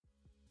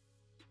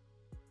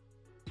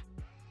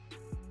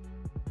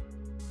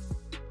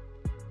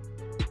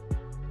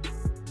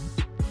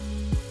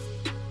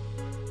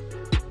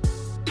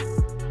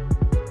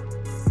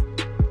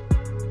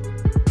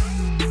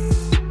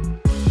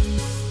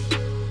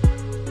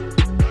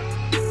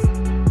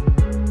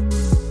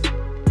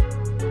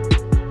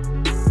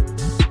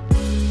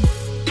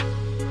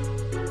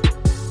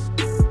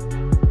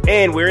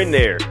And we're in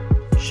there.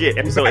 Shit,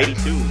 episode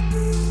 82.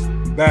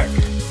 Back.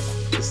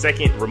 The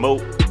second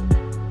remote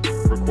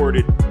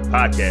recorded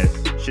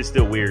podcast. Shit's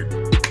still weird.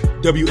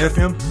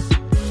 WFM?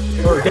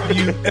 Or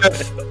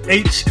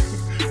WFH?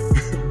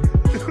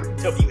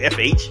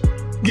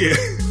 WFH? Yeah.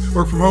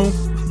 Work from home?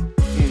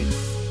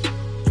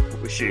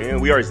 Well, shit,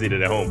 we always did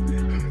it at home. Yeah.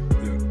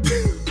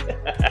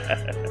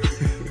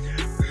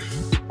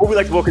 Well, we'd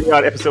like to welcome you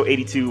out to episode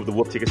 82 of the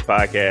Wolf Tickets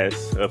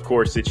podcast. Of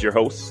course, it's your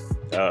hosts,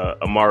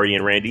 Amari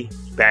and Randy,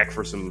 back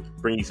for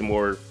bringing you some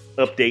more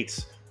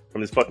updates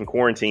from this fucking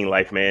quarantine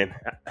life, man.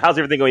 How's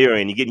everything going here,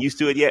 man? You getting used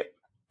to it yet?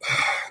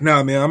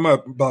 Nah, man, I'm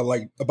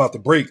about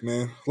the break,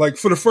 man. Like,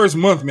 for the first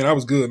month, man, I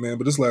was good, man.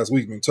 But this last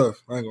week been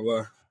tough. I ain't gonna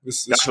lie.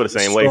 That's for the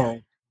same strong.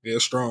 way. Yeah,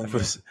 it's strong.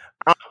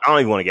 I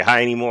don't even want to get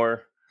high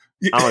anymore.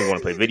 I don't even want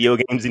to play video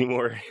games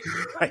anymore.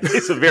 Like,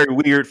 it's a very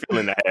weird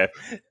feeling to have.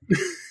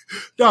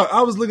 Dog,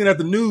 I was looking at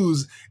the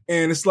news,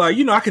 and it's like,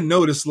 I can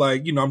notice,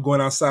 like, I'm going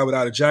outside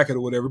without a jacket or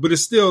whatever, but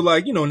it's still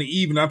like, in the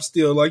evening, I'm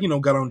still like,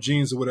 got on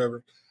jeans or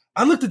whatever.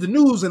 I looked at the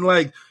news, and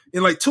like,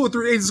 in like 2 or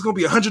 3 days, it's going to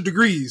be 100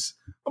 degrees.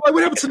 I'm like,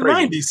 what happened to the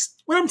 90s?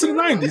 What happened to the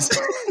 90s?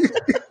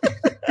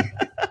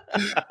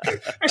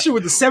 Actually,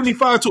 with the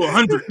 75 to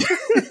 100.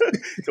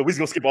 So we're just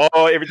going to skip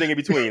everything in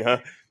between, huh?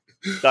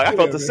 Like, I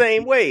felt the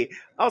same way.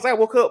 I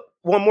woke up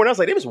one morning. I was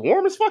like, it was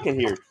warm as fuck in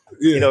here.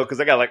 Yeah. Because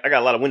I got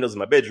a lot of windows in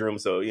my bedroom,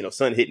 so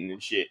sun hitting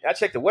and shit. I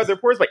checked the weather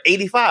report; it's like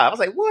 85. I was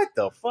like, what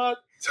the fuck?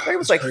 It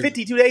was like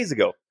 52 days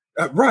ago.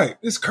 Right,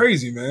 it's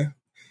crazy, man.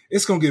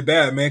 It's gonna get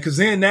bad, man. Because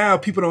then now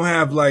people don't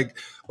have like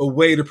a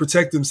way to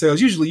protect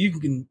themselves. Usually, you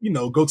can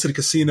go to the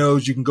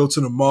casinos, you can go to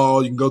the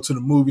mall, you can go to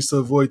the movies to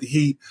avoid the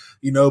heat.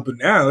 But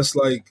now it's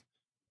like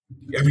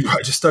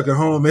everybody just stuck at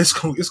home. It's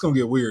gonna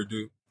get weird,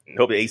 dude.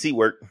 Hope the AC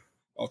worked.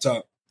 On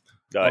top.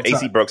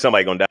 AC broke.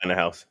 Somebody gonna die in the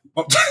house.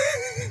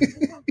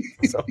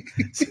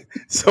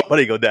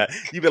 Somebody gonna die.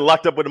 You've been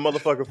locked up with a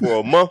motherfucker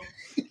for a month,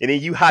 and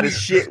then you hot as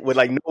shit with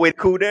like no way to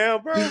cool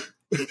down, bro.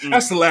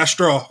 That's the last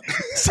straw.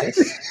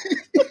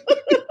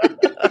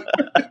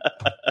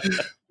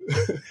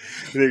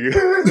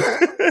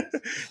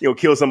 You'll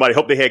kill somebody.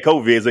 Hope they had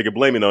COVID so they can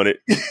blame it on it.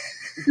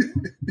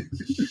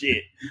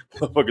 Shit,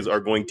 motherfuckers are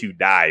going to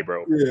die,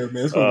 bro. Yeah,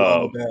 man, it's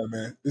gonna be bad,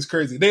 man. It's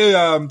crazy. They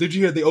did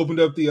you hear they opened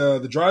up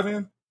the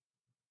drive-in?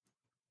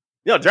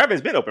 No, drive-in's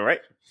been open, right?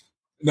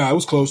 Nah, it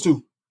was closed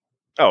too.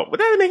 Oh, but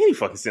that doesn't make any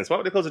fucking sense. Why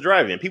would they close the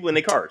drive-in? People in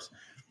their cars.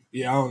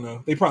 Yeah, I don't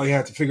know. They probably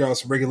had to figure out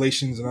some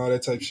regulations and all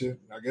that type of shit,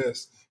 I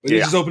guess. But it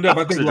just opened up,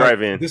 I think,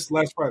 like, this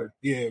last Friday.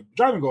 Yeah,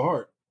 drive-in go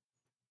hard.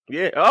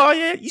 Yeah. Oh,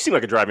 yeah. You seem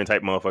like a drive-in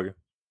type motherfucker.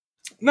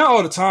 Not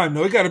all the time,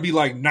 though. It got to be,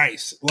 like,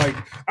 nice. Like,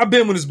 I've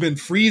been when it's been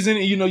freezing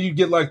and, you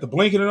get, like, the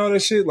blanket and all that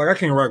shit. Like, I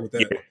can't rock with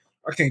that. Yeah.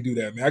 I can't do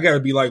that, man. I got to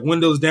be, like,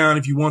 windows down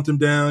if you want them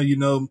down,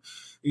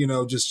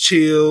 just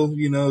chill,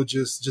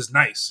 just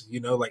nice,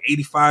 like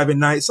 85 at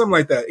night, something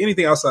like that.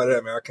 Anything outside of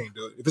that, man, I can't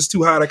do it. If it's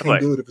too hot, I can't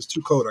do it. If it's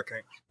too cold, I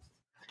can't.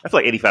 I feel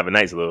like 85 at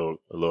night is a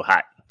little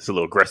hot. It's a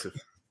little aggressive.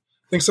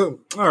 Think so?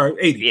 All right,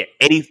 80. Yeah,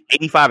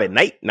 85 at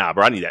night? Nah,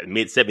 bro, I need that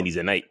mid-70s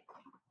at night.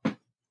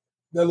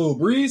 That little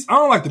breeze? I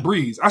don't like the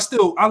breeze. I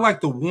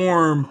like the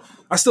warm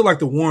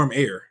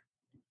air.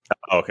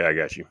 Okay, I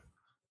got you.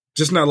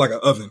 Just not like an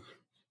oven.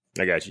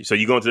 I got you. So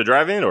you going to the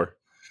drive-in or?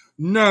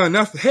 No,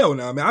 hell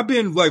no, man. I've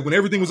been like when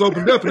everything was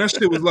opened up and that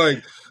shit was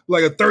like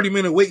a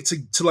 30-minute wait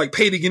to like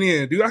pay to get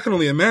in. Dude, I can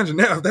only imagine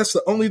now if that's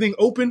the only thing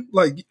open,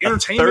 like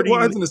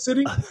entertainment-wise in the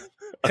city.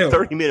 A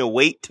 30-minute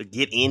wait to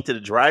get into the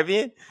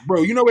drive-in?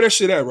 Bro, you know where that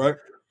shit at, right?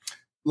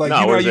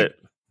 Like, where's it?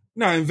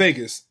 Nah, in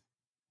Vegas.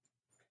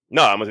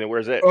 No, I'm saying,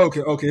 where's that?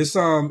 Okay.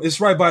 It's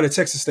right by the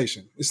Texas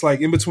station. It's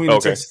like in between the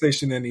Texas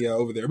station and the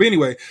over there. But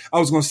anyway, I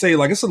was gonna say,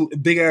 like, it's a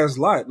big ass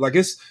lot. Like,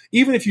 it's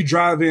even if you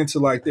drive into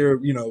like their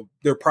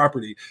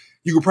property,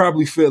 you could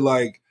probably fit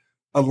like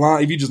a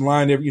line if you just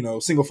line every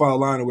single file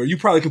line or where you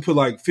probably could put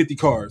like 50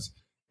 cars.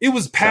 It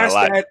was past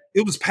that.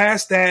 It was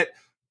past that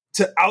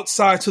to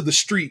outside to the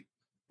street.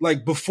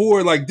 Like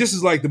before, like this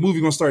is like the movie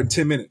gonna start in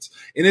 10 minutes,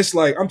 and it's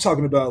like I'm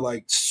talking about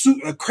like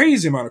a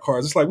crazy amount of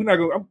cars. It's like I'm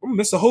gonna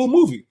miss the whole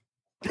movie.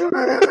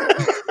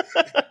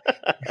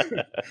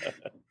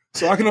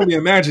 So I can only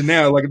imagine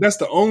now, like if that's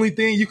the only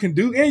thing you can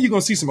do, and you're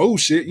gonna see some old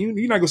shit.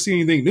 You're not gonna see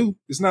anything new.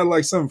 It's not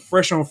like something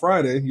fresh on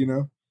Friday,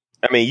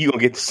 I mean, you're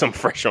gonna get some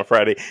fresh on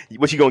Friday.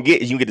 What you're gonna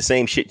get is you can get the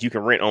same shit you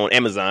can rent on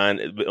Amazon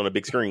on a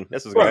big screen.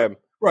 That's what's gonna happen.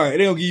 Right.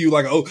 They don't give you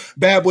like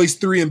Bad Boys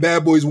 3 and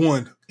Bad Boys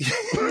 1.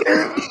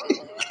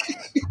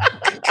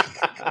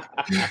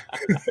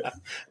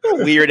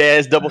 Weird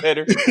ass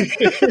doubleheader.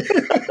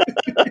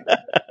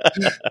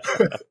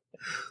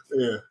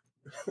 Yeah.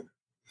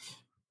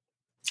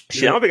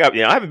 Shit, I don't think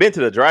I haven't been to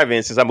the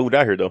drive-in since I moved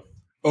out here though.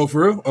 Oh,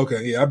 for real?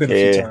 Okay, yeah, I've been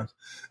a few times.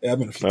 Yeah, I've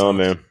been a few times. Oh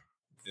man.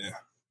 Yeah.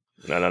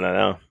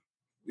 No.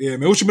 Yeah,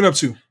 man. What you been up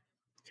to?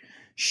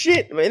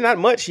 Shit, man, not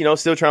much.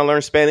 Still trying to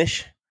learn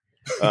Spanish.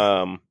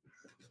 Got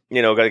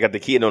the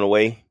kid on the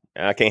way.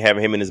 I can't have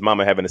him and his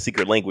mama having a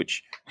secret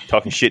language,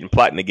 talking shit and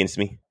plotting against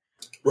me.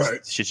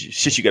 Right.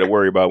 Shit you got to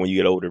worry about when you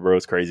get older, bro.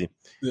 It's crazy.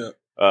 Yeah.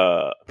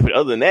 But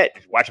other than that,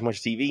 watch a bunch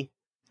of TV.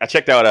 I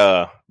checked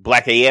out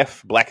Black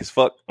AF, Black as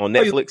Fuck on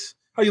Netflix.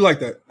 How you like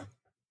that?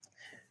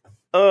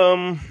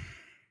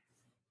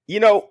 You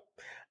know,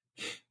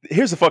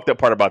 here's the fucked up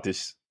part about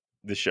this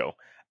show.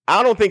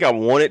 I don't think I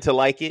wanted to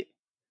like it,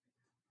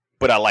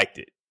 but I liked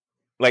it.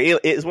 Like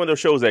it's one of those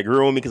shows that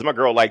grew on me because my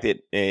girl liked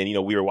it, and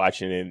we were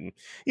watching, and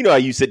how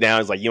you sit down,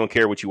 it's like you don't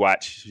care what you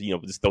watch,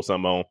 just throw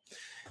something on.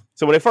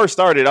 So when it first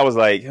started, I was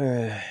like,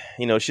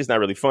 it's just not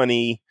really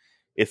funny.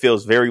 It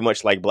feels very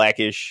much like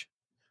Blackish,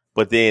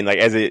 but then like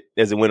as it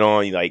went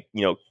on,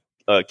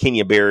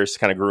 Kenya Barris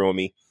kind of grew on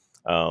me.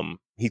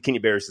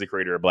 Kenya Barris is the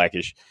creator of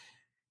Blackish.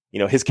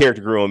 His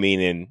character grew on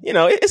me, and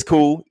it's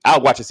cool.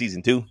 I'll watch a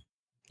season 2.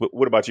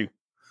 What about you?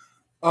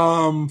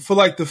 For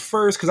like the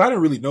first, because I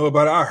didn't really know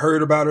about it. I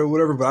heard about it or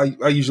whatever, but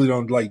I usually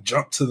don't like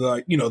jump to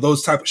the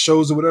those type of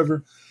shows or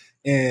whatever,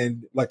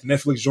 and like the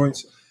Netflix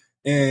joints.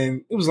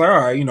 And it was like, all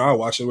right, I'll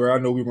watch it where I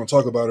know we were going to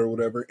talk about it or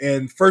whatever.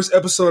 And first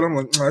episode, I'm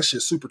like, that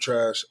shit's super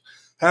trash.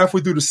 Halfway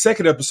through the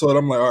second episode,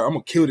 I'm like, all right, I'm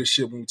going to kill this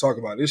shit when we talk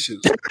about it. This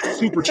shit's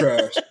super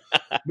trash.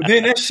 But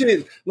then that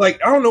shit, like,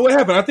 I don't know what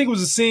happened. I think it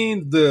was a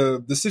scene,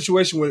 the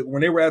situation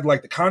when they were at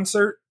like the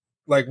concert.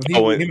 Like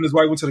when him and his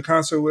wife went to the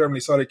concert or whatever, and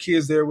they saw their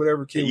kids there or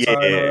whatever, kid was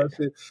high and all that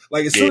shit.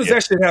 Like as soon as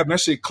that shit happened, that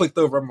shit clicked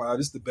over. I'm like,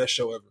 this is the best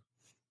show ever.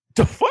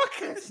 The fuck?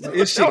 That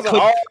was a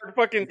hard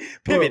fucking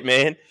pivot,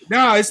 man.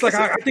 Nah, it's like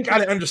I think I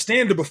didn't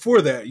understand it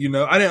before that.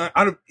 I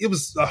didn't. It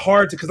was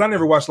hard to because I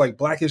never watched like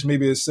Blackish.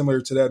 Maybe it's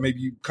similar to that. Maybe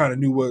you kind of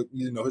knew what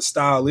his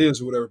style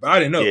is or whatever. But I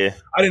didn't know. Yeah.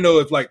 I didn't know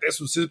if like this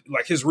was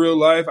his real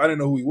life. I didn't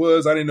know who he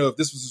was. I didn't know if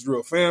this was his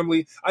real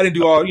family. I didn't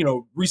do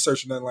all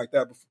research or nothing like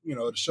that. Before,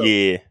 the show.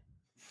 Yeah.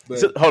 But,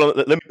 so, hold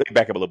on. Let me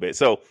back up a little bit.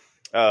 So.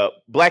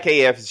 Black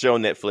AF is a show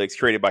on Netflix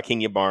created by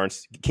Kenya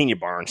Barris,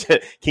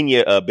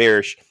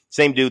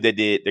 same dude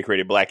that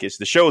created Blackish.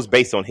 The show is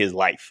based on his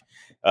life.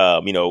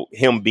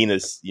 Him being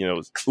this,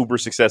 uber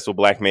successful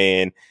black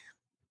man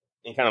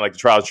and kind of like the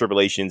trials and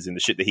tribulations and the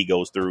shit that he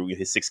goes through,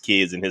 his 6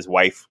 kids and his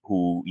wife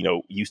who,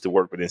 used to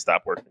work but then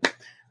stopped working.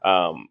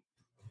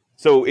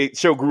 So it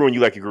show grew on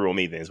you like it grew on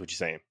me then is what you're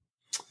saying.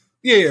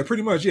 Yeah,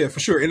 pretty much. Yeah, for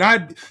sure. And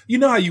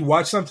how you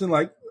watch something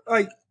like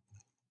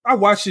I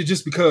watched it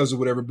just because or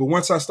whatever, but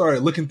once I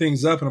started looking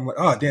things up and I'm like,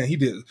 oh, damn, he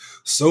did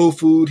Soul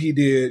Food. He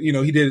did,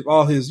 he did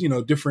all his,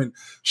 different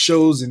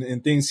shows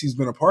and things he's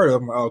been a part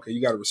of. I'm like, oh, okay,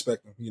 you got to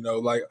respect him.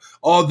 Like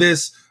all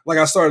this, like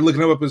I started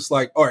looking up, it's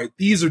like, all right,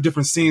 these are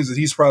different scenes that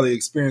he's probably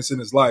experienced in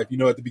his life.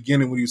 At the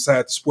beginning when he was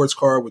at the sports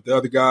car with the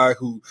other guy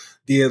who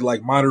did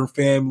like Modern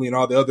Family and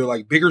all the other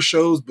like bigger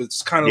shows, but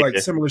it's kind of like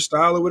similar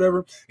style or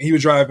whatever. And he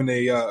was driving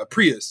a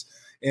Prius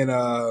and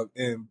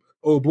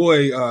oh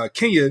boy,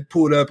 Kenya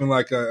pulled up and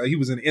like he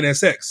was in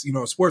NSX,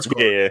 a sports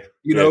car. It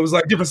was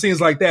like different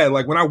scenes like that.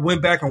 Like when I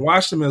went back and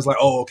watched them, it was like,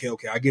 oh,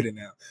 okay, I get it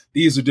now.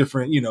 These are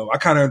different. I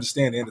kind of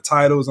understand the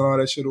titles and all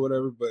that shit or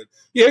whatever. But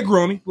yeah, it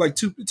grew on me. Like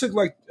it took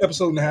like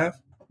episode and a half.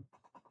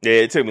 Yeah,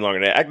 it took me longer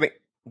than that. I think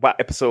by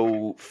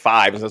episode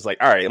 5, and so I was like,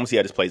 all right, let me see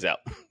how this plays out.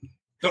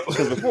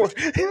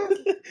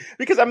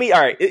 Because I mean,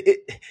 all right,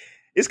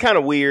 it's kind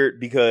of weird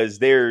because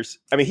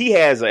he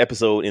has an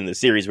episode in the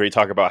series where he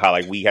talk about how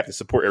like we have to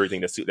support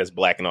everything that's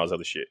black and all this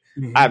other shit.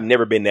 Mm-hmm. I've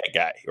never been that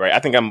guy, right? I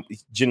think I'm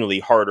generally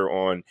harder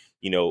on,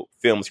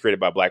 films created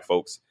by black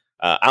folks.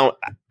 I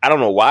don't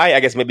know why.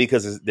 I guess maybe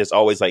because there's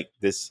always like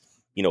this,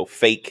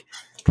 fake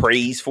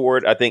praise for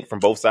it. I think from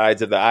both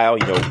sides of the aisle,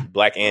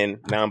 black and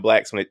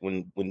non-blacks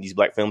when these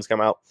black films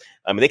come out.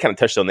 I mean, they kind of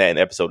touched on that in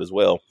the episode as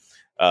well.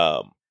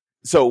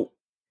 So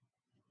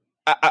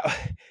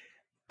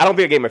I don't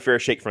think I gave him a fair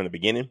shake from the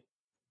beginning.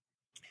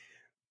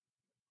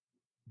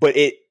 But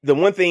the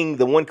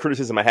one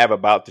criticism I have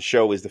about the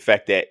show is the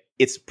fact that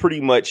it's pretty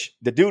much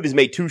the dude has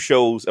made 2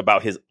 shows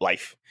about his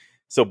life.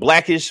 So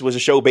Blackish was a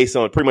show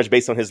pretty much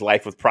based on his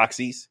life with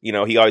proxies.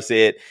 He always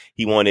said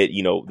he wanted,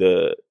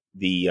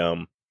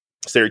 the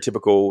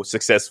stereotypical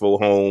successful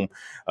home,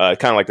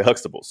 kind of like the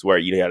Huxtables, where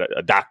you had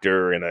a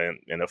doctor and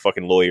a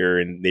fucking lawyer,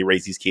 and they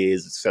raised these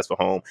kids, a successful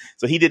home.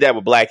 So he did that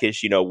with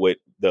Blackish. With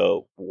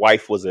the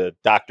wife was a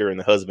doctor and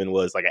the husband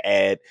was like an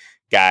ad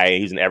guy.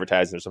 He was in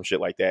advertising or some shit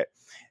like that.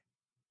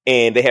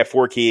 And they had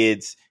 4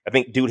 kids. I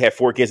think dude had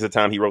 4 kids at the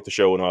time he wrote the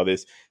show and all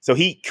this. So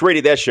he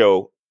created that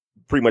show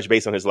pretty much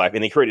based on his life,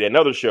 and he created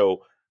another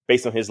show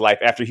based on his life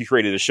after he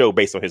created a show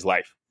based on his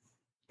life.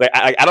 Like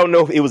I don't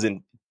know if it was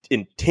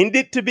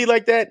intended to be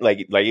like that, like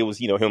it was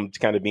him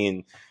kind of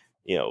being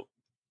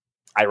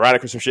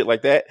ironic or some shit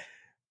like that.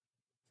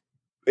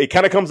 It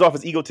kind of comes off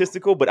as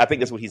egotistical, but I think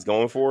that's what he's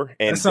going for.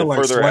 And that sounds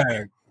like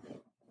swag.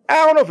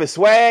 I don't know if it's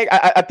swag.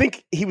 I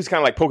think he was kind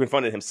of like poking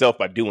fun at himself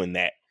by doing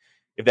that,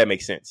 if that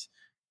makes sense.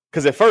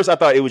 Because at first I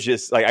thought it was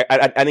just like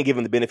I didn't give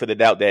him the benefit of the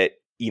doubt that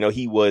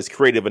he was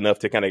creative enough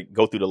to kind of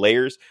go through the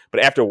layers.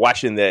 But after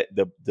watching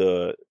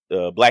the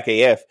Black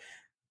AF,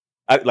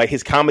 like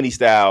his comedy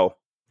style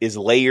is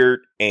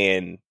layered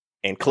and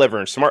clever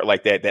and smart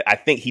like that I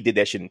think he did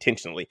that shit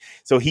intentionally.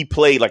 So he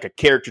played like a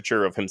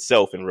caricature of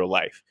himself in real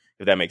life,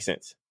 if that makes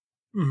sense.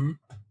 Mm-hmm.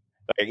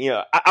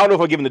 Like, I don't know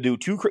if I'm giving the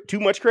dude too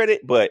much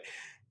credit, but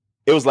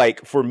it was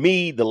like, for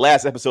me, the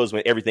last episodes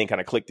when everything kind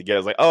of clicked together, I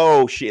was like,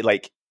 oh shit,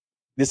 like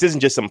this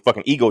isn't just some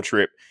fucking ego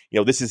trip.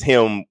 This is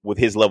him with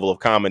his level of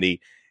comedy,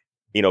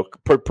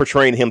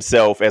 portraying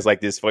himself as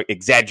like this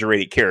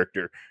exaggerated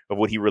character of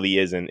what he really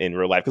is in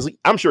real life. Because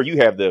I'm sure you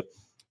have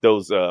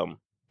those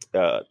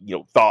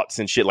thoughts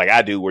and shit like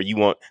I do, where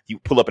you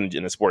pull up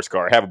in a sports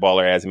car, have a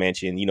baller ass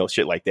mansion,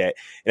 shit like that.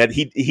 And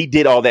he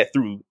did all that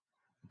through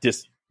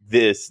just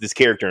this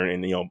character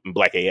in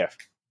Black AF.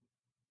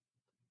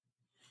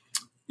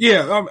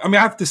 Yeah, I mean,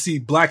 I have to see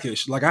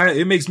Blackish. Like,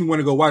 it makes me want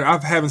to go watch.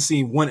 I haven't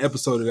seen one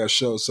episode of that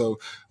show, so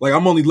like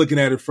I'm only looking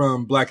at it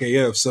from Black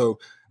AF. So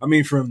I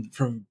mean, from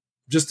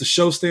just the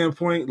show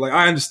standpoint, like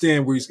I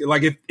understand where he's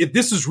like, if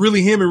this is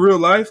really him in real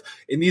life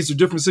and these are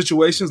different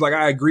situations, like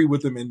I agree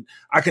with him and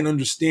I can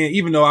understand,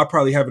 even though I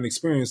probably haven't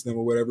experienced them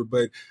or whatever,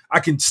 but I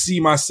can see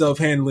myself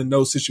handling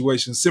those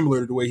situations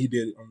similar to the way he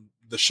did on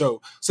the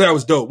show. So that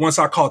was dope. Once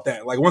I caught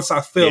that, like once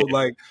I felt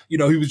like, he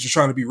was just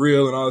trying to be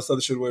real and all this other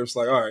shit where it's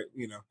like, all right,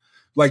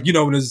 like,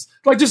 there's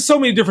like just so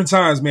many different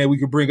times, man, we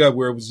could bring up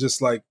where it was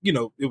just like,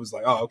 it was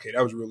like, oh, okay,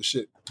 that was real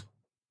shit.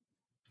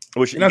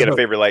 Wish you get a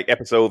favorite like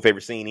episode,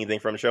 favorite scene, anything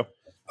from the show?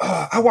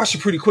 I watched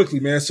it pretty quickly,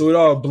 man, so it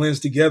all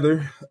blends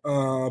together.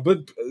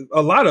 But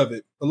a lot of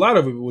it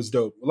was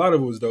dope. A lot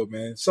of it was dope,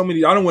 man. So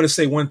many. I don't want to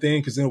say one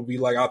thing because then it'll be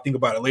like I'll think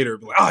about it later.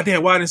 Be like, oh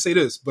damn, why I didn't say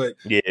this? But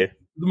yeah,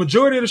 the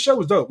majority of the show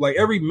was dope. Like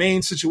every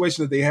main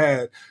situation that they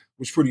had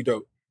was pretty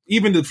dope.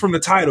 Even from the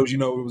titles, it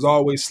was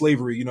always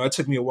slavery. It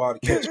took me a while to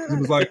catch. It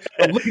was like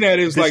I'm looking at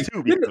it, it's like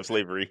of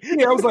slavery.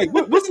 Yeah, I was like,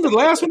 wasn't the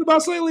last one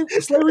about slavery?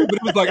 But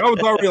it was like I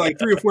was already like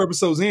 3 or 4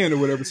 episodes in or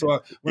whatever.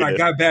 So when I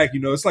got back,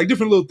 it's like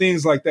different little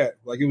things like that.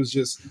 Like it was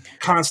just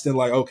constant.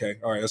 Like, okay,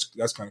 all right,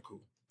 that's kind of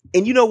cool.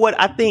 And you know what?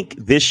 I think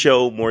this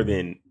show more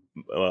than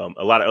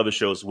a lot of other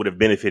shows would have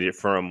benefited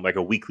from like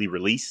a weekly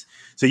release,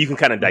 so you can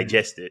kind of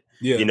digest it.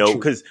 Yeah,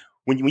 because.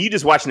 When you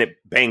just watching it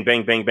bang,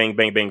 bang, bang, bang,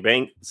 bang, bang,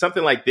 bang,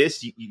 something like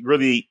this, you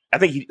really, I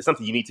think it's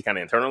something you need to kind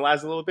of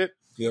internalize a little bit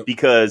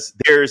because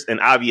there's an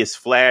obvious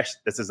flash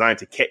that's designed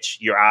to catch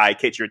your eye,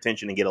 catch your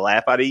attention and get a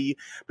laugh out of you.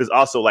 There's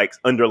also like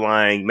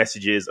underlying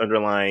messages,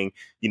 underlying,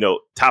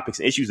 topics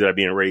and issues that are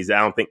being raised that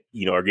I don't think,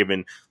 are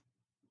given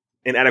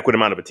an adequate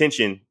amount of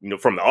attention,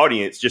 from the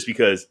audience just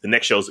because the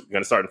next show's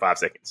going to start in 5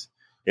 seconds,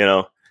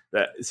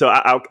 So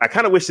I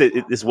kind of wish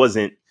that this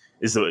wasn't,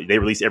 they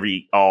release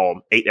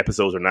all 8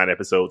 episodes or 9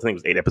 episodes. I think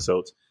it was 8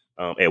 episodes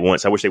at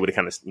once. I wish they would have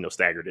kind of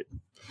staggered it.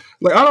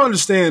 Like I don't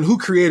understand who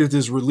created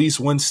this release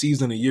one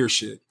season a year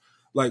shit.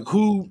 Like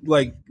who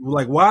like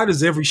why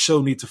does every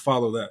show need to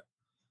follow that?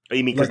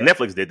 You mean because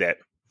Netflix did that?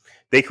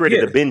 They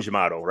created the binge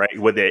model, right?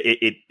 Where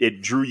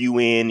it drew you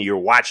in. You're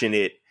watching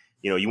it.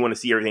 You want to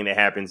see everything that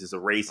happens. It's a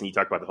race, and you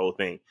talk about the whole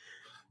thing.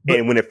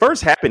 And when it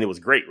first happened, it was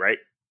great, right?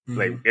 Mm-hmm.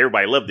 Like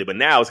everybody loved it, but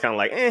now it's kind of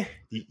like,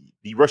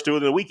 you rush through it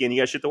in the weekend,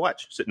 you got shit to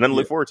watch, nothing to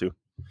look forward to.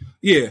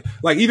 Yeah,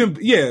 like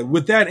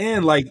with that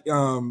end, like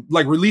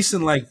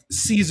releasing like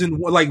season,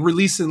 like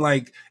releasing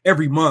like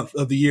every month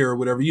of the year or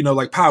whatever.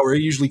 Like Power,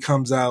 it usually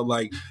comes out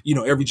like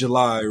every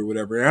July or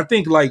whatever. And I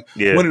think like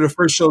one of the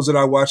first shows that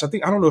I watched, I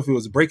don't know if it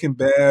was Breaking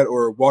Bad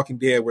or Walking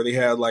Dead, where they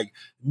had like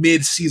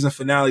mid-season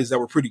finales that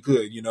were pretty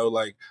good.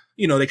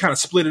 They kind of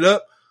split it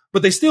up.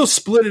 But they still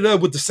split it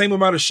up with the same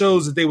amount of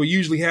shows that they would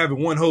usually have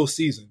in one whole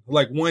season,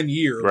 like 1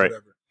 year or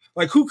whatever.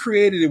 Like who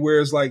created it where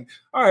it's like,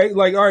 all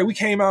right, we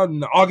came out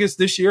in August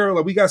this year.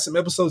 Like we got some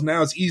episodes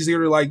now. It's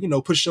easier to like,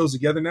 put shows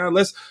together now.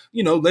 Let's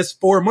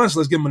 4 months,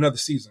 let's give them another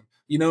season,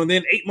 and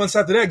then 8 months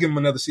after that, give them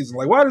another season.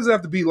 Like, why does it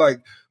have to be like,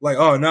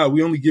 oh no,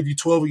 we only give you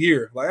 12 a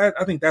year? Like,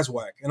 I think that's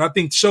whack. And I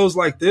think shows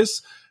like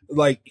this,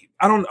 like,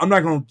 I'm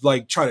not going to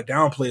like try to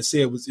downplay it,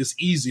 say it's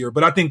easier,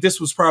 but I think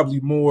this was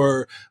probably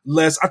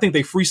less. I think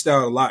they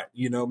freestyled a lot,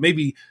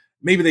 maybe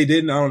they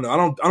didn't. I don't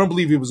know. I don't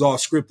believe it was all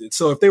scripted.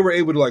 So if they were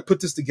able to like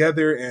put this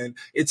together and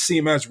it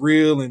seemed as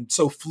real and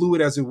so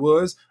fluid as it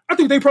was, I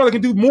think they probably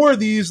can do more of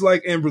these,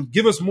 like, and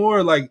give us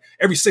more like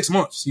every 6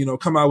 months,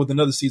 come out with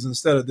another season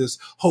instead of this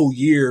whole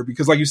year.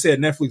 Because like you said,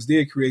 Netflix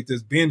did create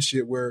this binge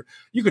shit where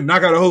you can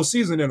knock out a whole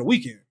season in a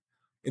weekend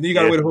and then you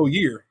got to wait a whole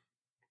year.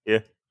 Yeah.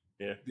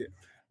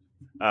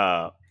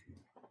 I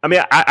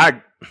mean,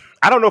 I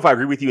don't know if I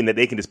agree with you in that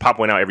they can just pop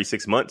one out every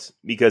 6 months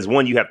because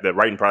one, you have the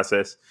writing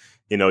process,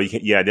 you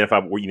identify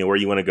where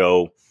you want to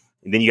go,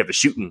 and then you have the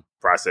shooting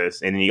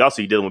process, and then you're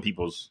dealing with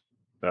people's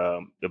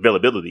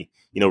availability.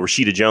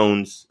 Rashida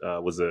Jones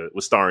was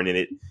starring in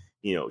it.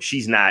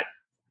 She's not,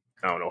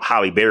 I don't know,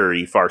 Halle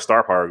Berry far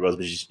star power goes,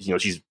 but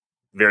she's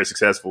very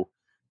successful.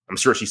 I'm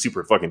sure she's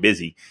super fucking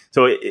busy.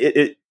 So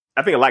I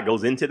think a lot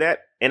goes into that,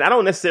 and I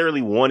don't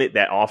necessarily want it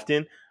that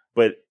often,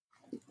 but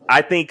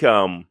I think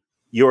the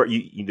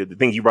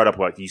thing you brought up,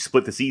 like you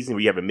split the season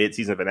where you have a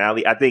mid-season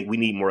finale. I think we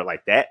need more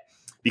like that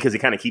because it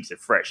kind of keeps it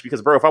fresh.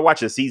 Because, bro, if I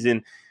watch a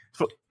season,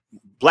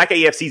 Black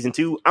AF season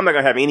 2, I'm not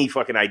gonna have any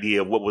fucking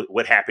idea of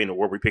what happened or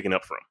where we're picking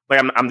up from.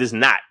 Like I'm just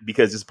not,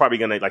 because it's probably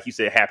gonna, like you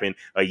said, happen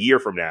a year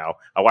from now.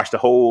 I watched the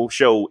whole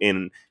show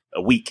in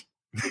a week.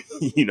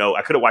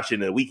 I could have watched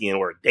it in a weekend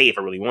or a day if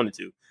I really wanted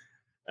to.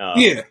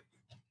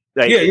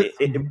 By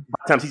the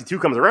time season 2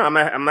 comes around,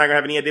 I'm not gonna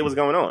have any idea what's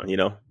going on.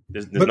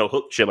 There's no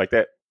hook shit like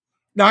that.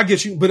 No, I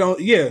get you, but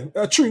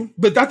true.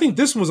 But I think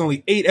this one was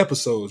only 8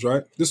 episodes,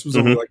 right? This was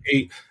only like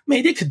 8.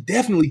 Man, they could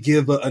definitely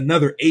give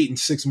another 8 in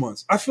 6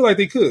 months. I feel like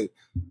they could.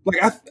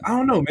 Like I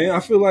don't know, man. I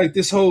feel like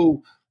this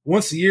whole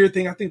once a year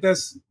thing. I think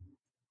that's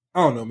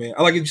I don't know, man.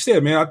 Like you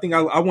said, man. I think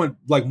I want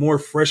like more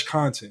fresh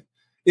content.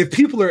 If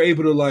people are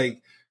able to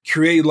like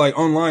create like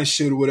online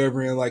shit or whatever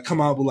and like come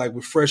out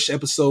with fresh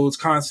episodes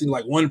constantly,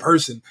 like one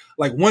person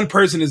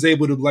is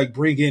able to like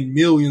bring in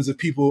millions of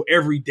people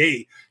every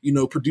day,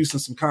 producing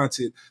some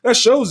content. That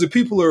shows that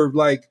people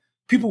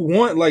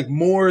want like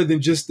more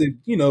than just the,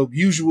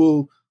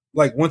 usual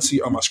like once a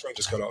year. Oh, my screen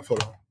just cut off.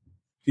 Hold on.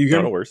 Can you hear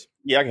me? No worries.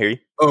 Yeah, I can hear you.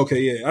 Okay,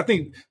 yeah. I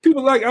think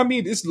people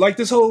it's like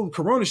this whole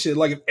Corona shit.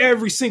 Like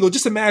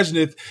just imagine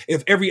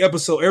if every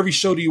episode, every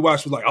show that you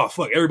watch was like, oh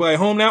fuck, everybody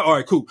home now? All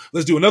right, cool.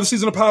 Let's do another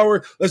season of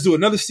Power. Let's do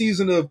another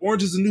season of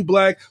Orange is the New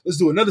Black. Let's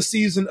do another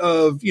season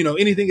of,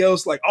 anything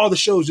else. Like all the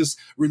shows just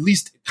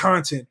released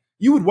content.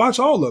 You would watch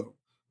all of them.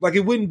 Like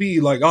it wouldn't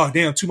be like, oh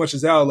damn, too much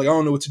is out. Like I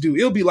don't know what to do.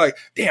 It'll be like,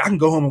 damn, I can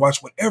go home and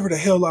watch whatever the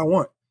hell I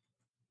want.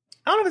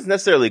 I don't know if it's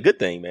necessarily a good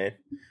thing, man.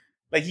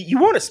 Like you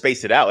want to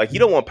space it out. Like you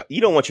don't want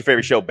your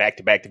favorite show back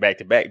to back to back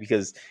to back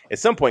because at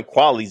some point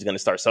quality is going to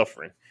start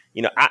suffering.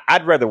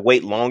 I'd rather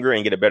wait longer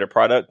and get a better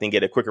product than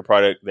get a quicker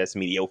product that's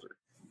mediocre.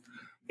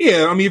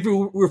 Yeah, I mean,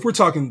 if we're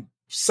talking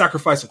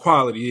sacrifice of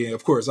quality, yeah,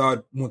 of course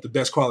I'd want the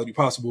best quality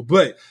possible.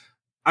 But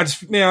I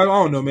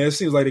don't know, man. It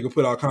seems like they could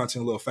put out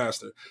content a little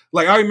faster.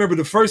 Like I remember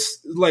the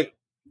first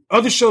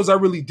other shows I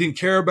really didn't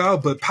care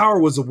about, but Power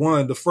was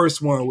the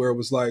first one where it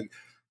was like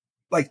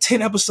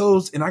 10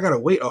 episodes and I gotta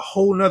wait a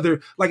whole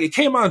nother, like it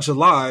came out in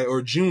July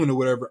or June or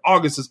whatever.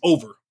 August is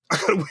over.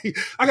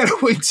 I gotta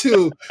wait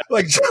till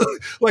like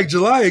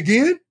July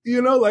again,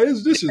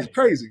 this is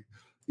crazy,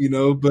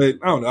 but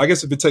I don't know. I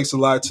guess if it takes a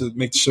lot to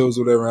make the shows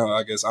or whatever,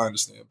 I guess I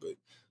understand, but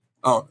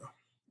I don't know.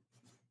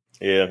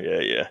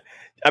 Yeah.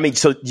 I mean,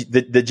 so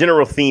the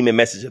general theme and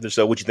message of the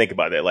show, what you think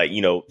about that? Like,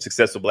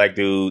 successful black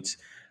dudes,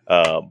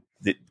 the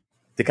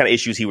kind of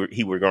issues he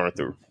were going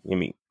through. I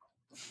mean,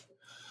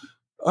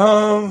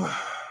 a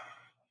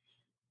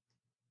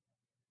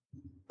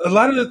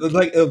lot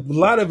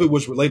of it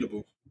was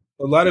relatable.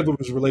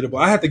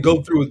 I had to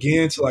go through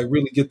again to like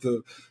really get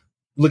to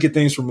look at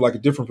things from like a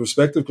different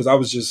perspective because I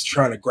was just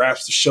trying to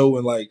grasp the show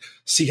and like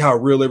see how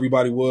real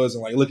everybody was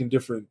and like looking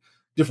different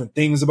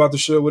things about the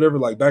show, whatever,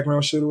 like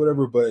background shit or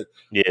whatever. But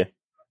yeah,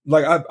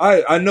 like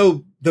I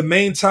know the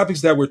main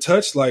topics that were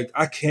touched. Like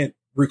I can't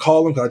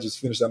recall them because I just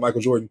finished that Michael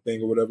Jordan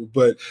thing or whatever.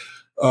 But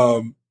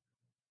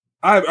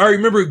I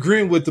remember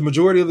agreeing with the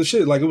majority of the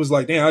shit. Like it was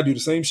like, damn, I do the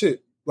same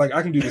shit. Like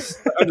I can do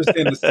this. I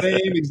understand the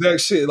same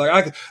exact shit.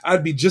 Like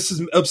I'd be just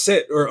as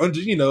upset or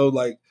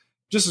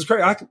just as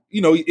crazy.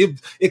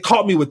 It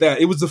caught me with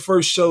that. It was the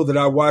first show that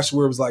I watched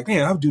where it was like,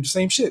 man, I would do the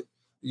same shit.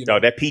 No,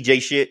 that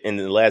PJ shit in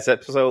the last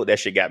episode, that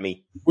shit got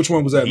me. Which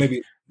one was that?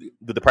 Maybe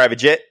the private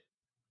jet.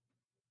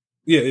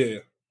 Yeah.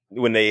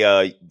 When they,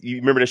 you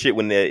remember the shit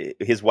when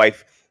his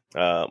wife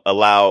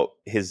allowed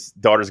his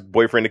daughter's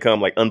boyfriend to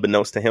come, like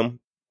unbeknownst to him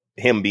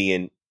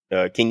being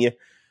Kenya.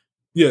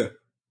 Yeah.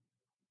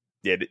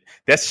 Yeah,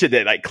 that's shit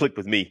that like clicked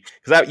with me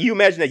because you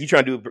imagine that you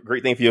trying to do a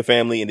great thing for your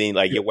family and then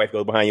like your wife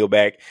goes behind your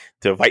back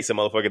to invite some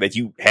motherfucker that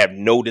you have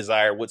no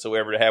desire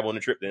whatsoever to have on the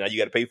trip. Then now you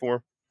got to pay for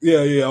him.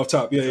 Yeah, off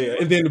top. Yeah.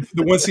 And then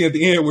the one scene at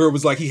the end where it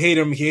was like he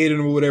hated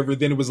him or whatever.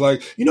 Then it was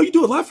like, you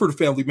do a lot for the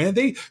family, man.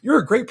 You're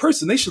a great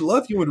person. They should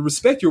love you and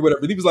respect you or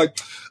whatever. And he was like,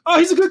 oh,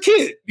 he's a good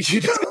kid.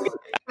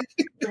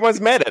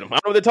 Everyone's mad at him. I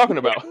don't know what they're talking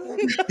about.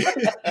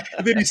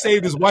 And then he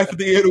saved his wife at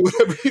the end or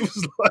whatever. He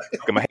was like, I'm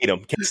gonna hate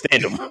him. Can't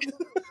stand him.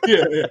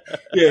 Yeah.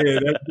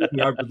 That's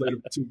I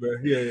related to,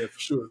 man. Yeah, for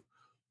sure.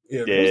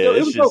 Yeah,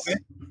 it was dope, man.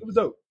 It was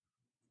dope.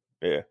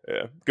 Yeah.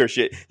 Good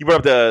shit. You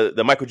brought up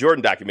the Michael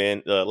Jordan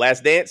document,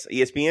 Last Dance,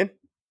 ESPN.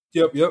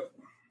 Yep.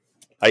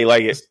 How you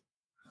like it?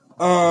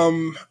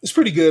 It's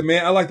pretty good,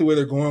 man. I like the way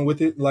they're going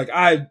with it. Like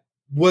I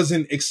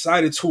wasn't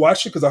excited to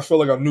watch it because I felt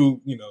like I knew,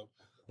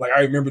 like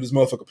I remember this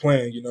motherfucker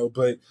playing,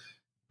 but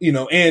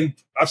and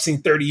I've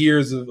seen 30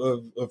 years of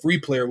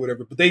replay or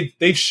whatever, but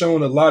they've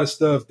shown a lot of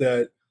stuff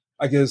that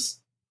I guess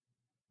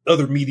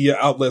other media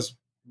outlets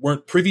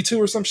weren't privy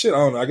to or some shit. I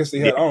don't know. I guess they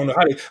had. Yeah. I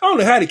don't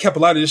know how they kept a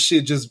lot of this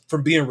shit just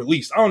from being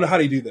released. I don't know how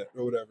they do that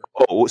or whatever.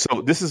 Oh,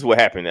 so this is what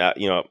happened.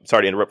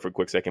 Sorry to interrupt for a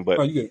quick second, but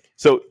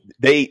so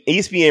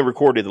ESPN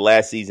recorded the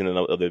last season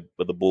of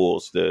the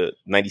Bulls, the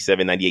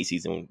 97-98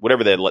 season,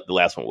 whatever the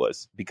last one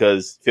was,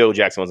 because Phil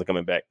Jackson wasn't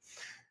coming back.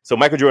 So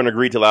Michael Jordan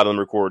agreed to allow them to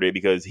record it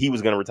because he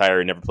was going to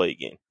retire and never play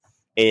again.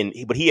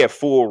 But he had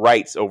full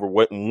rights over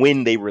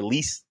when they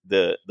released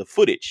the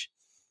footage.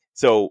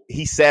 So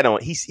he's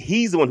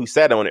the one who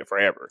sat on it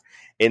forever.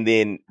 And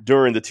then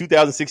during the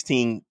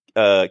 2016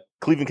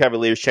 Cleveland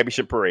Cavaliers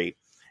championship parade,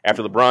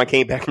 after LeBron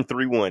came back from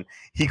 3-1,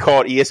 he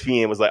called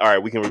ESPN and was like, all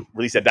right, we can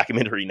release that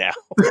documentary now.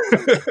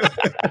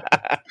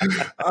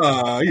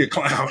 You're a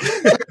clown.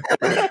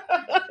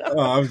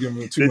 I was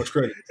giving him too much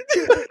credit.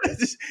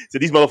 So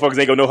these motherfuckers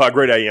ain't gonna know how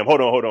great I am.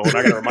 Hold on.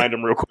 I gotta remind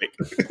them real quick.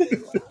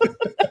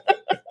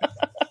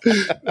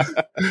 Damn,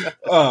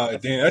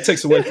 that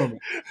takes away from it.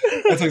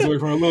 That takes away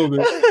from it a little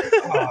bit.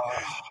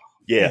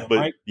 Yeah, damn, but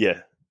Mike.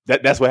 yeah,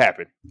 that's what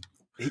happened.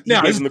 He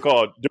Now, gave him the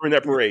call during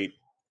that parade.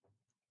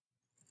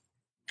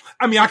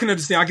 I mean, I can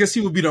understand. I guess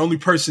he would be the only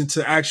person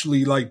to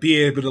actually like be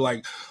able to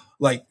like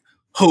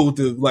hold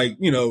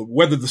the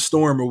weather the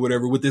storm or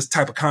whatever with this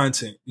type of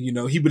content. You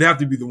know, he would have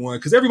to be the one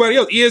because everybody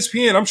else,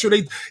 ESPN, I'm sure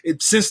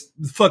since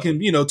fucking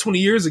 20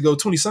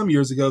 some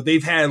years ago,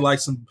 they've had like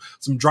some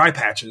dry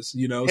patches.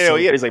 You know, hell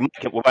yeah. He's like,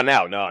 what about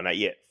now? No, not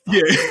yet.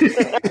 Yeah,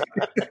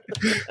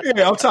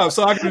 yeah, on top.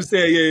 So I can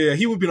understand. Yeah,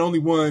 he would be the only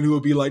one who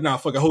would be like, nah,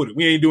 fuck it, hold it.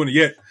 We ain't doing it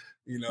yet.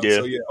 You know, yeah.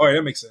 So yeah, all right,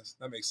 that makes sense.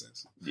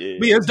 Yeah,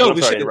 but yeah, it's dope.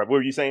 What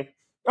were you saying?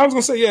 I was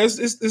gonna say, yeah,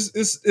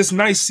 it's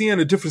nice seeing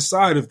a different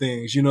side of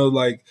things. You know,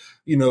 like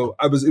it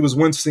was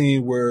one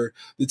scene where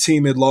the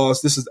team had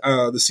lost. This is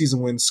the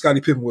season when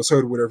Scottie Pippen was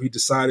hurt or whatever. He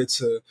decided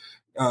to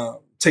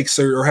take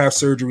surgery or have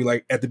surgery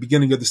like at the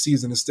beginning of the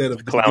season instead of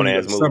the beginning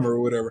of the summer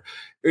or whatever.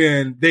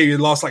 And they had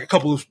lost like a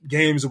couple of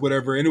games or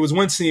whatever. And it was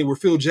one scene where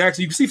Phil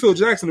Jackson, you can see Phil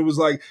Jackson. It was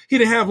like he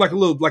didn't have like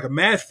a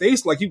mad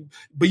face, but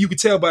you could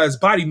tell by his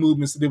body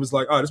movements that it was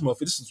like, oh, this motherfucker,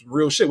 this is some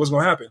real shit. What's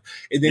gonna happen?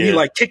 And then he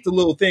like kicked the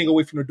little thing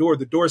away from the door.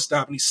 The door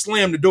stopped, and he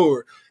slammed the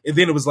door. And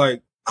then it was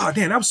like, oh,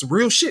 damn, that was some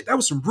real shit. That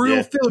was some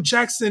real Phil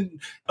Jackson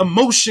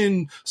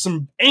emotion,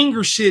 some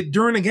anger shit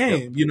during the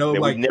game, that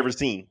like we've never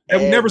seen. That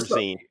we've never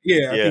seen.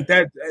 Yeah, I think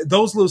that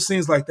those little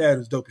scenes like that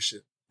is dope as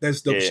shit. That's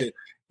dope as shit.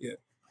 Yeah.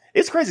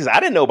 It's crazy. I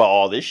didn't know about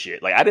all this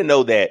shit. Like, I didn't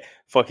know that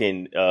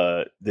fucking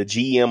the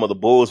GM of the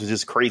Bulls was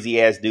this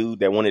crazy ass dude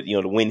that wanted,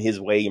 to win his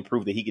way and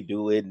prove that he could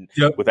do it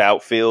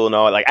without Phil and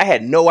all. Like, I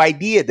had no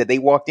idea that they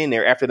walked in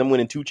there after them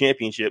winning 2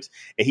 championships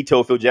and he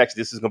told Phil Jackson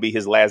this is going to be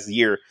his last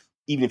year,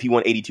 even if he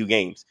won 82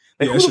 games.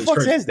 Like, who the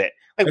fuck says that?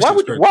 Like,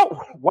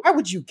 why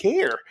would you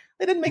care?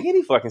 That didn't make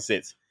any fucking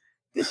sense.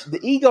 The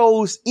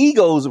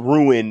egos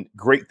ruin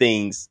great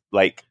things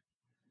like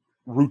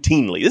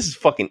routinely. This is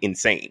fucking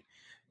insane.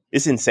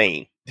 It's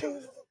insane.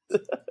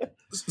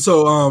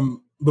 So,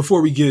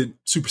 before we get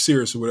super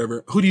serious or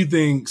whatever, who do you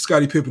think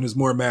Scottie Pippen is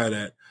more mad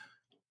at?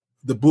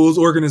 The Bulls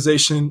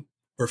organization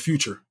or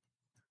Future?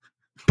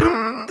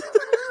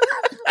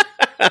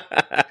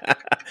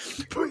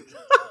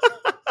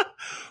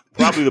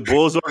 Probably the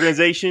Bulls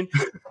organization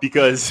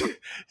because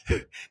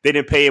they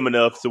didn't pay him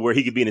enough so where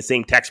he could be in the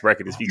same tax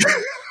bracket as Future.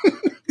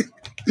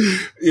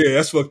 Yeah,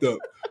 that's fucked up.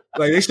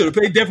 Like, they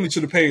definitely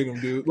should have paid him,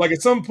 dude. Like,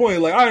 at some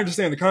point, like, I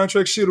understand the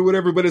contract shit or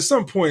whatever, but at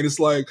some point,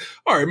 it's like,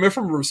 all right, man,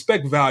 from a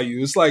respect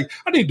value, it's like,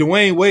 I think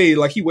Dwayne Wade,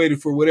 like, he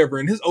waited for whatever,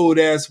 and his old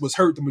ass was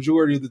hurt the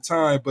majority of the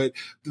time, but,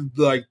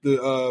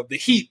 the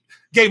Heat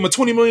gave him a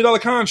 $20 million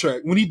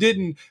contract when he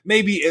didn't,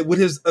 maybe with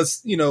his,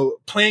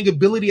 playing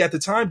ability at the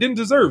time, didn't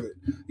deserve it,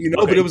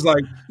 okay. But it was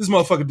like, this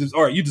motherfucker,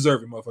 all right, you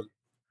deserve it, motherfucker.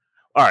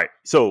 All right,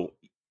 so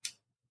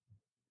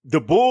the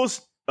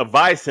Bulls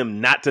advised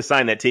him not to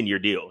sign that 10-year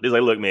deal. They're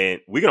like, look, man,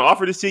 we're going to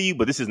offer this to you,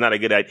 but this is not a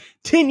good idea.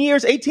 10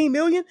 years, $18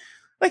 million?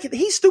 Like,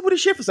 he's stupid as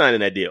shit for signing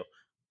that deal.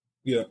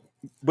 Yeah.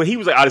 But he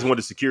was like, I just want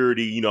the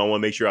security, I want to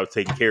make sure I was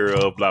taken care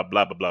of, blah,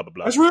 blah, blah, blah,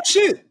 blah. That's real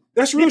shit.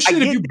 That's real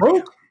shit if you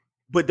broke.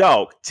 But,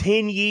 dog,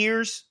 10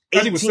 years,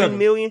 $18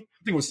 million?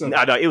 I think it was 7.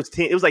 No, it was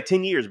 10. It was like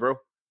 10 years, bro.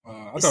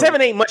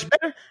 7 ain't much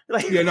better.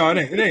 Like, yeah, no, it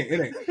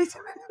ain't.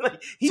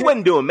 Like, he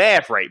wasn't doing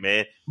math right,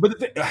 man. But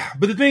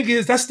the thing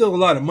is, that's still a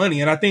lot of money.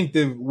 And I think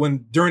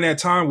that during that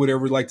time,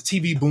 whatever, like the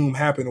TV boom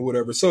happened or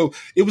whatever. So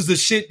it was the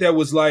shit that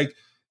was like,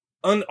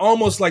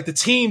 almost like the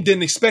team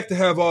didn't expect to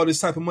have all this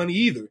type of money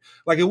either.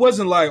 Like, it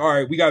wasn't like, all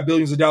right, we got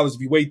billions of dollars.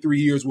 If you wait 3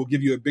 years, we'll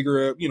give you a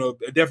bigger,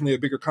 definitely a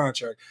bigger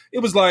contract. It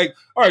was like,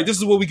 all right, this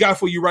is what we got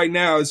for you right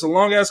now. It's a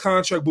long ass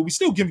contract, but we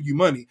still giving you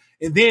money.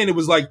 And then it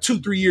was like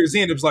 2-3 years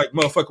in, it was like,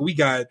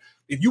 motherfucker,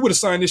 if you would have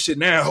signed this shit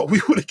now,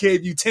 we would have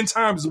gave you 10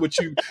 times what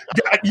you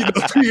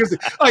got, 3 years.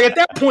 Like, at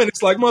that point,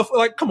 it's like, motherfucker,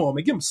 like, come on,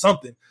 man, give him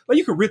something. Like,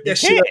 you can rip that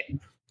shit up.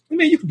 I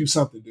mean, you can do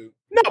something, dude.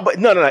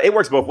 No. It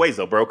works both ways,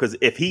 though, bro. Because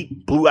if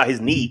he blew out his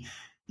knee,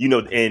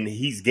 and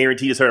he's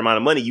guaranteed a certain amount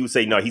of money, you would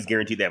say, no, he's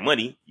guaranteed that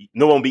money.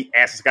 No one will be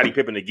asking Scottie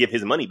Pippen to give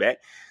his money back.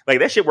 Like,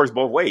 that shit works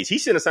both ways. He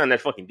shouldn't have signed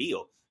that fucking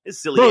deal. It's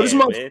silly, bro,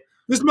 man.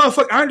 This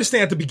motherfucker, I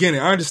understand at the beginning.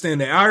 I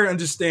understand that. I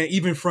understand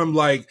even from,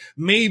 like,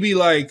 maybe,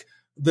 like,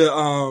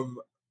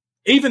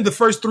 even the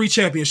first 3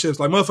 championships,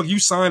 like, motherfucker, you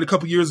signed a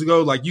couple years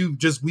ago, like,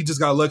 we just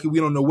got lucky. We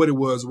don't know what it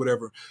was or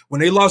whatever.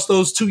 When they lost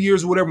those 2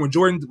 years or whatever, when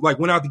Jordan, like,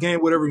 went out the game,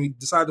 whatever, and he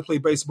decided to play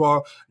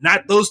baseball,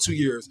 not those 2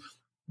 years.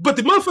 But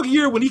the motherfucker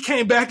year when he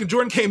came back and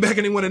Jordan came back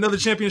and they won another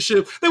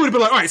championship, they would have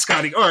been like, all right,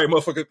 Scotty, all right,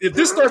 motherfucker, if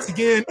this starts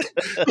again,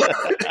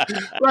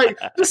 like,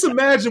 just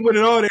imagine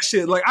winning all that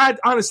shit. Like, I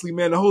honestly,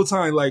 man, the whole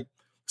time, like,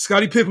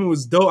 Scottie Pippen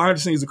was dope. I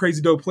understand he's a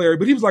crazy dope player,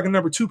 but he was like a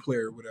number 2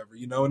 player or whatever,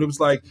 and it was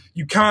like,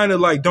 you kind of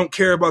like don't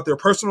care about their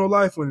personal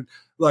life when,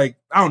 like,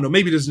 I don't know,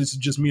 maybe this is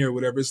just me or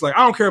whatever. It's like,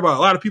 I don't care about a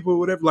lot of people or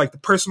whatever, like the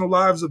personal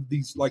lives of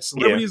these like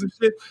celebrities and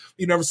shit,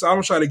 so I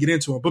don't try to get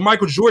into it. But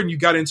Michael Jordan, you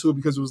got into it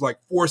because it was like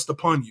forced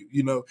upon you,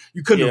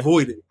 you couldn't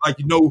avoid it. Like,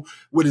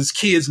 what his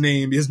kid's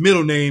name, his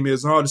middle name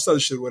is and all this other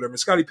shit or whatever. And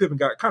Scottie Pippen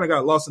kind of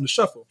got lost in the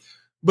shuffle.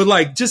 But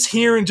like just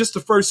hearing just the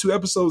first 2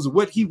 episodes of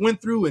what he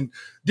went through and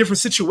different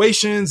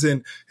situations,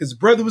 and his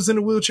brother was in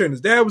a wheelchair and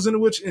his dad was in a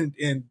wheelchair,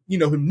 and you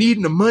know, him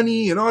needing the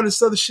money and all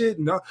this other shit.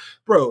 And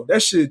bro,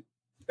 that shit,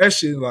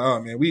 like,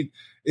 oh man,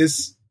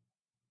 it's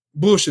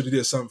bullshit. It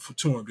did something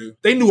to him, dude.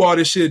 They knew all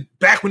this shit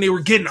back when they were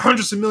getting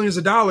hundreds of millions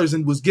of dollars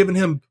and was giving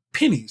him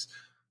pennies.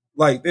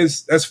 Like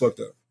that's fucked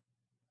up.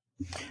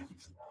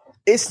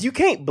 You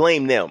can't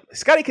blame them.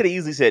 Scotty could have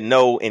easily said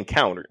no and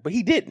countered, but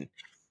he didn't.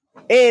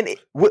 And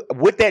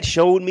what that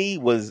showed me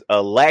was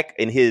a lack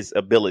in his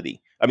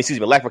ability.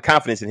 Lack of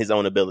confidence in his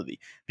own ability.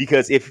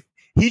 Because if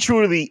he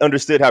truly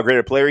understood how great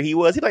a player he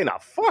was, he'd be like, nah,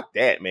 fuck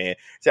that, man.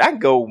 So I can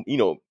go,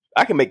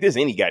 I can make this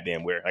any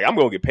goddamn where. Like, I'm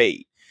going to get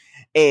paid.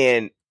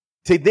 And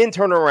to then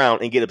turn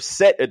around and get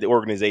upset at the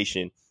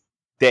organization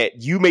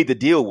that you made the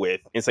deal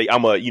with and say,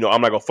 I'm not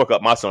going to fuck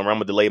up my summer. I'm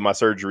going to delay my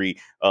surgery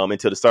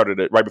until the start of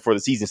right before the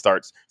season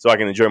starts so I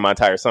can enjoy my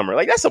entire summer.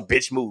 Like, that's a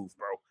bitch move,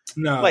 bro.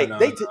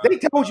 They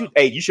told you,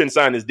 hey, you shouldn't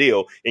sign this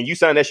deal, and you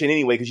signed that shit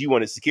anyway because you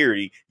wanted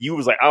security. You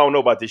was like, I don't know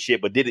about this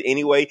shit, but did it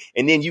anyway.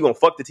 And then you gonna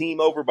fuck the team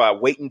over by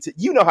waiting to,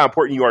 you know how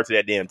important you are to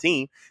that damn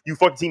team. You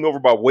fuck the team over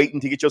by waiting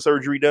to get your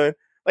surgery done.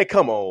 Like,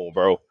 come on,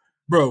 bro.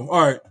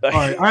 All right.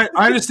 I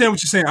understand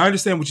what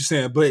you're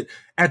saying. But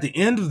at the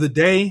end of the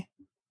day,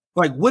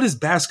 like, what is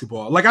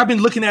basketball? Like, I've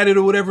been looking at it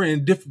or whatever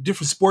in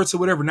different sports or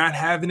whatever, not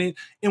having it.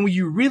 And when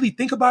you really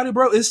think about it,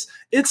 bro, it's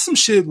some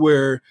shit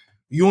where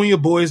you and your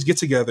boys get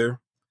together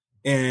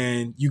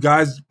and you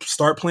guys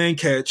start playing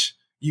catch.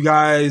 You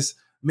guys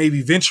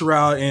maybe venture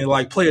out and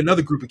like play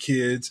another group of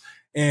kids.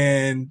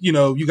 And,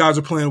 you guys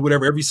are playing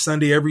whatever every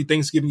Sunday, every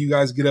Thanksgiving, you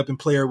guys get up and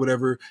play or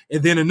whatever.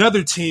 And then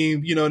another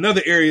team,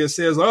 another area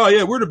says, oh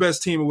yeah, we're the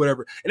best team or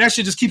whatever. And that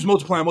shit just keeps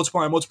multiplying.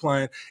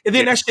 And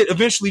then that shit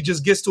eventually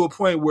just gets to a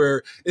point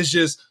where it's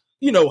just,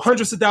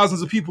 hundreds of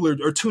thousands of people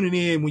are tuning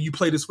in when you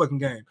play this fucking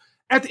game.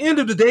 At the end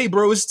of the day,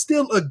 bro, it's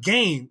still a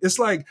game. It's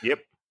like, yep.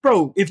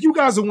 Bro, if you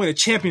guys are winning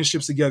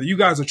championships together, you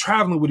guys are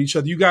traveling with each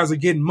other, you guys are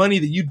getting money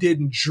that you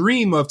didn't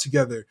dream of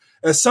together.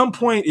 At some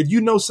point, if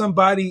you know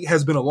somebody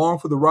has been along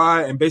for the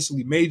ride and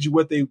basically made you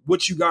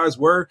what you guys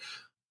were,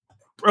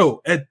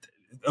 bro, at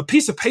a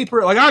piece of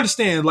paper, like I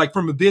understand, like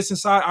from a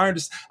business side,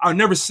 I'll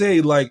never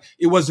say like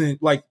it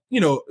wasn't like,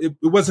 it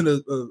wasn't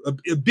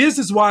a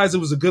business wise, it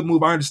was a good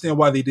move. I understand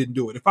why they didn't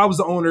do it. If I was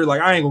the owner, like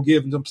I ain't gonna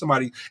give them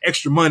somebody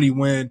extra money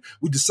when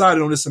we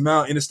decided on this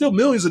amount and it's still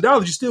millions of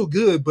dollars, you're still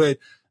good, but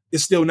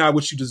it's still not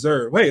what you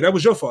deserve. Hey, that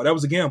was your fault. That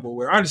was a gamble.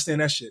 Where I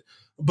understand that shit.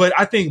 But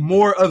I think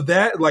more of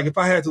that, like if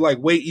I had to like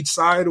weigh each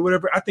side or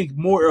whatever, I think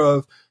more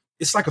of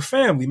it's like a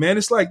family, man.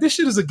 It's like this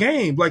shit is a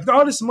game. Like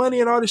all this money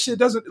and all this shit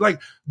doesn't, like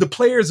the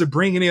players are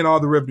bringing in all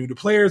the revenue. The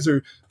players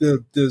are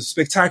the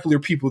spectacular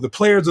people. The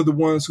players are the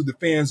ones who the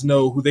fans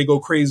know, who they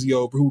go crazy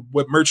over,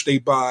 what merch they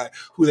buy,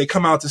 who they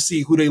come out to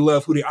see, who they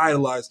love, who they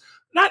idolize.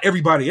 Not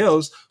everybody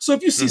else. So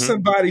if you see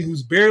somebody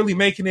who's barely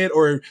making it,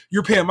 or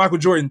you're paying Michael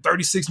Jordan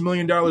 $36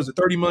 million or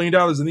 $30 million,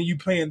 and then you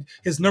paying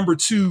his number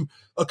 2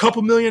 a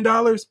couple $1 million,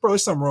 bro,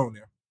 there's something wrong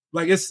there.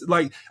 Like, it's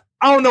like,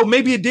 I don't know.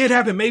 Maybe it did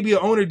happen. Maybe an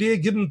owner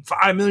did give him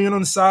 $5 million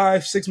on the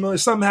side, $6 million,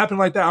 something happened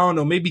like that. I don't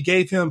know. Maybe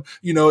gave him,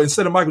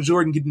 instead of Michael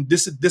Jordan getting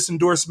this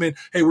endorsement,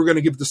 hey, we're going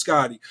to give it to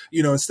Scotty.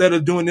 Instead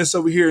of doing this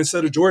over here,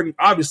 instead of Jordan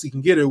obviously can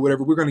get it or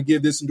whatever, we're going to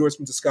give this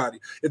endorsement to Scotty.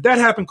 If that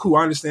happened, cool.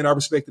 I understand. I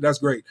respect it. That's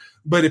great.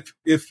 But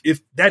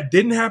if that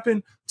didn't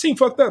happen, team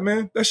fucked up,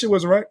 man. That shit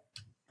wasn't right.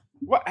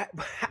 What?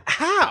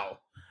 How?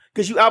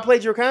 Because you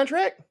outplayed your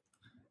contract?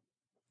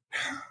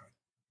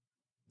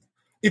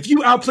 If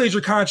you outplayed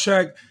your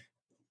contract,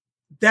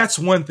 that's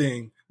one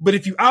thing. But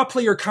if you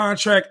outplay your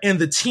contract and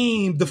the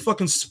team, the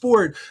fucking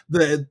sport,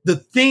 the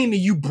thing that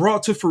you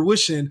brought to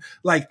fruition,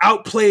 like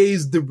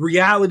outplays the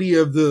reality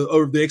of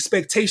the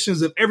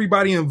expectations of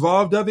everybody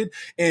involved of it,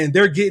 and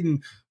they're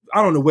getting,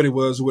 I don't know what it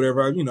was or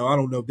whatever. I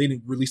don't know if they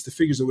didn't release the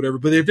figures or whatever,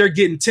 but if they're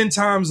getting 10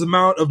 times the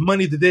amount of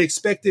money that they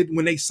expected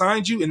when they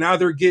signed you, and now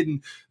they're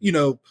getting,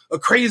 a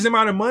crazy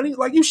amount of money,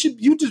 like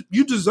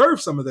you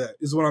deserve some of that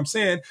is what I'm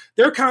saying.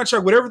 Their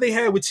contract, whatever they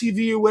had with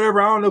TV or whatever,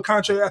 I don't know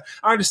contract.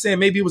 I understand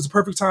maybe it was the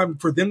perfect time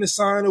for them to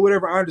sign or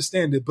whatever. I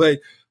understand it, but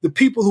the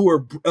people who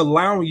are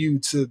allowing you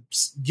to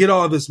get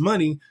all this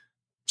money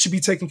should be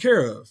taken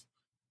care of.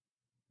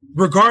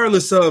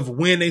 Regardless of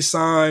when they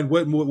signed,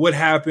 what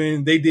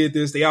happened, they did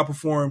this, they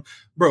outperformed,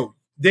 bro.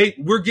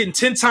 We're getting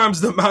 10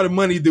 times the amount of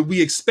money that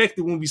we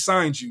expected when we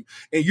signed you,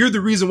 and you're the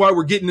reason why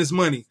we're getting this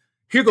money.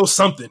 Here goes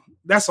something.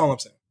 That's all I'm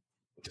saying.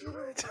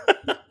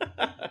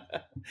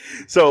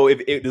 So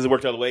if it doesn't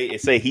work the other way,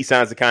 it say he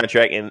signs the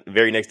contract, and the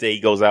very next day he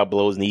goes out,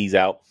 blows knees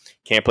out,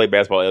 can't play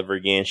basketball ever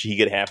again. Should he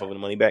get half of the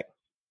money back?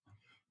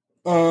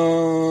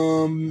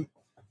 I'm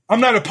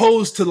not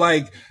opposed to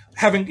like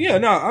having,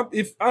 I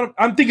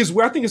think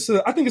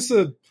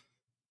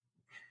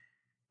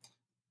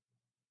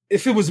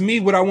if it was me,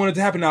 what I wanted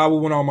to happen, I would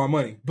want all my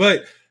money.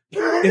 But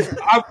if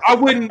I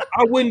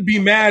wouldn't be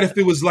mad if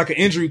it was like an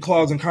injury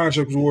clause in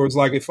contract where it's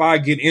like if I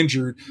get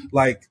injured,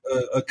 like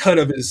a cut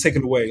of it is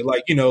taken away,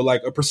 like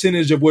like a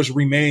percentage of what's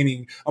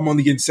remaining. I'm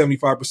only getting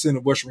 75%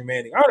 of what's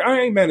remaining.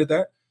 I ain't mad at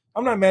that.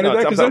 I'm not mad at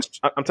that because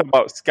I'm talking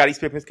about Scottie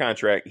Pippen's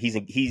contract.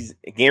 He's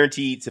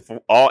guaranteed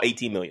for all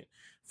 $18 million,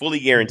 fully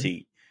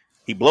guaranteed.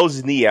 Mm-hmm. He blows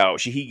his knee out.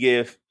 Should he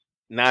give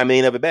 $9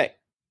 million of it back?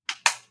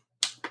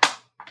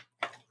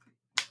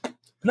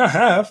 Not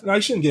half. No,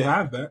 he shouldn't get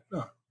half back.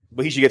 No,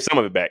 but he should get some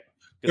of it back.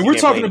 And we're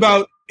talking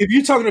about, if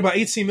you're talking about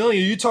 $18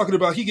 million, you're talking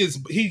about he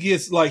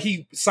gets like,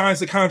 he signs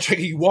the contract,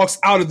 he walks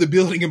out of the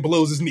building and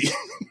blows his knee.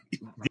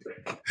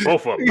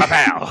 Both of them,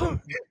 pow.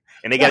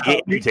 And they got to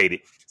get amputated.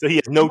 So he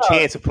has no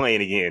chance of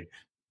playing again.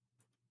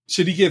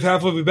 Should he give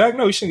half of it back?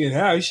 No, he shouldn't get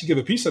half. He should give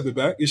a piece of it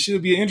back. It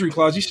should be an injury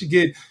clause.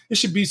 It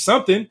should be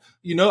something.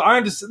 You know, I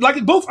understand. Like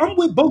I'm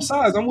with both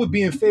sides. I'm with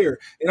being fair.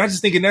 And I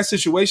just think in that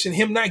situation,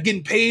 him not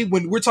getting paid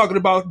when we're talking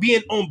about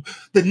being on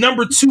the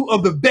number 2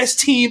 of the best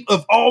team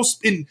of all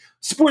in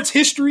sports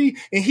history,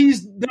 and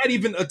he's not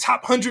even a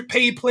top 100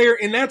 paid player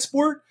in that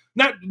sport.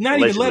 Not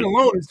allegedly. Even let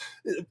alone,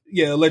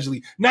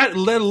 allegedly. Not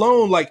let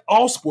alone like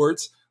all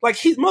sports. Like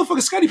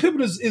motherfucker, Scottie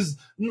Pippen is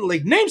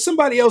like, name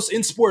somebody else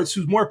in sports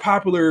who's more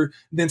popular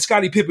than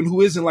Scottie Pippen, who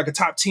isn't like a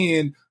top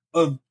 10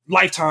 of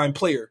lifetime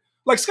player.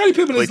 Like Scottie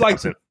Pippen is like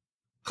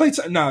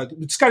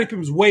Scottie Pippen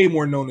is way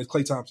more known as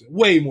Klay Thompson,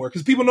 way more,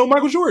 because people know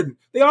Michael Jordan.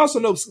 They also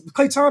know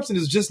Klay Thompson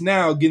is just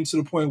now getting to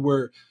the point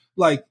where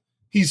like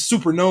he's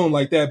super known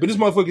like that, but this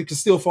motherfucker can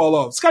still fall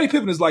off. Scottie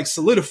Pippen is like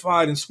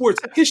solidified in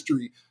sports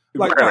history.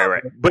 Like,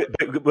 right.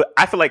 But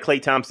I feel like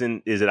Klay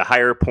Thompson is at a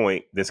higher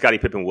point than Scottie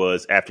Pippen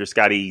was after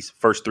Scottie's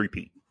first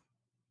three-peat,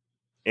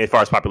 as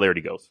far as popularity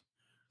goes.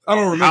 I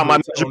don't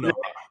remember.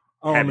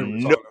 I have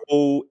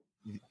no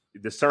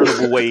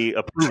discernible way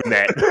of proving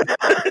that.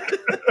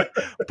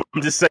 But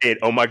I'm just saying,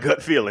 on my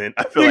gut feeling,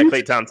 I feel like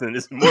Klay Thompson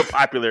is more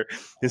popular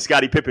than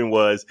Scottie Pippen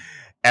was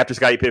after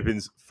Scottie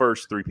Pippen's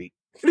first three-peat.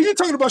 You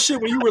talking about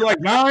shit when you were like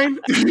 9,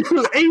 8,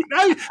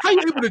 9? How you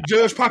able to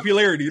judge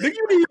popularity? Like,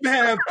 you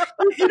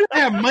didn't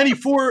have money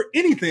for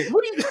anything.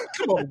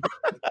 Come on,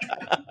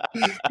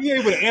 bro. You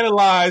able to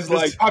analyze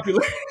like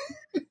popularity?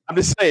 I'm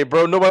just saying,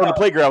 bro. Nobody on the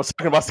playground was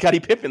talking about Scottie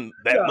Pippen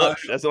that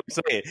much. That's what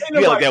I'm saying.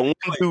 You got like that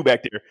 1-2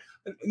 back there.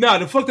 No,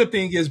 the fucked up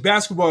thing is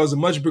basketball is a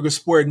much bigger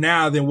sport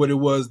now than what it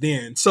was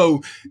then.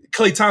 So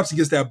Klay Thompson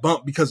gets that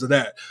bump because of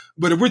that.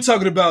 But if we're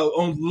talking about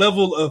on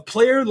level of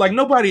player, like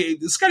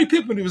Scottie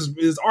Pippen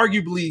is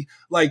arguably,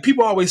 like,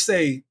 people always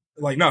say,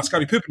 like, no,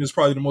 Scottie Pippen is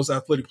probably the most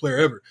athletic player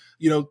ever.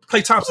 You know,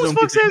 Klay Thompson. Who the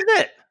fuck says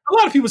that? A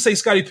lot of people say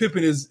Scottie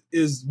Pippen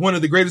is one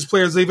of the greatest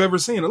players they've ever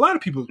seen. A lot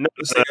of people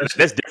say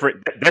that's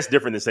different. That's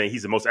different than saying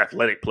he's the most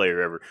athletic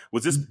player ever.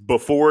 Was this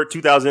before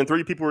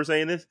 2003? People were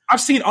saying this. I've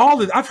seen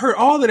I've heard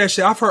all of that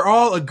shit. I've heard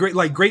all of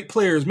great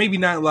players. Maybe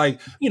not like,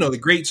 you know, the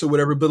greats or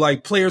whatever, but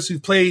like players who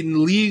played in the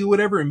league or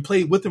whatever and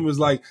played with him was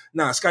like,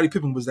 nah, Scottie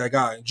Pippen was that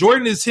guy.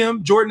 Jordan is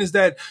him. Jordan is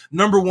that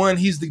number 1.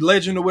 He's the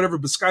legend or whatever.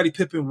 But Scottie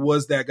Pippen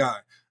was that guy.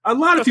 A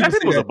lot of people say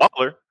was a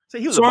baller. So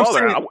he was a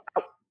baller.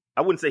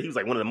 I wouldn't say he was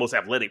like one of the most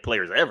athletic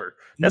players ever.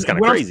 That's kind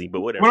of crazy,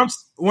 but whatever.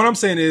 What I'm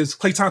saying is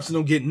Klay Thompson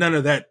don't get none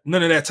of that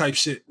type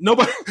shit.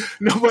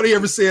 Nobody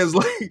ever says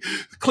like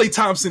Klay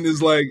Thompson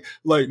is like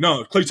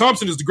no, Klay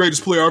Thompson is the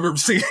greatest player I've ever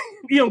seen.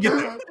 He don't get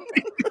that.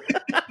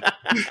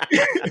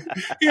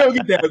 He don't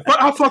get that.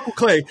 But I fuck with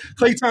Klay.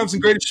 Klay Thompson,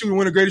 greatest shooter,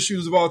 one of the greatest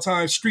shooters of all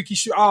time, streaky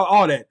shoot,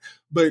 all that.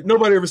 But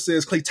nobody ever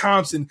says Klay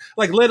Thompson,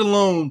 like, let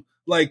alone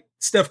like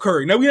Steph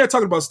Curry. Now, we're not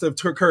talking about Steph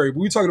Curry, but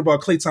we're talking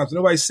about Klay Thompson.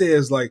 Nobody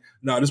says like,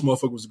 nah, this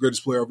motherfucker was the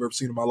greatest player I've ever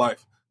seen in my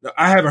life. Now,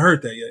 I haven't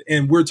heard that yet.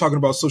 And we're talking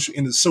about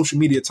in the social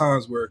media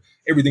times where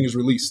everything is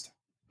released.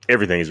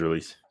 Everything is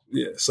released.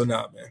 Yeah. So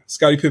nah, man.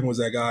 Scottie Pippen was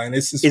that guy. And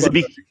it's is it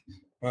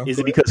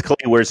because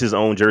Klay wears his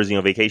own jersey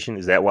on vacation?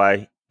 Is that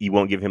why you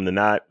won't give him the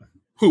nod?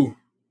 Who?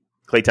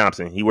 Klay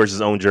Thompson. He wears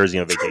his own jersey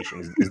on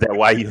vacation. Is that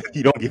why you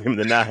don't give him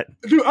the nod?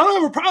 Dude, I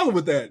don't have a problem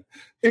with that.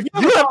 If you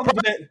have a problem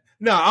with that,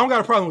 no, I don't got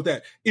a problem with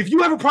that. If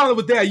you have a problem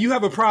with that, you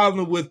have a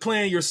problem with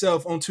playing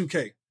yourself on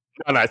 2K.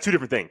 No, it's two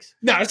different things.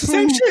 No, it's the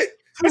same shit.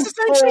 It's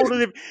the same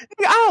shit.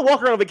 I don't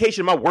walk around on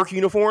vacation in my work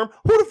uniform.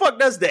 Who the fuck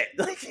does that?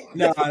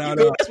 No.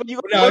 That's what you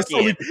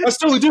that's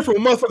totally different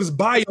when motherfuckers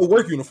buy your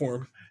work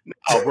uniform.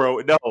 No, bro,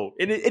 no.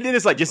 And then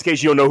it's like, just in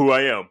case you don't know who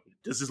I am.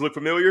 Does this look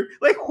familiar?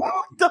 Like,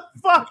 what the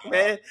fuck,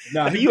 man?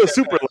 Nah, you a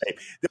super lame.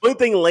 The only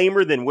thing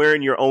lamer than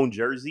wearing your own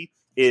jersey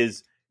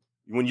is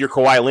when you're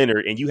Kawhi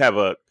Leonard and you have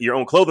your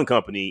own clothing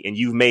company and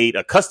you've made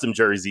a custom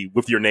jersey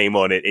with your name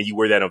on it and you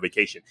wear that on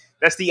vacation.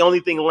 That's the only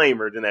thing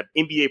lamer than that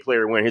NBA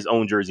player wearing his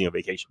own jersey on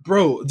vacation.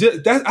 Bro,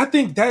 I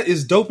think that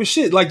is dope as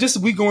shit. Like, just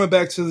we going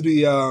back to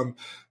the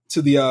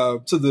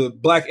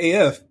Black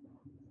AF.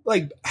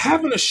 Like,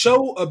 having a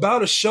show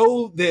about a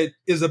show that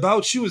is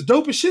about you is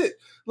dope as shit.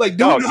 Like,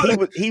 dude,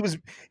 he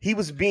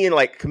was being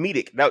like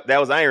comedic. That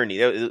was irony.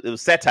 It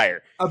was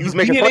satire. He was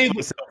making fun of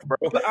himself, bro.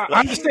 I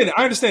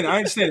understand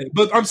it.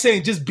 But I'm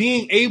saying just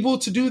being able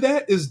to do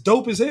that is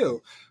dope as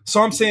hell.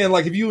 So I'm saying,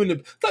 like, if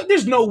you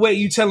there's no way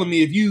you telling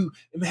me if you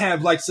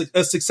have like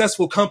a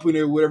successful company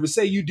or whatever,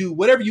 say you do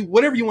whatever you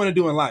want to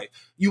do in life.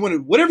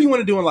 Whatever you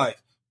want to do in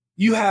life.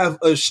 You have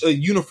a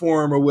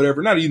uniform or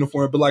whatever, not a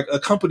uniform, but like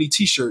a company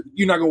T-shirt.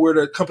 You're not gonna wear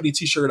the company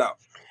T-shirt out.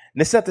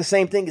 And it's not the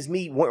same thing as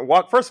me.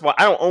 First of all,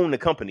 I don't own the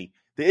company.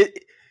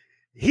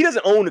 He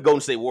doesn't own the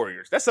Golden State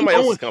Warriors. That's somebody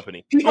else's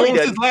company. He owns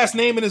his last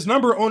name and his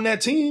number on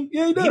that team.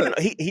 Yeah, he does.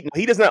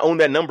 He does not own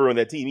that number on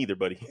that team either,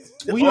 buddy.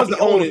 Well, he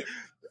doesn't own it.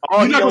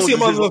 You're not gonna see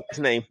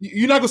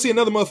You're not gonna see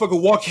another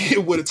motherfucker walk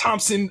in with a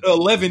Thompson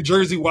 11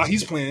 jersey while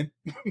he's playing.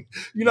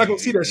 You're not gonna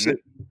see that shit.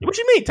 What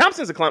you mean?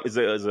 Thompson's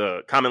is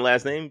a common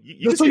last name.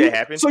 You can see that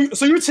happen.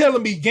 So you're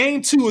telling me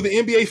game 2 of the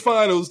NBA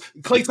Finals,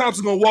 Klay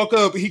Thompson's gonna walk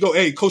up and he go,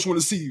 "Hey, coach, want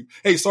to see you.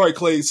 Hey, sorry,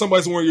 Klay,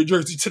 somebody's wearing your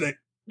jersey today."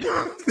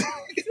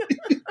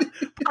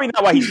 Probably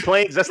not why he's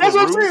playing. That's what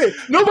I'm saying.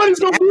 Nobody's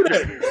gonna do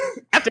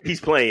that after he's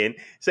playing.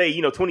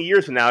 Say 20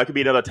 years from now, it could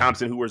be another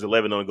Thompson who wears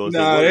 11 on Golden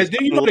State.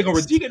 They're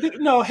gonna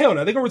no hell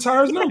no. They're gonna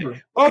retire his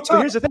number all time.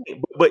 But here's the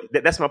thing. But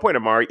that's my point,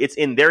 Amari. It's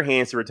in their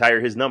hands to retire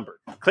his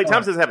number. Klay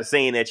Thompson doesn't have a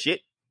say in that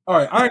shit. All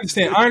right, I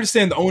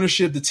understand the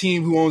ownership, the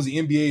team who owns the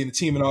NBA and the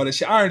team and all that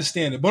shit. I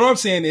understand it. But what I'm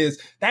saying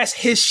is that's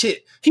his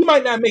shit. He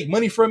might not make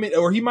money from it,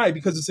 or he might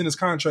because it's in his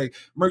contract,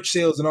 merch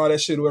sales and all that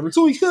shit or whatever.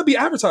 So he could be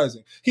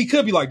advertising. He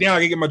could be like, damn,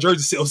 I can get my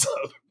jersey sales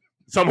up.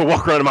 So I'm gonna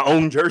walk around in my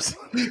own jersey.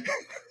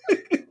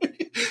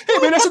 Hey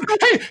man,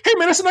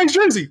 that's a nice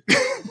jersey.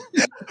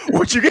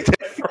 Where'd you get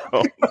that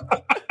from?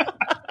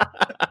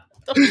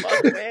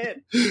 Fuck,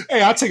 man.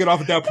 Hey, I'll take it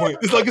off at that point.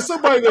 It's like if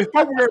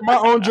I wear my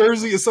own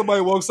jersey and somebody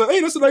walks up,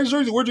 hey, that's a nice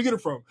jersey. Where'd you get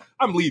it from?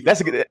 I'm leaving. That's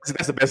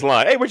the best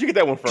line. Hey, where'd you get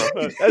that one from?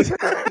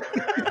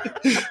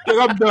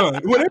 I'm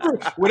done.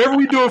 Whatever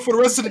we doing for the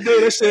rest of the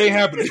day, that shit ain't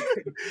happening.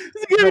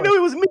 You didn't know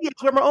it was me. I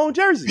wear my own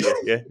jersey.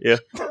 Yeah.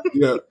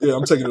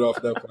 I'm taking it off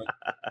at that point.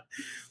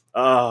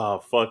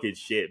 Oh, fucking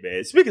shit,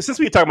 man. Since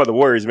we were talking about the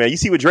Warriors, man, you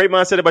see what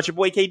Draymond said about your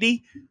boy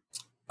KD?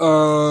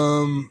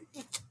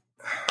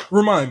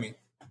 Remind me.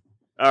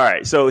 All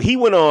right, so he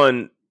went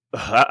on,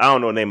 I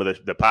don't know the name of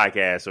the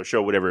podcast or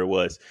show, whatever it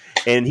was,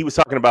 and he was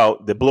talking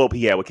about the blow up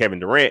he had with Kevin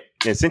Durant.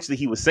 And essentially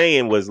he was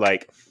saying was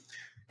like,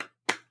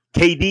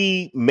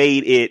 KD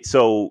made it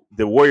so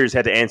the Warriors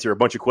had to answer a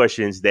bunch of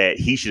questions that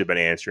he should have been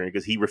answering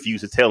because he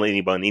refused to tell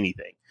anybody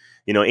anything.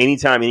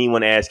 Anytime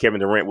anyone asked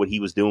Kevin Durant what he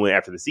was doing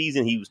after the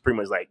season, he was pretty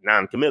much like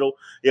non-committal.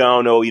 I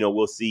don't know.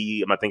 We'll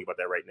see. I'm not thinking about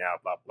that right now.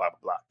 Blah, blah, blah,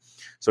 blah.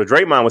 So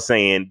Draymond was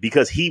saying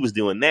because he was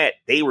doing that,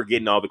 they were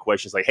getting all the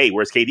questions like, hey,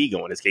 where's KD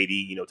going? Has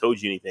KD,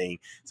 told you anything?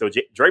 So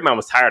Draymond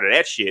was tired of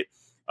that shit.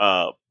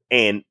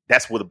 And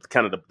that's where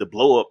the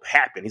blow up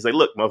happened. He's like,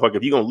 look, motherfucker,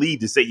 if you're going to leave,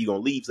 just say you're going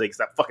to leave. So you can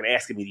stop fucking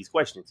asking me these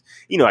questions.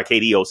 You know how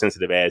KD old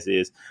sensitive ass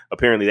is.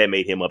 Apparently that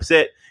made him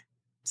upset.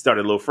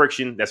 Started a little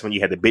friction. That's when you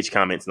had the bitch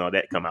comments and all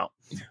that come out.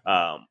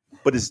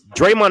 But does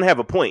Draymond have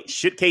a point?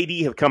 Should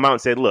KD have come out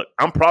and said, look,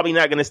 I'm probably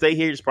not going to stay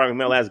here. It's probably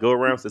my last go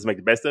around. So let's make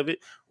the best of it.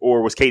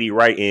 Or was KD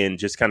right in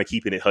just kind of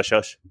keeping it hush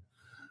hush?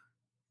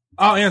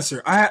 I'll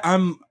answer.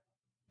 I'm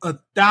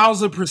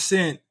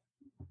 1,000%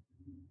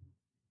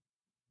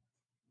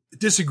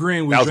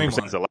 disagreeing with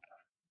Draymond.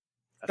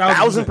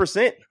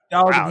 1,000%?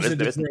 1,000%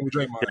 disagreeing with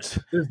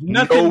Draymond. There's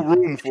no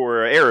room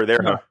for error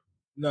there, huh?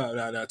 No,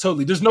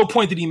 totally. There's no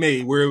point that he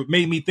made where it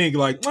made me think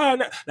like, nah,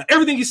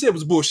 everything he said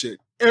was bullshit.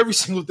 Every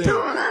single thing.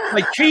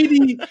 Like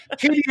KD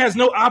has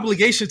no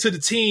obligation to the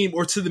team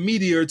or to the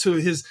media or to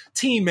his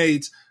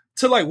teammates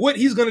to like what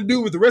he's going to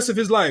do with the rest of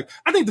his life.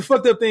 I think the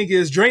fucked up thing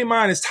is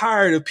Draymond is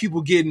tired of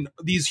people getting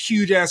these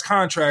huge ass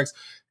contracts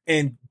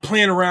and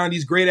playing around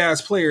these great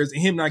ass players and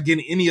him not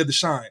getting any of the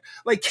shine.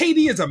 Like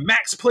KD is a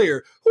max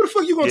player. Who the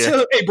fuck you gonna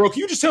tell him, hey bro, can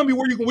you just tell me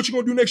what you're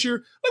gonna do next year?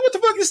 Like what the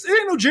fuck? It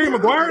ain't no Jerry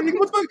Maguire, nigga.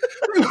 What the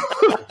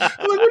fuck?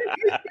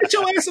 Like, get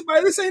your ass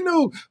about this ain't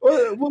no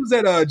what was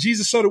that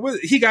Jesus Soda?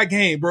 He got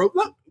game, bro.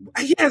 Look,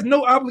 he has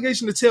no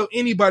obligation to tell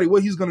anybody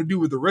what he's gonna do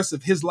with the rest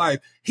of his life.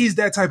 He's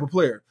that type of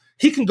player.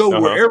 He can go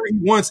wherever he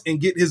wants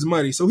and get his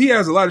money. So he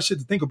has a lot of shit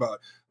to think about.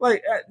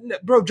 Like,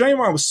 bro,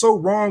 Draymond was so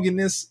wrong in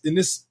this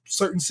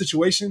certain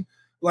situation.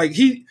 Like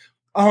I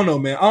don't know,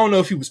 man. I don't know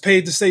if he was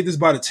paid to say this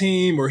by the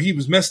team or he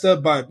was messed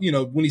up by,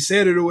 when he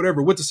said it or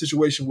whatever, what the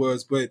situation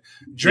was. But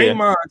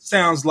Draymond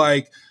sounds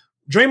like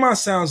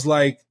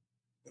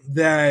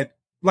that.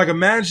 Like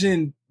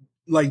imagine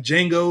like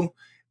Django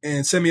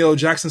and Samuel L.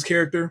 Jackson's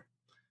character,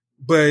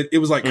 but it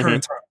was like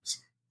current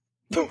times.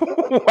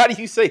 Why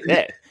do you say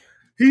that?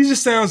 He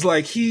just sounds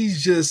like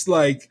he's just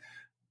like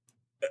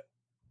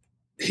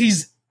I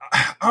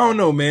don't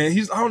know, man.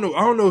 I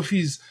don't know if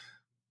he's.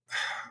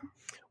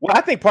 Well,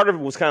 I think part of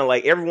it was kind of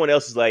like everyone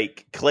else is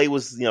like Klay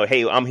was,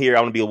 hey, I'm here. I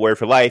want to be a Warrior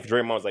for life.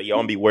 Draymond was like, yo, I'm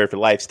gonna be a Warrior for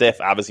life.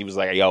 Steph obviously was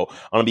like, yo,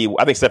 I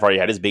think Steph already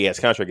had his big ass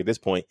contract at this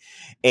point,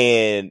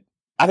 and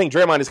I think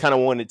Draymond just kind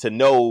of wanted to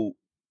know,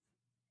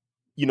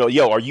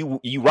 yo, are you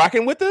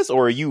rocking with us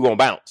or are you gonna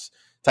bounce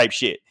type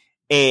shit?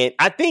 And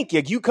I think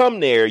if you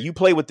come there, you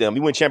play with them,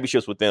 you win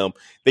championships with them,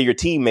 they're your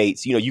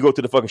teammates, you go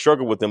through the fucking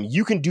struggle with them,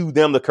 you can do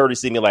them the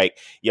courtesy and be like,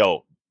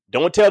 yo,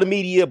 don't tell the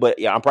media, but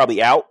yeah, I'm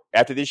probably out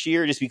after this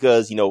year just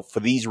because, for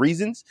these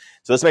reasons.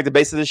 So let's make the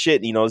base of this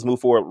shit, let's move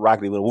forward, rock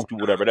it,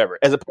 whatever.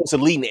 As opposed to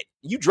leading it.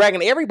 You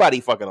dragging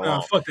everybody fucking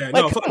along. Fuck that.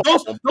 Like,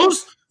 no,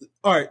 those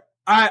all right.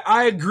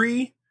 I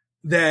agree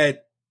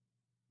that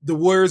the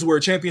Warriors were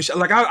a championship.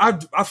 Like I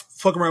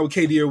fuck around with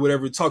KD or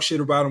whatever, talk shit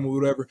about him or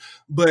whatever.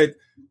 But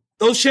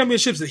those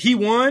championships that he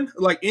won,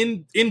 like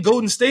in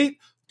Golden State,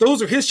 those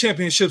are his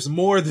championships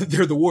more than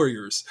they're the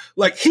Warriors.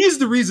 Like, he's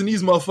the reason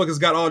these motherfuckers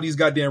got all these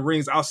goddamn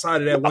rings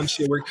outside of that one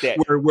shit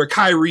where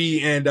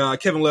Kyrie and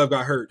Kevin Love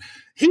got hurt.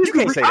 He's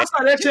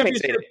outside that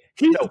championship.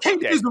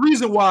 KD is the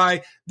reason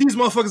why these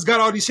motherfuckers got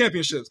all these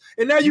championships.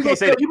 And now you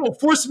gonna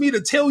force me to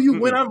tell you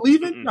when I'm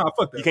leaving? Nah,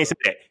 fuck that. You can't say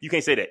that. You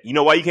can't say that. You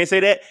know why you can't say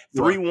that?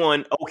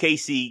 3-1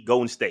 OKC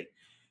Golden State.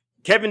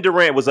 Kevin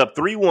Durant was up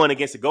 3-1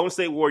 against the Golden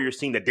State Warriors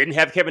team that didn't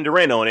have Kevin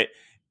Durant on it,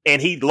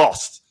 and he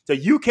lost. So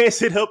you can't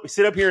sit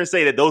up here and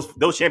say that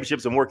those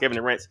championships are more Kevin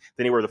Durant's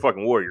than they were the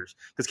fucking Warriors.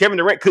 Because Kevin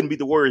Durant couldn't beat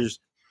the Warriors.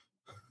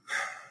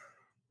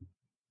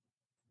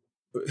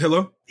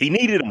 Hello? He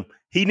needed them.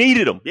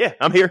 Yeah,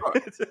 I'm here.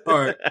 All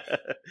right.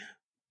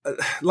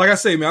 Like I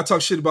say, man, I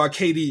talk shit about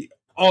KD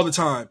all the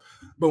time.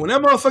 But when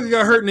that motherfucker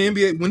got hurt in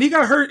the NBA, when he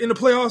got hurt in the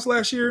playoffs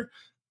last year,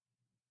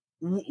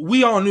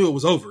 we all knew it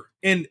was over.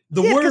 And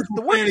the Warriors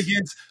were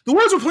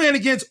playing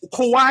against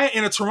Kawhi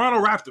and the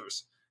Toronto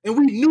Raptors. And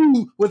we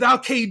knew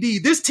without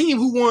KD, this team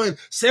who won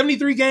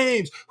 73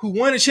 games, who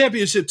won a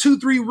championship, 2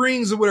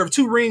 rings or whatever,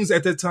 2 rings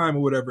at that time or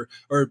whatever.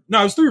 Or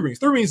no, it was 3 rings.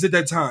 3 rings at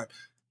that time.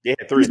 Yeah,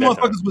 3 These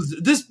motherfuckers was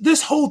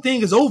this whole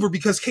thing is over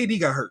because KD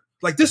got hurt.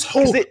 Like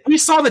we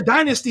saw the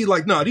dynasty.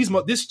 Like, no,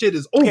 this shit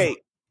is over. Okay,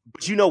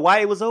 but you know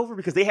why it was over?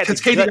 Because they had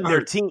to gut their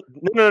team.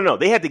 No.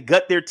 They had to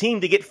gut their team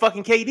to get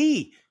fucking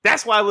KD.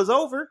 That's why it was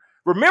over.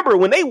 Remember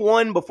when they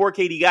won before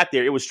KD got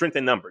there? It was strength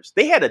in numbers.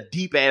 They had a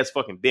deep ass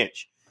fucking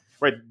bench.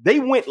 Right? They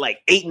went like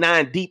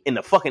 8-9 deep in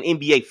the fucking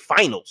NBA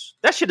finals.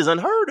 That shit is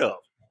unheard of.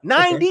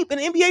 9 deep in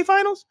the NBA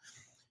finals.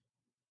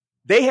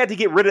 They had to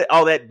get rid of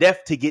all that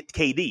depth to get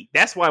KD.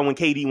 That's why when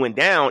KD went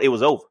down, it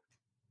was over.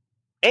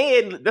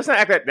 And let's not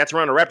act like that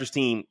Toronto Raptors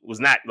team was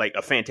not like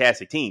a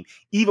fantastic team.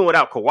 Even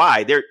without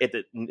Kawhi, they're at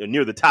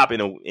near the top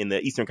in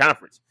the Eastern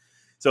Conference.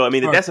 So I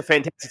mean, that's a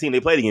fantastic team they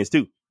played against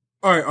too.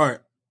 All right.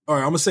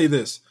 I'm gonna say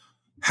this: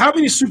 how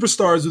many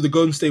superstars do the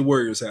Golden State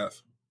Warriors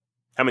have?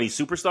 How many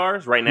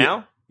superstars right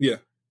now? Yeah.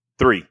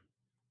 3.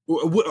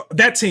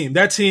 That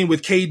team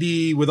with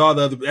KD, with all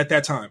the other at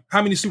that time.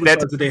 How many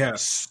superstars did they have?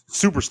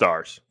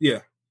 Superstars. Yeah.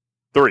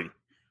 3.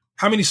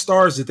 How many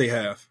stars did they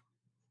have?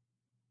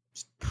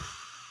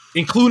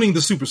 Including the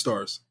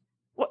superstars.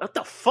 What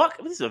the fuck?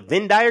 This is a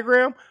Venn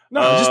diagram?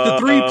 No, just the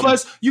 3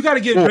 plus. You got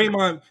to give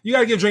Draymond. You got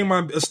to give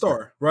Draymond a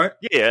star, right?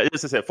 Yeah,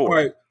 this is at 4. All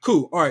right,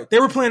 cool. All right,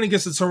 they were playing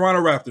against the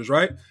Toronto Raptors,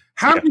 right?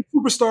 How many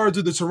superstars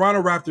do the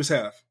Toronto Raptors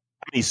have?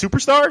 How many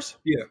superstars?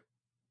 Yeah,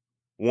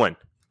 1.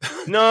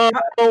 No,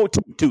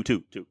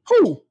 2.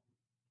 Who?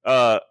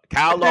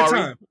 Kyle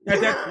Lowry.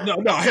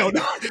 No, hell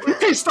no. You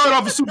can't start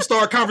off a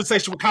superstar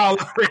conversation with Kyle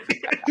Lowry.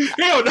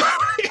 Hell no.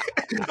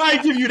 I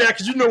ain't give you that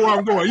because you know where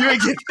I'm going. You ain't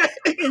get that.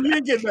 You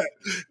ain't get that.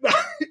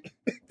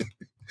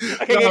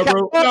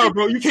 No,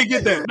 bro. You can't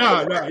get that.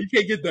 Nah, you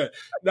can't get that.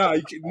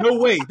 No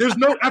way. There's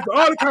no, after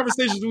all the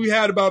conversations we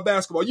had about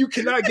basketball, you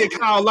cannot get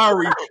Kyle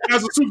Lowry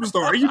as a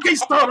superstar. You can't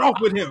start off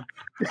with him.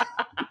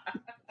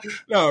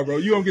 No, bro,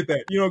 you don't get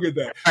that. You don't get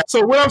that.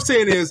 So what I'm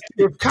saying is,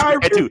 if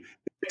Kyrie,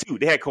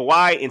 they had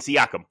Kawhi and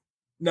Siakam.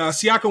 No,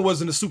 Siakam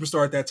wasn't a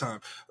superstar at that time.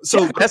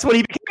 So that's when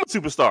he became a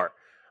superstar.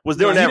 Was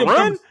during that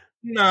run?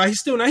 He's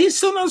still not a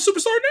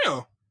superstar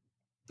now.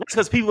 That's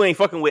because people ain't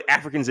fucking with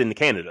Africans in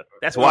Canada.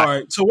 That's why. All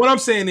right. So what I'm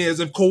saying is,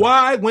 if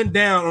Kawhi went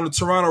down on the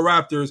Toronto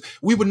Raptors,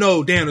 we would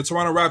know, damn, the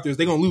Toronto Raptors,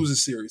 they're gonna lose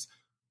this series.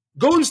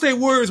 Golden State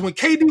Warriors, when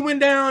KD went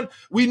down,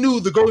 we knew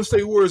the Golden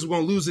State Warriors were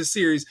going to lose this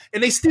series.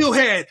 And they still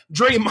had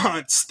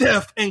Draymond,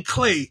 Steph, and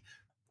Clay.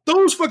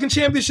 Those fucking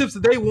championships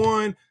that they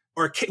won,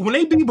 or when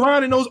they beat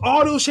Bron in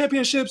all those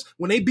championships,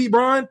 when they beat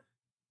Bron,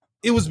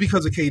 it was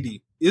because of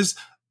KD. It's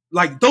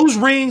like those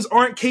rings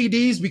aren't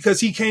KD's because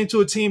he came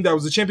to a team that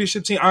was a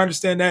championship team. I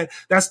understand that.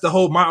 That's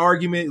my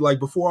argument, like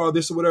before all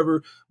this or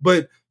whatever.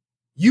 But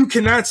you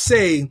cannot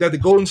say that the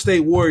Golden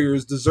State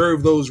Warriors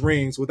deserve those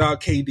rings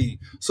without KD.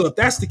 So if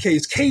that's the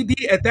case,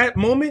 KD at that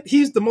moment,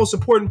 he's the most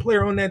important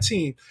player on that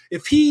team.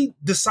 If he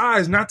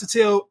decides not to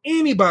tell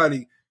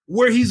anybody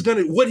what he's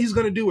gonna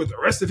do with the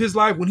rest of his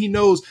life, when he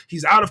knows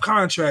he's out of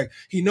contract,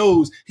 he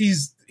knows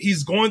he's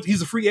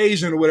a free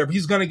agent or whatever,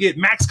 he's gonna get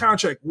max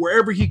contract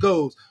wherever he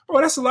goes.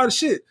 Bro, that's a lot of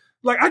shit.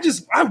 Like,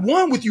 I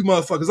won with you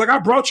motherfuckers. Like, I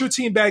brought your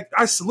team back.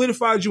 I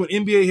solidified you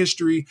in NBA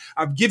history.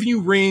 I've given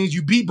you rings.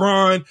 You beat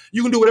Bron.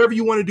 You can do whatever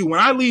you want to do. When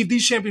I leave,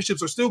 these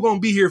championships are still going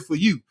to be here for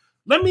you.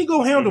 Let me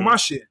go handle my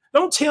shit.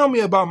 Don't tell me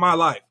about my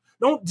life.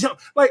 Draymond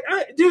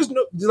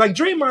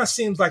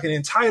seems like an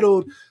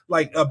entitled,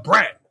 like a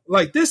brat.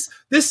 Like this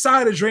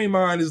side of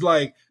Draymond is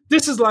like,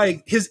 this is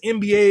like his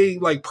NBA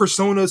like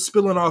persona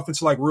spilling off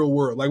into like real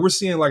world. Like, we're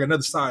seeing like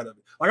another side of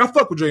it. Like, I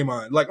fuck with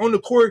Draymond. Like, on the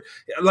court,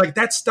 like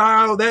that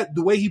style, the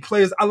way he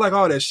plays, I like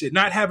all that shit.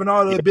 Not having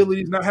all the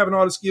abilities, not having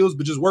all the skills,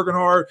 but just working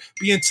hard,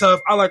 being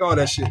tough. I like all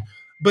that shit.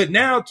 But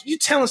now you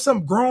telling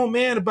some grown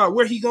man about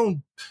where he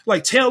gonna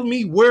like tell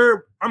me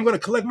where I'm gonna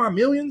collect my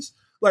millions?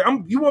 Like,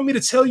 you want me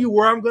to tell you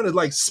where I'm gonna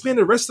like spend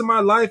the rest of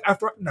my life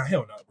after? Nah,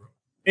 hell no, bro.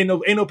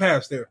 Ain't no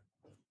pass there.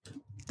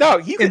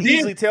 Dog, you can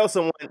easily tell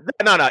someone.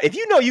 No. If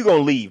you know you're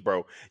gonna leave,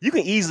 bro, you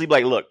can easily be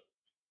like, look,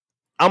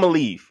 I'm gonna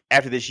leave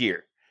after this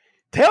year.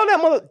 Tell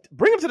that mother,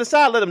 bring him to the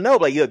side, let him know,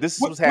 like, yeah, this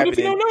is what's happening. What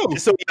if you don't know?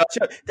 So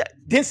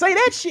then say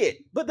that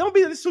shit, but don't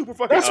be this super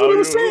fucking. That's what he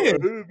was saying.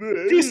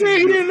 He said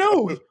he didn't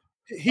know.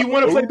 He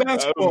want to play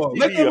basketball.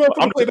 Let him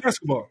play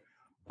basketball.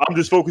 I'm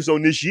just focused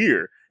on this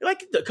year.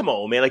 Like, come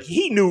on, man. Like,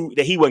 he knew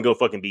that he wasn't gonna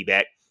fucking be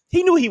back.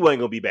 He knew he wasn't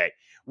gonna be back.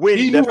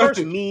 When the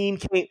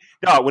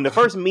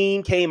first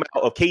meme came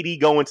out of KD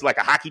going to like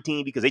a hockey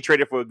team because they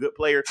traded for a good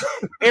player,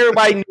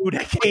 everybody knew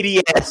that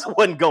KD ass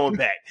wasn't going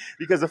back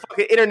because the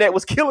fucking internet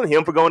was killing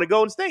him for going to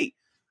Golden State.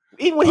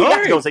 Even when he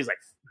got to Golden State,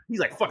 he's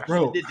like, fuck,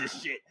 I did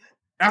this shit.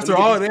 After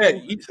all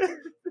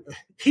that,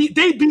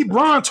 they beat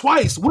Bron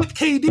twice with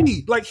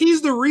KD. Like,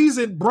 he's the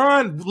reason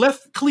Bron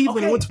left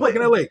Cleveland and went to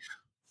fucking LA.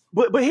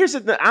 But here's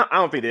the thing. I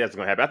don't think that's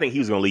going to happen. I think he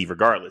was going to leave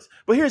regardless.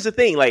 But here's the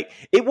thing. Like,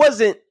 it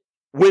wasn't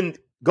when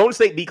Golden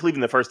State beat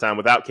Cleveland the first time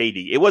without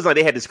KD. It wasn't like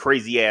they had this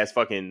crazy ass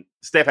fucking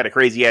Steph had a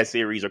crazy ass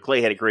series or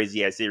Clay had a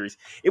crazy ass series.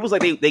 It was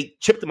like they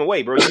chipped them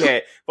away, bro. You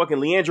had fucking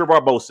Leandro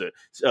Barbosa,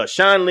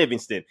 Sean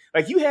Livingston.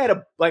 Like, you had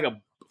a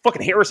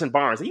fucking Harrison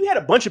Barnes. And you had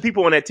a bunch of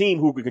people on that team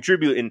who could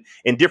contribute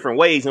in different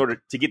ways in order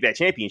to get that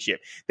championship.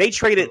 They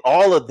traded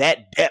all of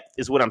that depth,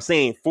 is what I'm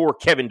saying, for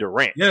Kevin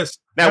Durant. Yes.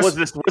 Now, was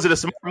it a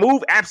smart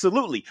move?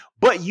 Absolutely.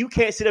 But you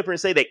can't sit up here and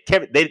say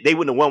that they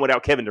wouldn't have won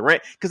without Kevin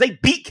Durant because they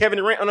beat Kevin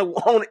Durant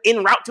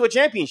en route to a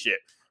championship.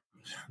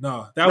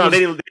 They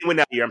didn't win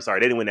that year. I'm sorry,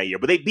 they didn't win that year,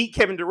 but they beat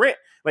Kevin Durant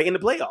like in the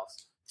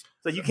playoffs.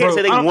 So you can't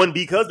say they won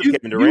because of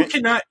Kevin Durant.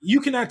 You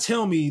cannot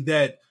tell me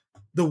that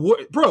the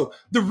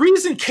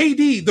reason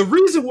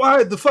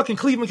why the fucking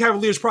Cleveland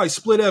Cavaliers probably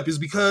split up is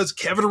because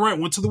Kevin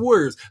Durant went to the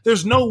Warriors.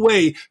 There's no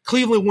way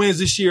Cleveland wins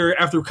this year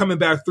after coming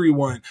back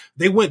 3-1.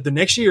 They went the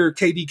next year.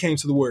 KD came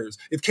to the Warriors.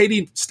 If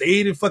KD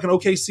stayed in fucking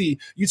OKC,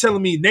 you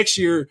telling me next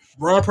year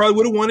Bron probably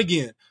would have won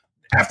again.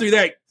 After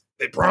that,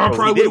 Bron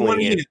probably would have won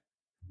again.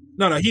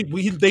 No,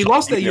 they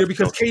lost that year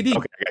because KD.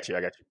 Okay, I got you.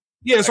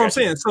 Yeah, that's what I'm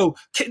saying. So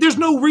there's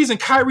no reason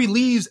Kyrie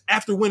leaves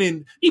after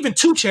winning even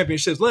 2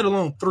 championships, let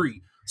alone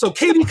 3. So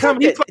KD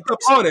coming, he fucked up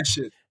all that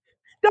shit.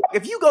 Dog,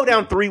 if you go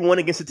down 3-1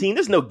 against a team,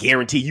 there's no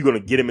guarantee you're going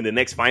to get him in the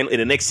next final, in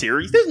the next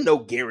series. There's no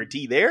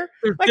guarantee there.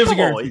 There's a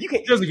guarantee.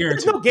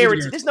 There's no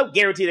guarantee. There's no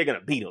guarantee they're going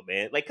to beat him,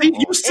 man. Like,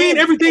 you've seen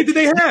everything that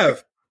they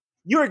have.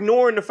 You're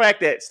ignoring the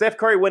fact that Steph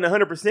Curry wasn't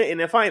 100% in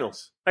the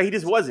finals. Like, he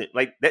just wasn't.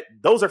 Like, that.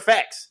 Those are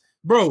facts.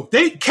 Bro,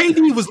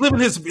 KD was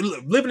living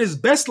his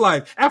best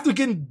life after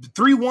getting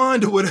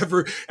 3-1 or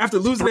whatever. After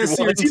losing that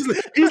series,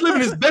 he's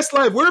living his best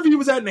life wherever he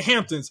was at in the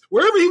Hamptons.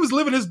 Wherever he was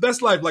living his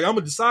best life, like, I'm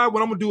gonna decide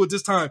what I'm gonna do at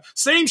this time.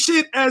 Same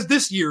shit as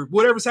this year,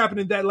 whatever's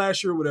happening that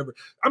last year or whatever.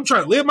 I'm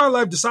trying to live my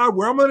life, decide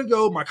where I'm gonna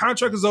go. My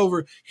contract is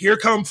over. Here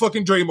come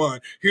fucking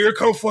Draymond. Here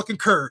come fucking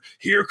Kerr.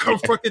 Here come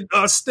fucking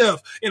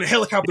Steph in a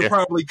helicopter,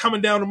 probably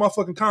coming down to my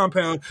fucking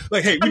compound.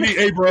 Like, hey,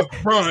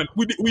 Bron,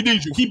 we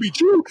need you. He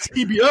beat you.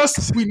 He beat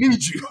us. We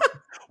need you.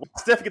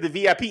 Steph get the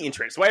VIP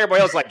entrance. Why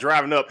everybody else like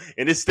driving up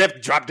and this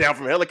Steph dropped down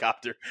from a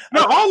helicopter?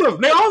 No, all of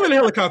them. They all in a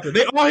helicopter.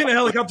 They all in a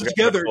helicopter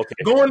together,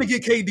 going to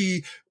get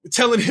KD,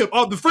 telling him,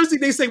 the first thing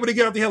they say when they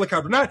get off the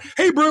helicopter, not,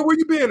 hey, bro, where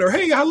you been? Or,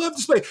 hey, I love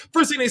this place.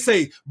 First thing they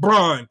say,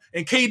 Bron.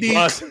 And KD.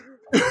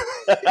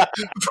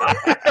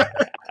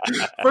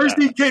 First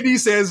thing KD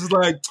says is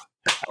like,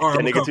 all right,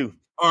 I'm gonna come.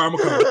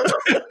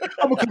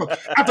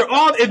 After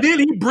all, and then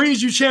he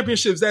brings you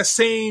championships that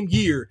same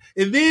year,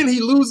 and then he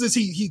loses.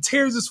 He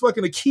tears his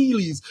fucking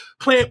Achilles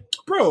playing.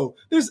 Bro,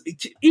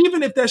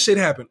 even if that shit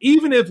happened,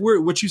 even if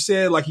what you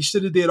said, like he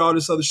should have did all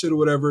this other shit or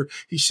whatever,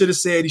 he should have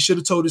said, he should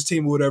have told his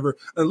team or whatever.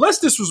 Unless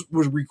this was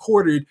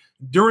recorded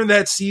during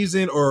that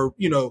season or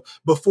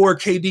before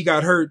KD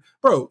got hurt,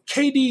 bro.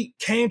 KD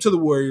came to the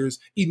Warriors,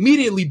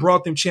 immediately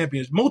brought them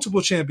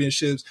multiple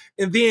championships,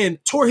 and then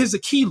tore his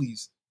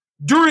Achilles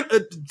during a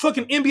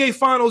fucking NBA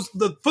Finals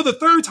for the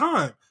 3rd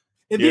time.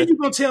 And then you're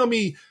going to tell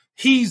me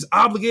he's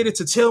obligated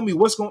to tell me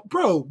what's going...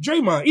 Bro,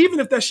 Draymond, even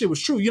if that shit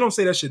was true, you don't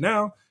say that shit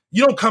now.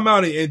 You don't come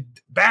out and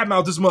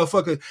badmouth this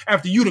motherfucker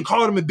after you done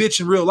called him a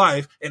bitch in real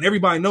life and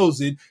everybody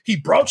knows it. He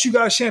brought you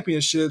guys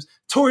championships,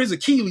 tore his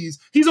Achilles.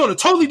 He's on a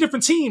totally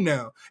different team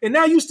now. And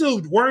now you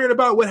still worrying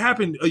about what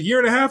happened a year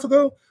and a half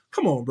ago?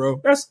 Come on,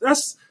 bro.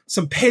 That's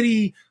some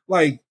petty...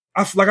 Like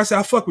I said,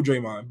 I fuck with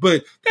Draymond,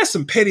 but that's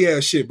some petty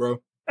ass shit,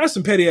 bro. That's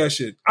some petty ass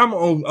shit. I'm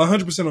on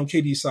 100% on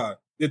KD's side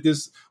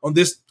on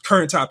this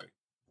current topic.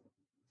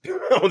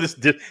 On this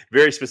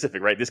very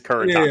specific, right? This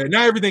current topic. Yeah,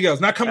 not everything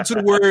else. Not coming to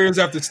the Warriors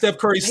after Steph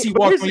Curry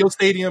C-walked on your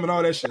stadium and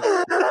all that shit.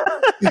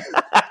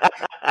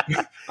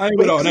 I ain't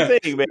with all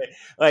that. Thing, man.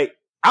 Like,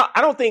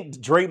 I don't think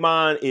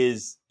Draymond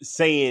is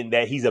saying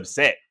that he's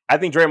upset. I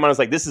think Draymond is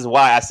like, this is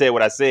why I said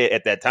what I said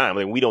at that time.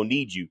 Like, we don't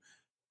need you.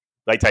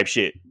 Like, type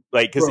shit.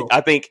 Like, because I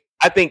think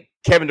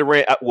Kevin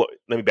Durant, let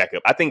me back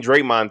up. I think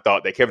Draymond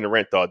thought that Kevin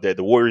Durant thought that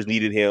the Warriors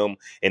needed him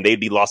and they'd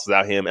be lost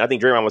without him. And I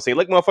think Draymond was saying,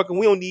 like, motherfucker,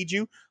 we don't need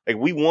you. Like,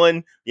 we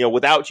won,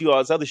 without you, all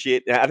this other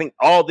shit. And I think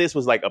all this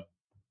was like a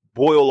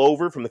boil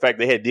over from the fact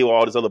they had to deal with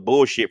all this other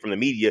bullshit from the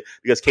media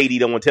because KD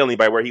don't want to tell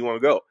anybody where he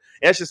want to go.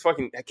 And that's just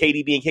fucking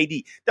KD being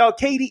KD. Dog,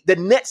 KD, the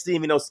Nets didn't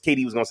even know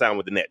KD was going to sign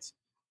with the Nets.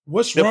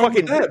 What's wrong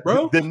with that,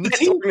 bro? The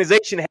Nets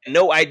organization had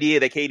no idea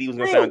that KD was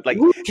going to sound like.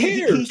 Who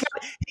cares?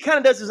 He kind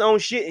of does his own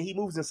shit and he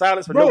moves in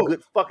silence for no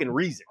good fucking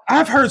reason.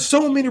 I've heard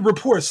so many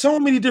reports, so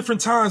many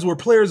different times where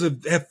players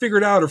have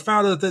figured out or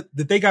found out that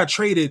they got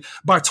traded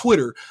by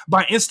Twitter,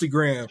 by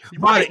Instagram,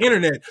 by the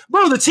internet.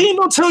 Bro, the team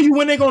don't tell you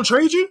when they're going to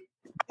trade you.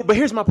 But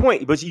here's my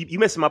point. But you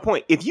missing my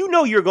point. If you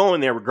know you're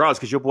going there regardless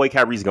because your boy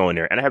Kyrie's going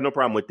there, and I have no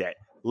problem with that.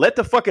 Let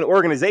the fucking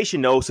organization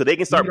know so they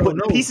can start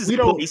putting pieces in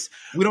place.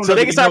 So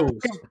they can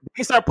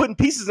start putting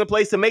pieces in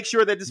place to make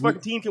sure that this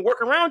fucking team can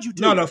work around you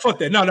too. No, fuck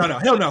that. No.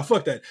 Hell no,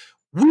 fuck that.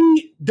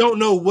 We don't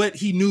know what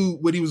he knew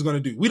what he was going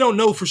to do. We don't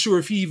know for sure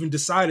if he even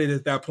decided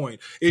at that point.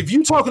 If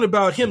you talking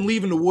about him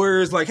leaving the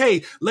Warriors, like,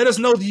 hey, let us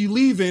know that you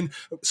leaving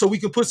so we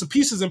can put some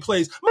pieces in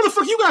place.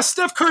 Motherfucker, you got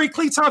Steph Curry,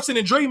 Klay Thompson,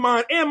 and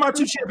Draymond and my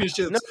 2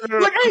 championships. No,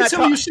 like, I ain't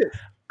telling you shit.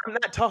 I'm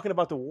not talking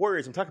about the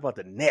Warriors. I'm talking about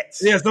the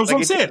Nets. Yes, that's what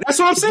I'm saying. That's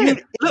what I'm saying.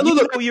 If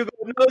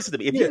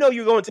you know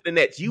you're going to the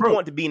Nets, you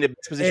want to be in the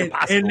best position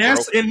possible.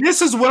 And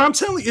this is what I'm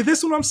telling you. This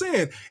is what I'm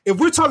saying. If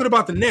we're talking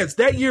about the Nets,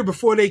 that year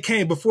before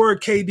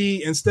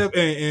KD and Steph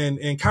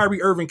and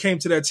Kyrie Irving came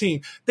to that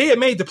team, they had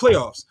made the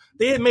playoffs.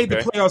 They had made the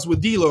playoffs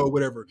with D'Lo or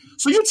whatever.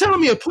 So you're telling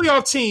me a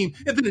playoff team,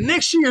 and then the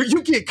next year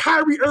you get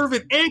Kyrie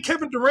Irving and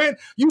Kevin Durant,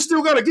 you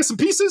still got to get some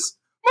pieces?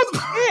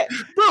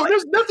 Bro,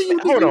 there's nothing you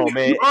can do.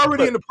 You're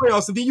already in the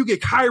playoffs, and then you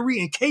get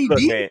Kyrie and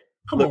KD.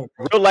 Come on.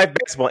 Real life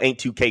basketball ain't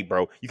 2K,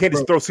 bro. You can't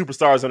just throw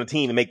superstars on a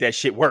team and make that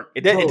shit work.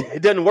 It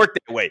doesn't work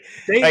that way.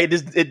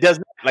 It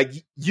doesn't. Like,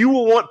 you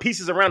will want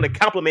pieces around to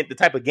complement the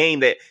type of game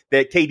that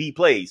KD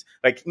plays.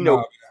 Like,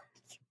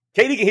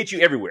 KD can hit you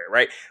everywhere,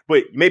 right?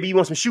 But maybe you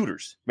want some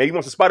shooters. Maybe you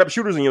want some spot up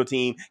shooters on your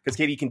team because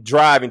KD can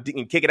drive and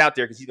kick it out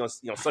there because he's gonna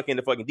suck in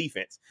the fucking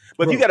defense.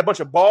 But if you got a bunch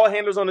of ball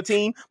handlers on the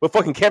team with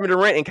fucking Kevin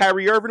Durant and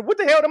Kyrie Irving, what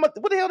the hell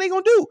are they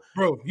gonna do?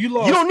 Bro, you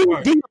lost. You don't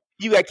need D-Lo.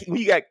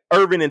 You got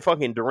Irving and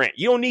fucking Durant.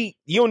 You don't need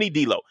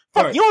D-Lo.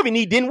 Fuck, you don't even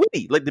need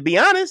Dinwiddie. Like, to be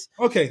honest.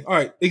 Okay, all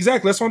right,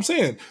 exactly. That's what I'm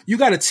saying. You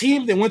got a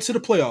team that went to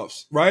the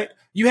playoffs, right?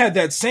 You had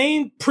that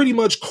same pretty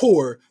much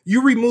core.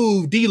 You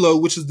remove D'Lo,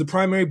 which is the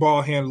primary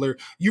ball handler.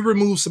 You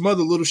remove some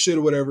other little shit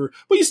or whatever,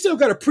 but you still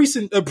got a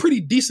pretty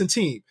decent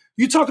team.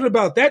 You're talking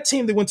about that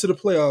team that went to the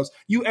playoffs.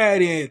 You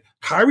add in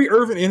Kyrie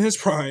Irving in his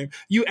prime.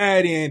 You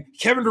add in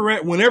Kevin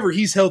Durant whenever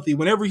he's healthy,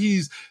 whenever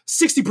he's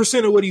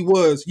 60% of what he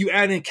was. You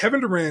add in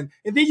Kevin Durant,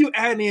 and then you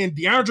add in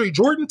DeAndre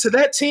Jordan to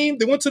that team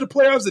that went to the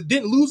playoffs that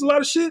didn't lose a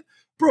lot of shit.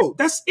 Bro,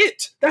 that's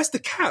it. That's the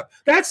cap.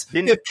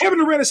 If Kevin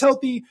Durant is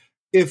healthy,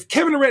 if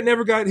Kevin Durant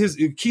never got his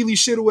Achilles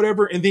shit or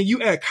whatever, and then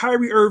you add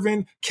Kyrie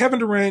Irving, Kevin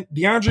Durant,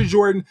 DeAndre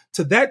Jordan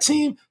to that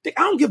team,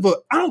 I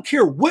don't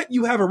care what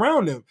you have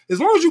around them. As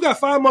long as you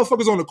got 5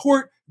 motherfuckers on the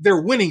court, they're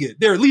winning it.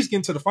 They're at least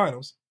getting to the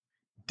finals.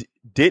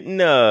 Didn't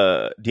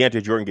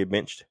DeAndre Jordan get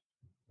benched?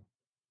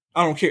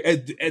 I don't care.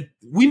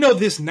 We know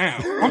this now.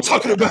 I'm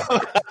talking about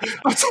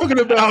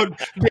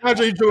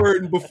DeAndre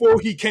Jordan before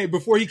he came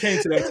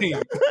to that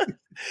team.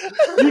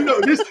 You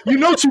know this. You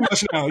know too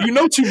much now. You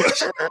know too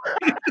much.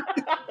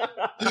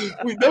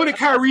 We know that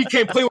Kyrie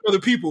can't play with other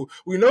people.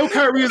 We know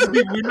Kyrie is a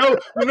big. We know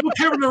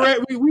Kevin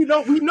Durant. We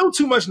know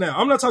too much now.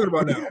 I'm not talking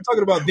about now. I'm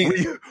talking about then.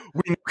 We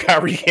know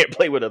Kyrie can't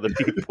play with other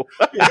people.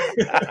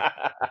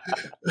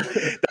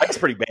 That's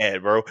pretty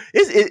bad, bro.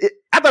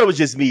 I thought it was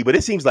just me, but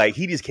it seems like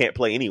he just can't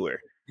play anywhere.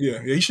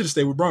 Yeah, he should have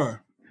stayed with Bron.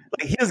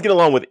 Like, he doesn't get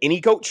along with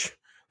any coach.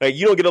 Like,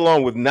 you don't get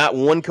along with not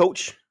one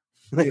coach.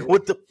 Like,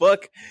 what the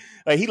fuck?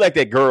 Like, he like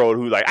that girl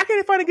who's like, I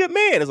can't find a good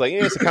man. It's like,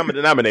 it's a common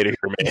denominator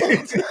here,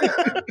 man.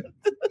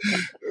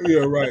 Yeah,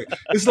 right.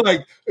 It's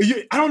like,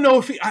 I don't know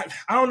if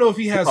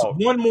he has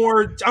one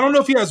more. I don't know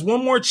if he has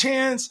one more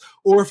chance,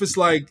 or if it's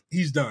like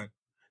he's done.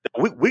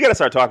 We got to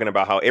start talking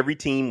about how every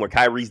team where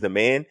Kyrie's the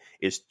man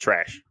is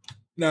trash.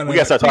 No, we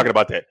got to start talking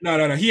about that.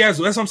 No. He has.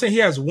 That's what I'm saying. He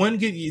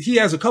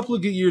has a couple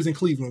of good years in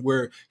Cleveland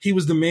where he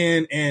was the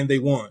man and they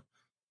won.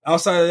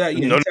 Outside of that,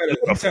 he didn't.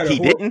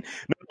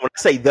 No, when I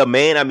say the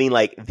man, I mean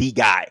like the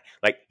guy.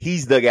 Like,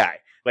 he's the guy.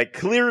 Like,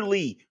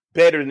 clearly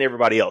better than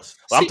everybody else.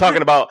 I'm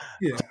talking about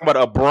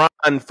a Bron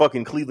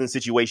fucking Cleveland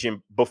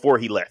situation before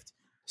he left.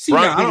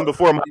 Bron Cleveland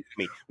before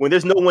Miami, when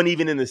there's no one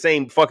even in the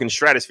same fucking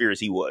stratosphere as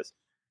he was.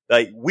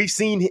 Like, we've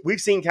seen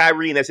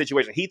Kyrie in that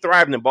situation. He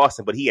thrived in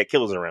Boston, but he had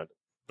killers around him.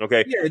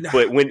 Okay,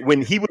 but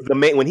when he was the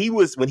man, when he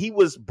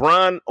was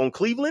Bron on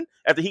Cleveland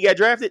after he got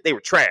drafted, they were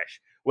trash.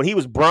 When he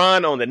was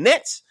Bron on the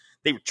Nets,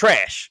 they were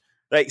trash.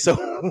 Like, so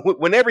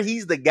whenever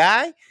he's the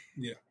guy,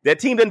 that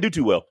team doesn't do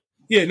too well.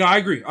 Yeah, no, I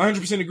agree.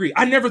 100% agree.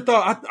 I never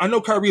thought, I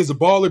know Kyrie is a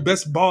baller,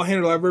 best ball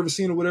handler I've ever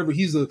seen or whatever.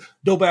 He's a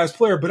dope ass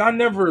player, but I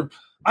never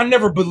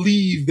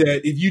believed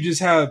that if you just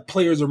have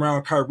players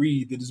around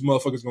Kyrie, that this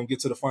motherfucker's going to get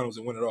to the finals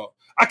and win it all.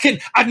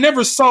 I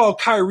never saw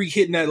Kyrie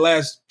hitting that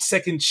last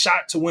second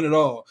shot to win it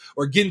all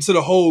or getting to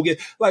the hole.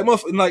 I never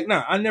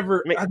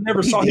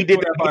saw him doing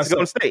that by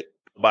himself.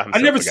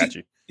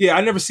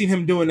 I never seen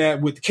him doing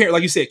that with,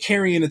 like you said,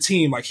 carrying a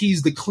team. Like,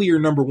 he's the clear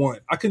number one.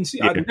 I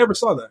never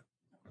saw that.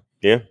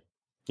 Yeah.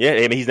 Yeah.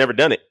 I mean, he's never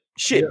done it.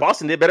 Shit,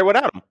 Boston did better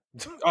without him.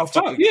 Oh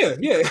fuck, yeah.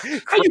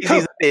 How you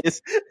come?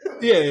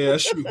 Yeah,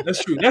 that's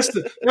true.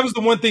 That was the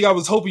one thing I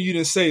was hoping you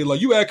didn't say.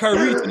 Like, you add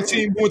Kyrie to the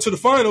team going to the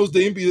finals, the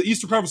NBA, the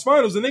Eastern Conference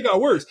Finals, and they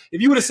got worse.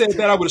 If you would have said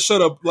that, I would have shut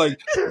up like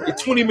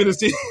 20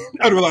 minutes in.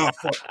 I'd be like,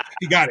 oh fuck,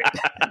 he got it.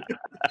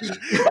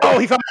 Oh,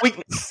 he found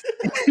weakness.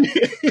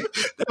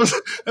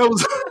 that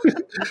was,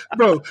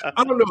 bro.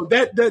 I don't know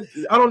that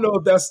I don't know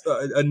if that's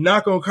a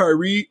knock on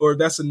Kyrie or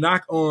that's a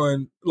knock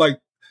on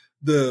like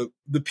the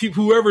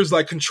people, whoever's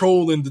like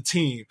controlling the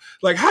team.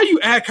 Like, how you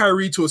add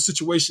Kyrie to a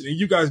situation and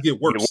you guys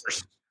get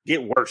worse?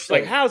 Get worse.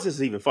 Like, how is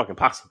this even fucking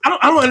possible? I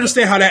don't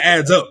understand how that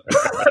adds up.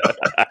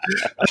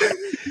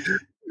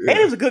 And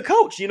he was a good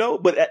coach, you know,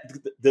 but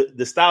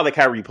the style that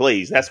Kyrie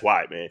plays, that's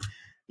why, man.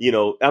 You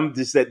know, I'm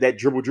just that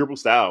dribble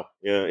style.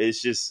 You know,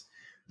 it's just,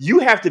 you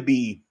have to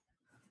be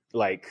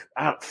like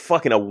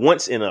fucking a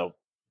once in a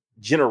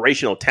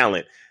generational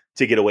talent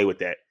to get away with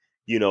that,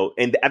 you know.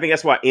 And I think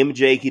that's why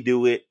MJ could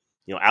do it.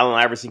 You know, Allen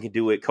Iverson can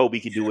do it.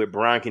 Kobe can do it.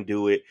 Bron can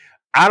do it.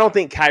 I don't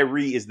think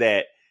Kyrie is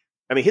that.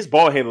 I mean, his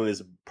ball handling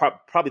is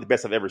probably the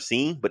best I've ever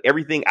seen, but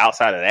everything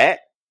outside of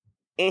that,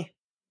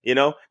 you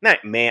know,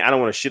 not, man, I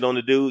don't want to shit on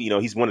the dude. You know,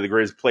 he's one of the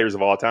greatest players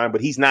of all time,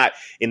 but he's not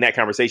in that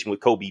conversation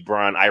with Kobe,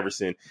 Bron,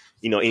 Iverson,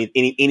 you know,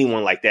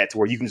 anyone like that to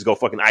where you can just go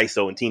fucking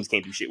ISO and teams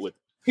can't do shit with him.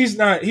 He's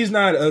not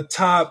a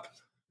top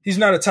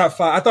 5.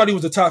 I thought he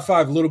was a top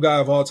 5 little guy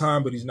of all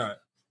time, but he's not.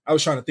 I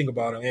was trying to think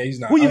about him. Yeah, he's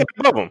not. Who you got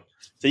above him?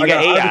 So you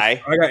got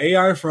AI. I got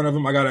AI in front of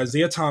him. I got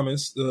Isaiah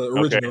Thomas, the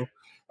original. Okay.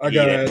 I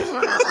got.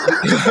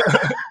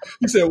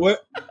 You said what?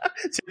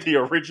 The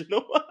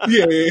original.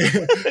 Yeah.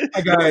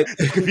 I got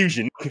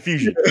confusion.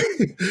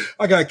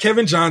 I got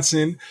Kevin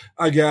Johnson.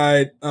 I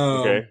got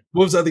what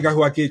was the other guy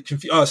who I get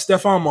confused?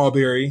 Stephon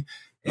Marbury,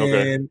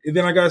 and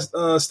then I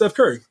got Steph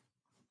Curry.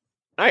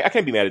 I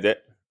can't be mad at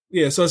that.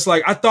 Yeah, so it's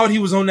like I thought he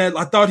was on that.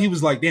 I thought he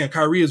was like, damn,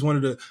 Kyrie is one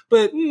of the,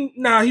 but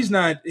nah, he's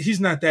not.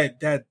 He's not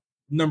that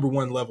number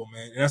one level,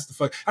 man. And that's the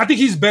fuck. I think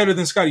he's better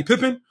than Scottie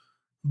Pippen,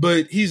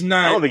 but he's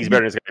not. I don't think he's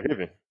better than Scottie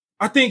Pippen.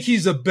 I think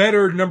he's a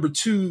better number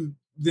 2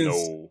 than.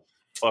 No,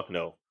 fuck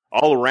no.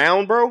 All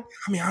around, bro.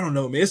 I mean, I don't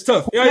know, man. It's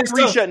tough. Yeah, it's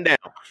tough. Shutting down.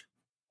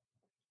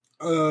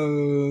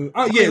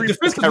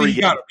 Defensively,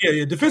 he got him.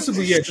 Yeah,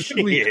 defensively,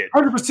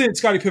 100%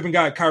 Scottie Pippen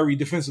got Kyrie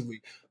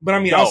defensively. But I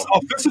mean,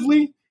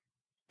 offensively,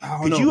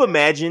 could you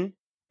imagine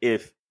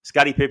if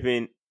Scottie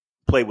Pippen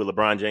played with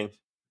LeBron James?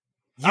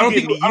 I don't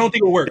think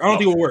it would work.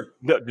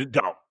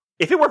 No.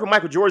 If it worked with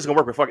Michael Jordan, it's gonna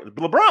work with fucking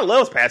LeBron.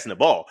 Loves passing the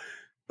ball.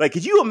 Like,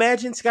 could you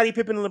imagine Scottie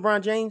Pippen and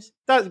LeBron James?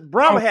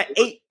 LeBron had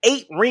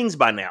eight rings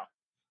by now.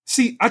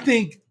 See, I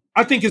think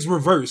it's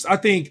reversed. I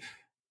think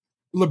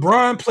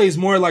LeBron plays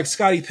more like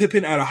Scottie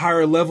Pippen at a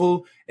higher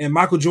level, and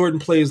Michael Jordan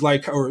plays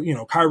like, or you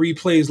know, Kyrie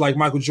plays like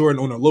Michael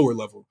Jordan on a lower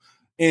level.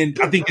 And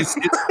I think it's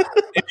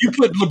if you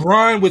put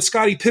LeBron with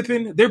Scottie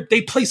Pippen,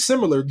 they play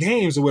similar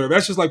games or whatever.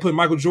 That's just like putting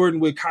Michael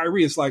Jordan with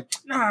Kyrie. It's like,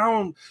 I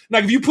don't.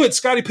 Like, if you put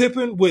Scottie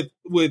Pippen with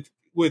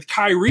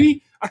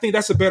Kyrie, I think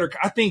that's a better.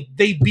 I think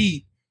they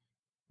beat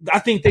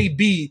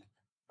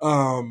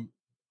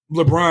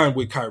LeBron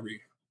with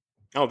Kyrie.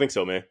 I don't think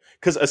so, man.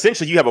 Because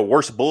essentially, you have a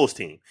worse Bulls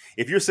team.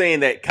 If you're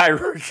saying that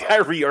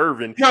Kyrie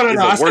Irving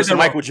is worse than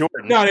Michael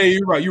Jordan. No,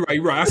 you're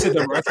right. I said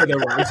that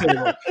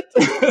wrong.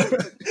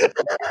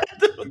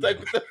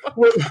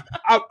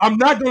 I'm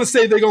not going to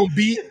say they're going to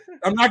beat.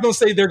 I'm not going to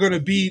say they're going to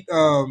beat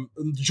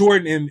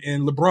Jordan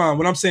and LeBron.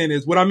 What I'm saying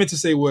is, what I meant to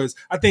say was,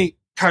 I think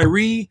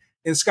Kyrie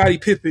and Scottie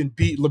Pippen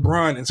beat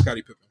LeBron and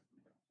Scottie Pippen.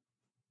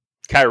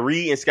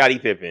 Kyrie and Scottie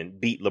Pippen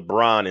beat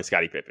LeBron and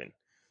Scottie Pippen.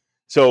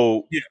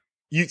 So yeah.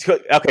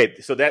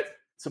 So that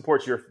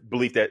supports your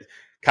belief that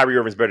Kyrie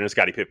Irving is better than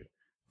Scottie Pippen.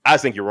 I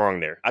think you're wrong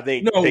there. I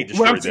think they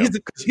destroyed them.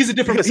 He's a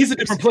different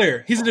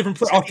player. He's a different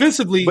player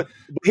offensively. But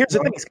here's the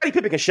thing: Scottie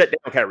Pippen can shut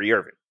down Kyrie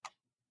Irving.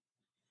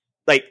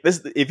 Like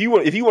this, if you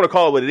want to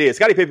call it what it is,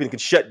 Scottie Pippen can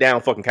shut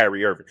down fucking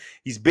Kyrie Irving.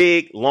 He's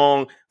big,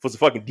 long, was a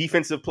fucking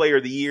defensive player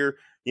of the year.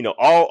 You know,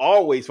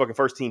 always fucking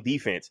first team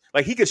defense.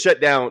 Like, he could shut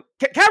down.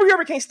 Kyrie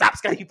Irving can't stop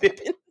Scottie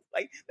Pippen.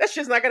 Like, that's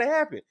just not gonna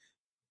happen.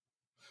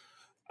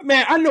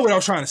 Man, I know what I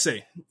was trying to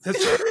say.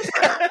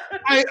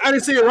 I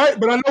didn't say it right,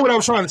 but I know what I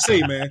was trying to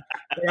say, man.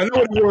 Like, I know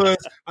what it was.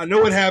 I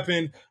know what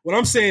happened. What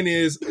I'm saying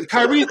is,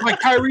 Kyrie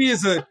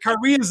is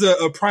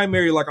a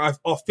primary like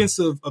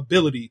offensive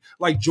ability,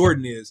 like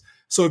Jordan is.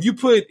 So I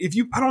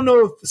don't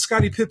know if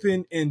Scottie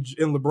Pippen and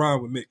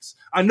LeBron would mix.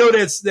 I know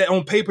that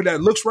on paper that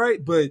looks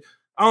right, but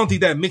I don't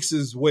think that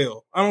mixes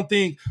well. I don't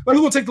think, like,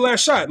 who's going to take the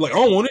last shot? Like, I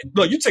don't want it.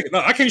 Like, you take it. No,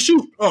 I can't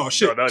shoot. Oh,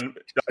 shit. No,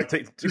 it's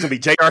going to be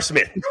J.R.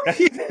 Smith.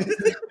 Yeah,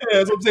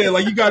 that's what I'm saying.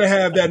 Like, you got to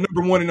have that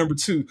number 1 and number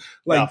 2.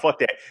 Like, no, fuck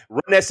that.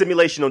 Run that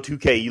simulation on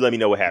 2K. You let me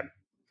know what happened.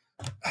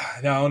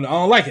 No, I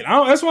don't like it.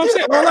 That's what I'm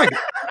saying. I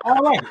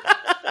don't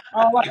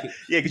like it.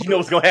 Yeah, because you know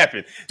what's going to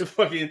happen. The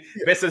fucking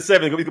best of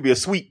 7 is going to be a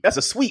sweep. That's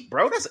a sweep,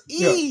 bro. That's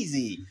easy.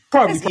 Yeah.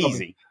 Probably.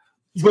 Easy.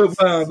 But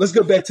let's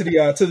go back to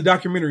the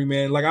documentary,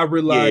 man. Like, I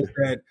realized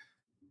that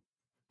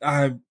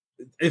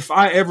if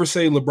I ever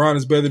say LeBron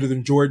is better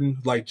than Jordan,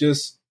 like,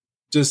 just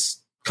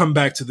come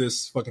back to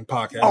this fucking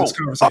podcast, this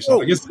conversation.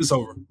 Like, it's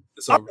over.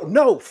 It's over. Oh,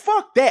 no,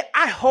 fuck that.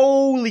 I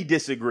wholly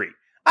disagree.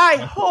 Me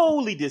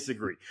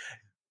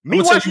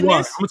I'm gonna watching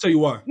this. I'm gonna tell you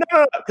why.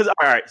 No, because all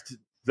right,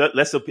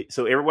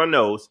 so everyone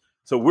knows.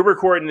 So we're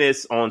recording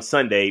this on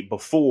Sunday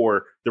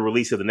before the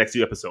release of the next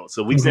 2 episodes.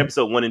 So we've seen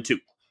episode 1 and 2.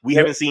 We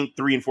haven't seen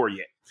 3 and 4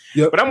 yet.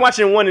 Yep. But I'm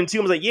watching 1 and 2.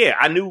 I was like, yeah,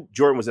 I knew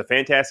Jordan was a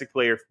fantastic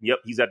player. Yep,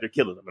 he's out there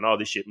killing them and all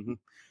this shit. Mm-hmm.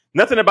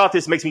 Nothing about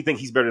this makes me think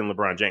he's better than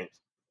LeBron James,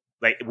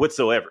 like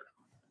whatsoever.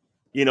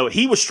 You know,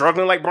 he was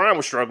struggling like Bron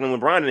was struggling when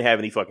Bron didn't have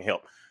any fucking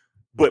help.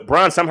 But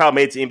Bron somehow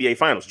made it to NBA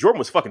Finals. Jordan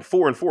was fucking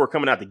 4 and 4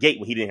 coming out the gate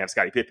when he didn't have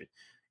Scottie Pippen.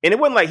 And it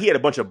wasn't like he had a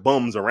bunch of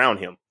bums around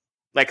him.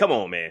 Like, come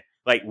on, man.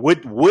 Like,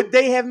 would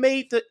they have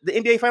made the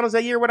NBA Finals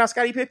that year without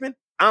Scottie Pippen?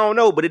 I don't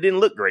know, but it didn't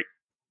look great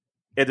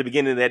at the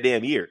beginning of that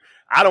damn year.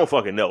 I don't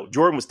fucking know.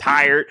 Jordan was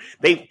tired.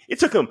 It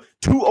took him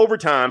 2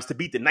 overtimes to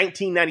beat the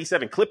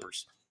 1997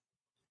 Clippers.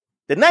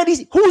 The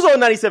 90s, who's on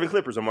 97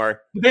 Clippers, Omari?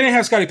 They didn't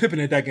have Scottie Pippen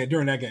at that game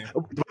during that game.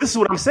 But this is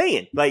what I'm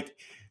saying. Like,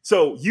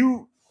 so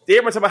everyone's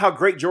talking about how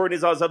great Jordan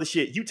is, all this other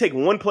shit. You take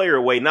one player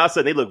away, now all of a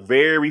sudden they look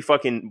very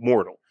fucking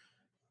mortal.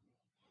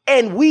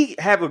 And we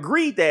have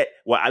agreed that,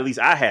 well, at least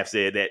I have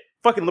said that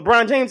fucking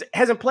LeBron James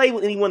hasn't played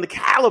with anyone the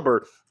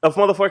caliber of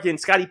motherfucking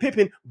Scottie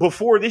Pippen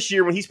before this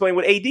year when he's playing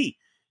with AD.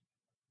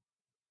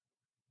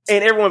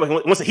 And everyone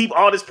wants to heap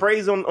all this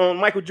praise on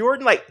Michael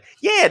Jordan. Like,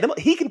 yeah,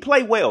 he can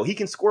play well. He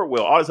can score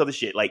well. All this other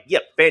shit. Like,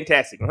 yep,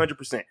 fantastic,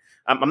 100%.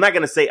 I'm not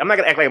going to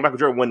act like Michael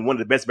Jordan wasn't one of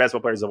the best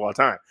basketball players of all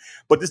time.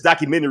 But this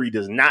documentary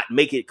does not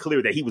make it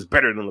clear that he was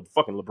better than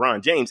fucking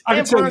LeBron James.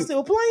 And LeBron's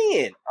still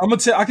playing.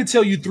 I can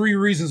tell you 3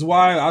 reasons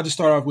why. I'll just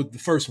start off with the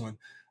first one.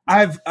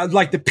 I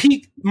like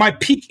my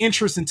peak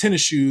interest in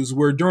tennis shoes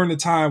were during the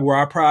time where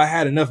I probably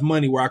had enough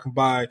money where I could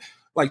buy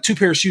like 2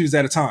 pairs of shoes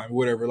at a time or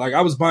whatever. Like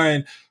I was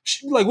buying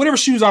like whatever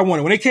shoes I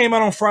wanted. When they came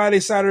out on Friday,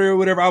 Saturday or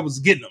whatever, I was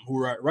getting them.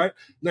 Right?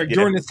 Like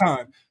during this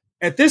time.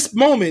 At this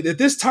moment, at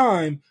this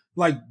time,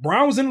 like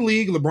Brown was in the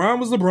league, LeBron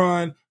was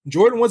LeBron,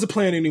 Jordan wasn't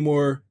playing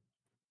anymore.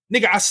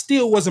 Nigga, I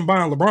still wasn't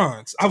buying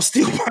LeBrons. I was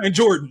still buying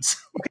Jordans.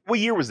 What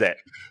year was that?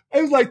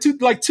 It was like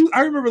two.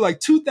 I remember like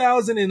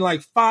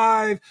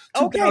 2005,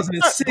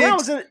 2006. Brown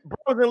was in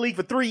the league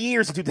for 3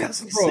 years in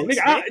 2006. Bro,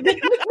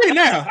 nigga,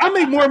 now I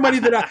make more money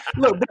than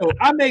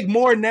I make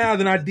more now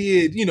than I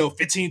did,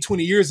 15,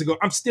 20 years ago.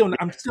 I'm still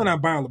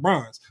not buying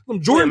LeBrons. Some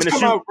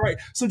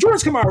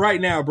Jordans come out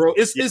right now, bro.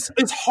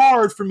 It's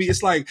hard for me.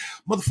 It's like,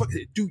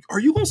 motherfucker, dude, are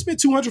you gonna spend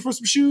 $200 for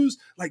some shoes?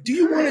 Like, do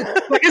you want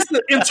it? Like, it's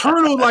the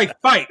internal like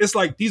fight. It's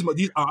like these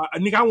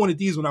nigga, I wanted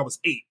these when I was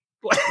 8.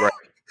 Like, right.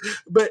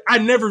 But I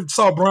never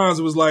saw bronze.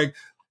 It was like,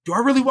 do I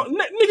really want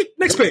nigga?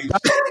 Next page.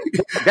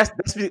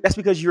 That's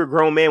because you're a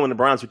grown man when the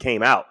bronze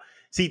came out.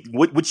 See,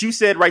 what you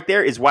said right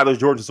there is why those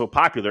Jordans are so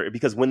popular.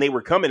 Because when they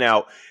were coming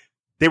out,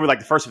 they were like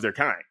the first of their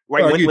kind.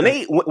 Right? When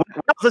I was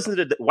listening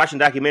to watching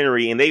the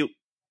documentary and they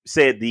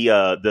said the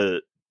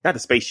not the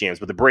Space Jams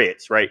but the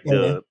Breads, right?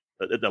 Mm-hmm.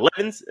 The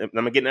 11s,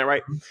 am I getting that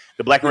right?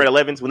 The black and red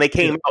 11s. When they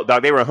came out,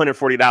 dog, they were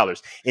 $140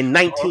 in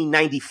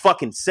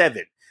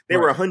 1997. They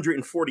were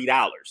 $140.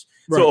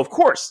 Right. So of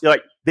course,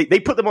 like they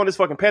put them on this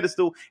fucking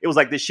pedestal. It was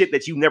like this shit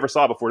that you never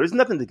saw before. There's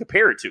nothing to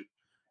compare it to.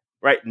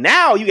 Right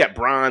now, you got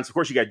bronze. Of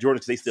course, you got Jordans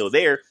because they still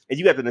there, and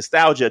you got the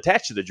nostalgia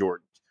attached to the Jordans.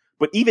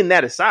 But even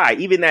that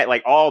aside, even that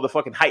like all the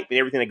fucking hype and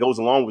everything that goes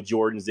along with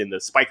Jordans and the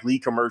Spike Lee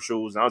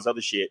commercials and all this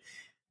other shit.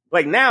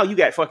 Like now, you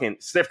got fucking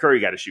Steph Curry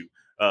got to shoot.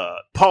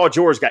 Paul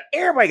George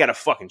everybody got to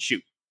fucking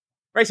shoot.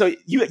 Right, so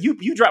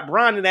you drop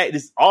Bron in that.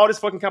 There's all this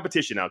fucking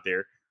competition out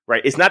there.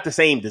 Right, it's not the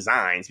same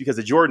designs because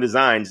the Jordan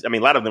designs. I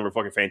mean, a lot of them were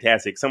fucking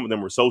fantastic. Some of them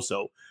were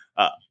so-so,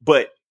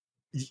 but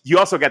you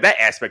also got that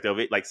aspect of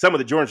it. Like some of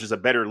the Jordans is a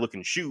better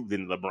looking shoe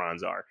than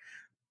LeBron's are.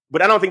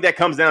 But I don't think that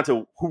comes down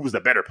to who was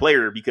the better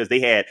player because they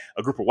had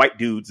a group of white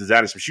dudes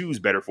designing some shoes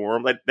better for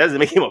him. That doesn't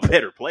make him a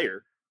better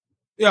player.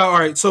 Yeah, all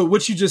right. So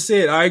what you just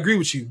said, I agree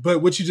with you.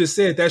 But what you just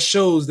said, that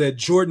shows that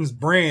Jordan's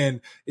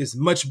brand is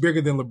much bigger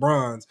than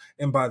LeBron's.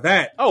 And by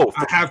that, I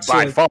have to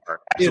by far.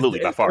 Absolutely,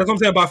 by far. That's what I'm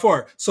saying, by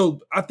far. So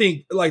I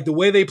think like the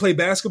way they play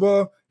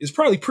basketball is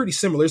probably pretty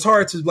similar. It's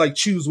hard to like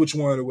choose which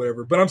one or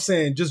whatever. But I'm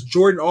saying just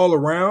Jordan all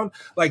around,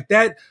 like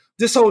that,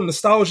 this whole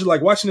nostalgia,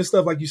 like watching this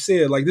stuff, like you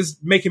said, like this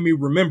making me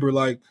remember,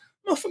 like,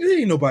 motherfucker, there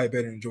ain't nobody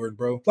better than Jordan,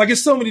 bro. Like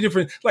it's so many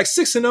different, like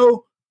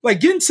 6-0. Like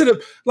getting to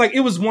the like it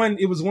was one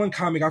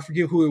comic, I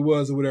forget who it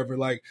was or whatever.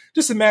 Like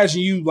just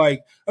imagine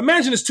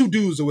it's 2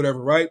 dudes or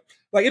whatever, right?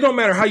 Like it don't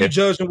matter how you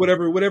judge and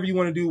whatever you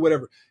want to do,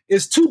 whatever.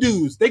 It's 2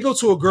 dudes. They go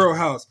to a girl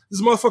house. This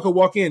motherfucker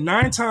walk in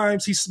 9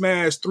 times, he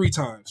smashed 3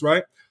 times,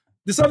 right?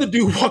 This other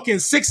dude walk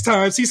in 6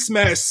 times, he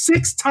smashed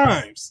 6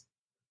 times.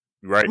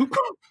 Right. Who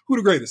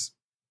the greatest?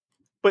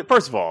 But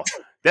first of all,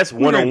 that's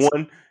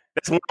 1-on-1.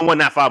 That's 1-on-1,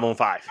 not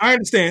 5-on-5. I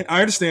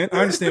understand.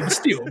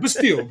 But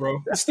still,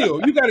 bro.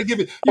 You got to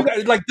give it. You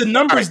got like the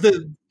numbers,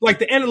 the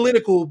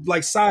analytical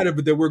like side of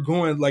it that we're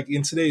going like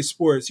in today's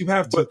sports. You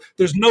have to.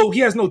 He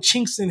has no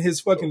chinks in his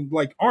fucking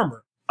like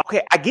armor.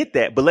 Okay, I get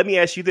that, but let me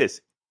ask you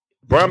this: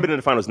 Bron been in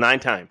the finals 9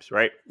 times,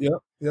 right?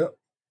 Yeah.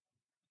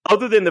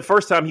 Other than the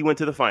first time he went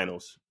to the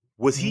finals,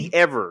 was he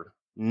ever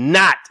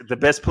not the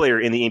best player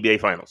in the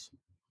NBA finals?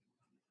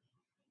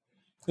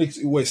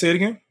 Wait, say it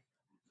again.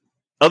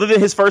 Other than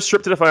his first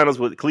trip to the finals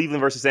with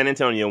Cleveland versus San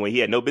Antonio, when he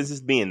had no business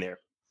being there,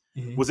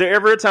 was there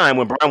ever a time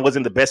when Bron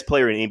wasn't the best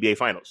player in the NBA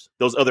Finals?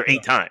 Those other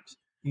 8 times.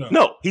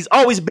 No, he's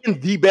always been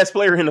the best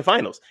player in the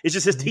finals. It's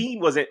just his team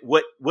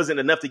wasn't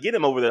enough to get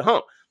him over the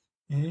hump.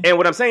 And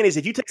what I'm saying is,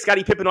 if you take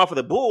Scottie Pippen off of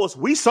the Bulls,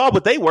 we saw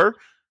what they were.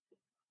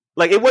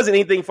 Like, it wasn't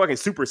anything fucking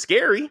super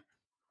scary.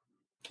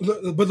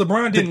 But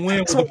LeBron didn't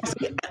win.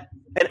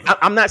 And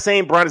I'm not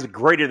saying Bron is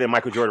greater than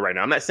Michael Jordan right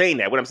now. I'm not saying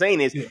that. What I'm saying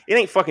is, it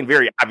ain't fucking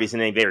very obvious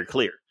and it ain't very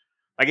clear.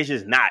 Like, it's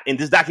just not. And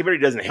this documentary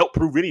doesn't help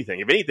prove anything.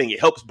 If anything, it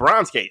helps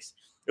Bron's case.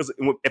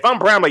 If I'm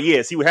Bron, like,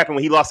 yeah, see what happened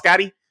when he lost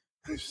Scottie?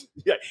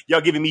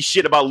 Y'all giving me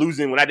shit about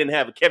losing when I didn't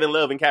have Kevin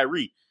Love and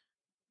Kyrie.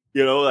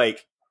 You know,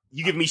 like,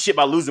 you give me shit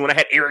about losing when I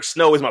had Eric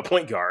Snow as my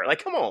point guard.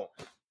 Like, come on.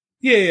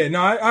 Yeah,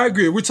 no, I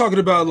agree. We're talking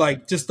about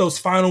like just those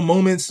final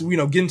moments, you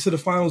know, getting to the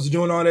finals,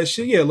 doing all that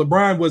shit. Yeah,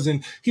 LeBron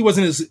wasn't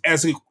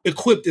as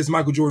equipped as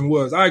Michael Jordan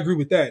was. I agree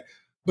with that.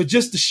 But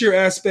just the sheer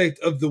aspect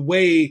of the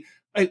way,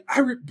 I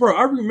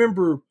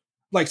remember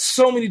like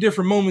so many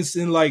different moments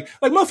in like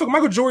motherfucker,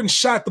 Michael Jordan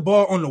shot the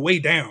ball on the way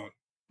down.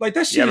 Like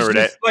that shit is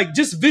just, like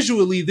just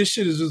visually, this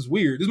shit is just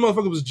weird. This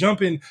motherfucker was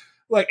jumping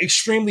like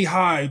extremely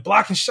high,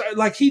 blocking shot.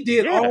 Like he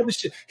did all this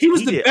shit. He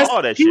was the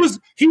best.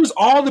 He was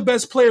all the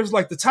best players.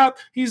 Like the top.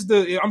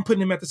 I'm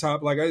putting him at the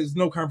top. Like there's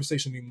no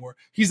conversation anymore.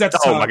 He's at the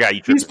top. Oh my God,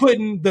 he's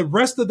putting the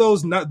rest of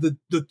those, not the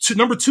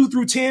number 2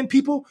 through 10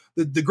 people,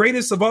 the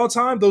greatest of all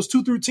time. Those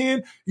 2 through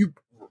 10. You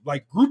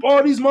like group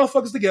all these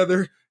motherfuckers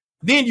together.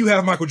 Then you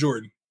have Michael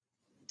Jordan.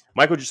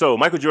 Michael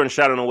Jordan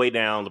shot on the way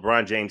down.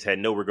 LeBron James had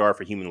no regard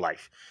for human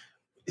life.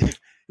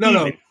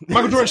 No.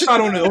 Michael Jordan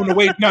shot on the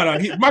way.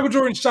 Michael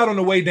Jordan shot on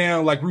the way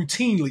down like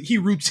routinely. He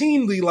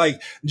routinely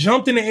like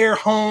jumped in the air,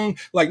 hung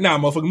like,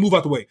 motherfucker, move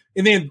out the way,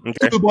 and then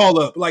threw the ball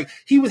up. Like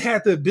he would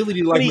have the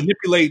ability to like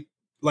manipulate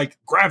like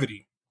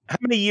gravity. How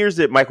many years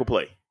did Michael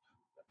play?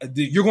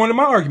 You're going to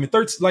my argument.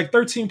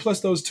 13 plus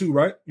those 2,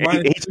 right?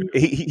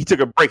 He took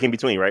a break in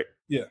between, right?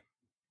 Yeah.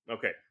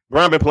 Okay.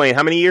 Bron been playing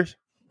how many years?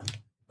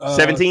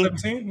 17?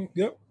 17.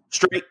 Yep.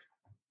 Straight.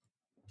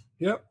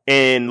 Yep.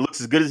 And looks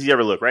as good as he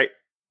ever looked, right?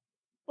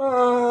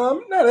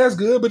 Not as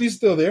good, but he's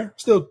still there.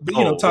 Still,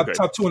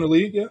 top 2 in the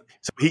league. Yeah.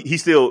 So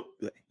he's still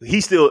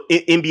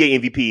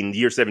NBA MVP in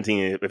year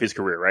 17 of his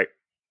career, right?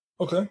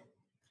 Okay.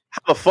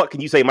 How the fuck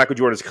can you say Michael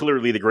Jordan is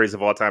clearly the greatest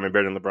of all time and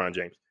better than LeBron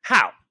James?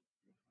 How?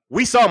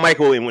 We saw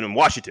Michael in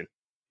Washington.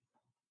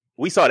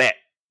 We saw that.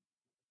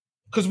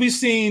 Because we've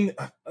seen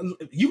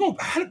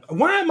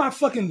why am I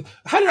fucking?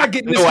 How did I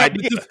get in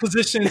this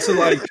position to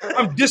like?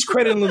 I'm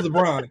discrediting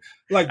LeBron.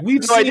 Like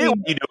we've seen. Idea what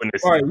you doing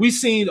this. All right, we've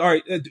seen. All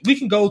right, we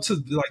can go to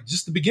like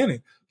just the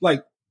beginning.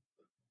 Like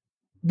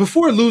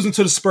before losing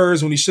to the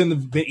Spurs when he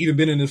shouldn't have even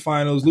been in the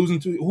finals, losing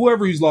to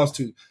whoever he's lost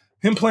to,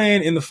 him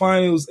playing in the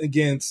finals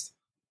against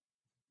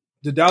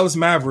the Dallas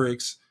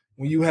Mavericks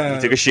when you have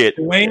took a shit.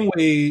 Dwayne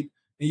Wade.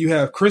 And you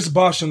have Chris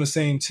Bosh on the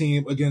same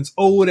team against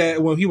he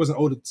wasn't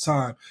old at the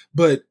time,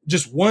 but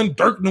just one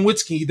Dirk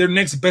Nowitzki, their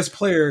next best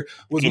player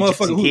was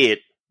motherfucker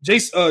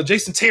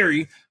Jason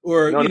Terry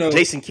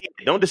Jason Kidd.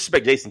 Don't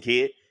disrespect Jason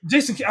Kidd.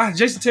 Jason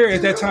Terry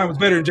at that time was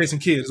better than Jason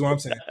Kidd, is what I'm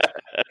saying.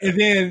 And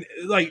then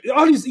like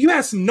all these, you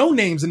had some no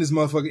names in this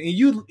motherfucker, and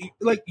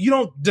you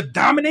don't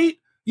dominate.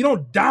 You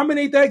don't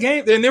dominate that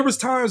game. And there was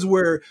times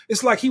where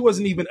it's like he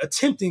wasn't even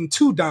attempting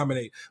to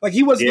dominate. Like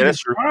he wasn't even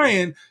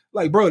trying.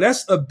 Like, bro,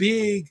 that's a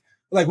big.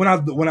 Like when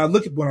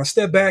I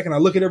step back and I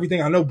look at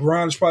everything, I know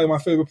Bron is probably my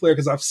favorite player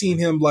because I've seen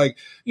him like,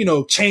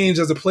 change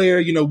as a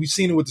player. We've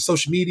seen it with the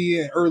social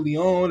media and early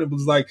on. It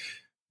was like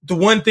the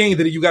one thing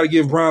that you got to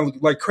give Bron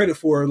like credit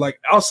for, like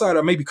outside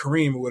of maybe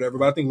Kareem or whatever,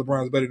 but I think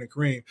LeBron's better than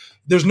Kareem.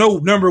 There's no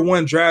number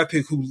 1 draft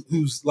pick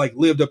who's like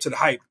lived up to the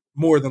hype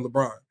more than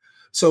LeBron.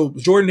 So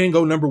Jordan didn't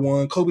go number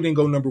 1. Kobe didn't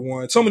go number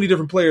 1. So many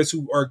different players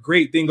who are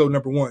great didn't go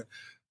number 1.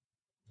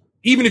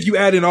 Even if you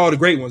add in all the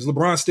great ones,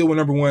 LeBron still went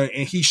number 1,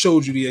 and he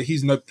showed you that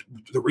he's not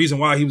the reason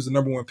why he was the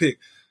number 1 pick.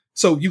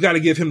 So you got to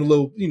give him a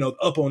little,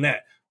 up on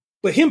that.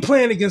 But him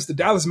playing against the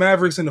Dallas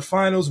Mavericks in the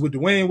finals with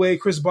Dwayne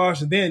Wade, Chris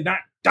Bosh, and then not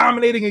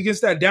dominating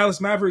against that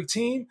Dallas Maverick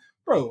team,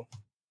 bro.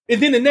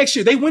 And then the next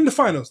year they win the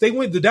finals.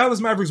 The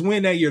Dallas Mavericks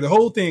win that year, the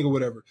whole thing or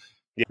whatever.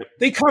 Yeah.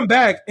 They come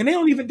back and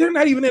they're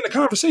not even in the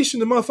conversation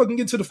to motherfucking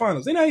get to the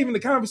finals. They're not even in the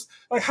conversation.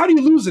 Like, how do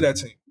you lose to that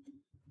team?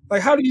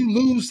 Like, how do you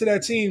lose to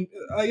that team?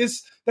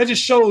 That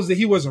just shows that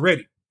he wasn't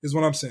ready, is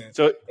what I'm saying.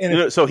 So, I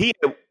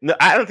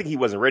don't think he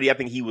wasn't ready. I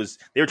think they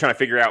were trying to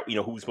figure out,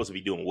 who was supposed to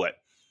be doing what.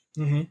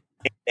 Mm-hmm.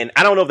 And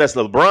I don't know if that's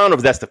LeBron or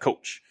if that's the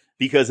coach.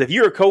 Because if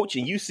you're a coach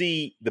and you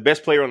see the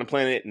best player on the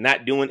planet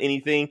not doing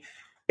anything,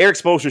 Eric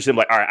Spoelstra said,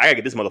 like, all right, I got to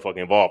get this motherfucker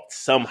involved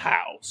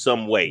somehow,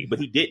 some way. But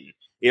he didn't.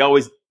 It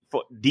always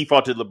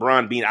defaulted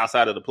LeBron being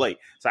outside of the play.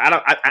 So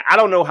I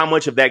don't know how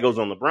much of that goes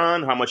on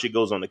LeBron, how much it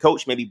goes on the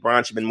coach. Maybe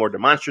Bron should have been more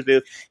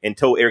demonstrative and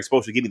told Eric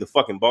Spoelstra, give me the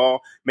fucking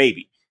ball.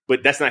 Maybe.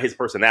 But that's not his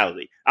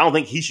personality. I don't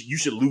think you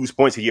should lose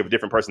points if you have a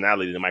different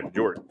personality than Michael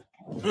Jordan.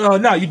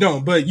 No, you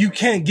don't. But you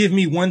can't give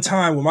me one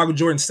time when Michael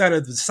Jordan sat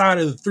at the side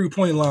of the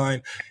 3-point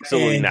line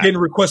and didn't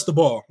request the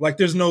ball. Like,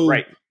 there's no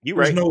You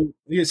right.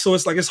 So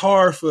it's like it's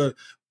hard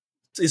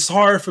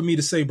for me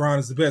to say Bron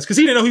is the best because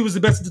he didn't know he was the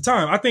best at the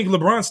time. I think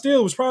LeBron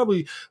still was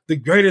probably the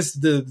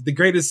greatest, the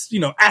greatest,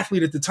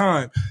 athlete at the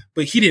time,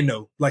 but he didn't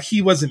know. Like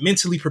he wasn't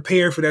mentally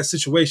prepared for that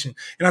situation.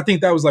 And I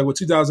think that was like what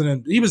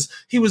 2000. He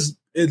was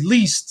at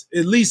least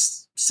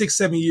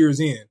 6-7 years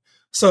in.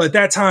 So at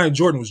that time,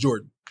 Jordan was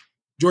Jordan.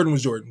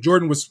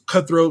 Jordan was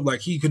cutthroat.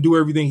 Like he could do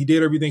everything. He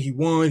did everything. He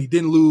won. He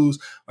didn't lose.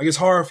 Like it's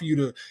hard for you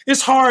to.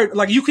 It's hard.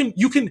 Like you can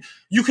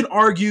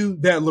argue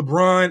that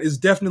LeBron is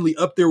definitely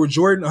up there with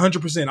Jordan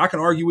 100%. I can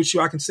argue with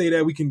you. I can say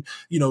that we can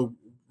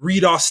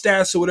read off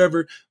stats or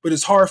whatever. But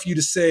it's hard for you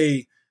to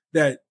say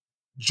that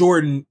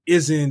Jordan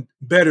isn't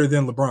better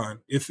than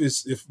LeBron. If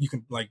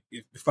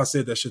I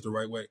said that shit the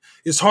right way,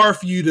 it's hard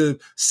for you to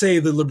say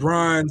that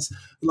LeBron's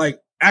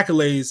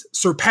accolades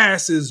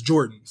surpasses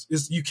Jordan's.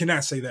 You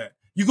cannot say that.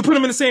 You can put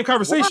them in the same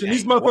conversation. Why?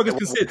 These motherfuckers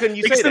can sit.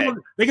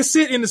 They can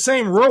sit in the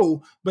same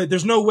row, but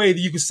there's no way that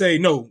you can say,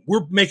 no,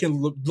 we're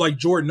making like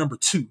Jordan number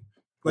 2.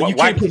 Like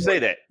why can you say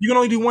that? You can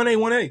only do 1A,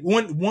 1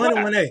 and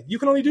 1A. You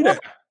can only do that.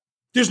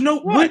 There's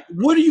no what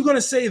are you going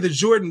to say that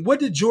Jordan? What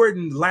did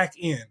Jordan lack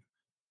in?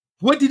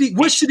 What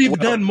should he have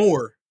done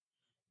more?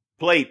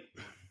 Played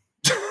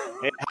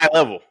at high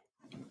level.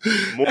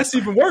 More. That's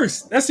even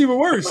worse. What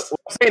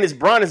I'm saying is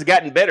Bron has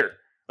gotten better.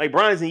 Like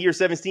Bron is in year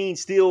 17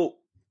 still.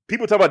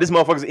 People talk about this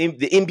motherfucker's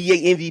the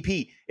NBA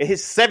MVP in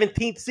his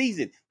 17th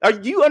season.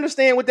 Do you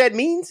understand what that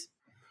means?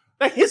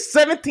 Like his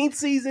 17th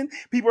season,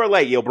 people are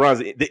like, "Yo, Bron's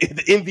the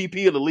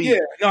MVP of the league." Yeah,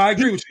 no, I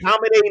agree with you.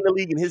 Dominating the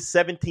league in his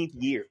 17th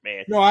year,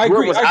 man. No, I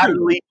agree. Was out of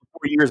the league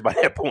for 4 years by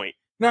that point.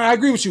 No, I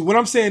agree with you. What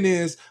I'm saying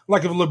is,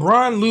 like, if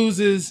LeBron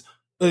loses,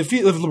 if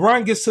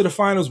LeBron gets to the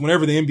finals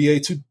whenever the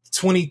NBA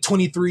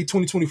 2023,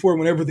 2024,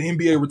 whenever the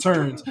NBA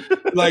returns,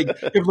 like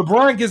if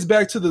LeBron gets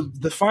back to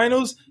the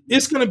finals,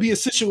 it's going to be a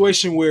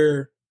situation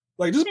where.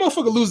 Like this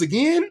motherfucker lose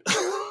again.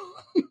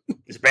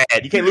 It's bad.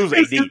 You can't lose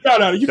with AD.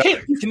 No. You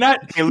cannot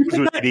lose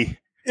with AD.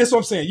 That's what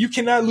I'm saying. You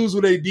cannot lose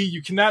with AD.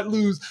 You cannot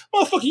lose,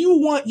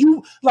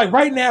 motherfucker. Like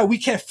right now we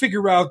can't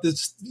figure out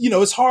this.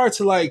 It's hard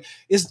to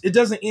it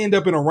doesn't end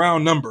up in a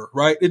round number,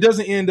 right? It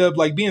doesn't end up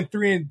like being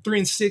 3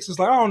 and 6. It's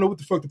like I don't know what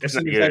the fuck the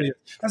percentage that is.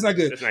 That's not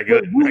good. That's not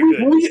good.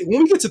 When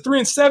we get to 3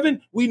 and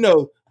 7, we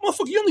know.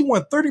 Motherfucker, you only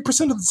won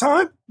 30% of the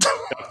time.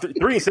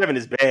 3 and 7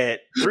 is bad.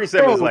 3 and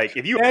 7 is like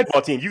if you're a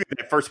football team, you get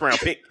that first round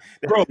pick.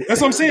 Bro,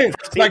 that's what I'm saying.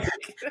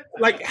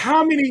 Like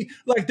how many?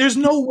 Like, there's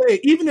no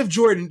way. Even if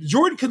Jordan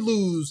could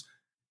lose,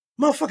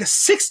 motherfucker,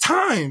 6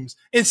 times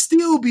and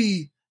still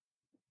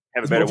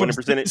have a better winning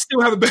percentage. Still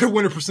have a better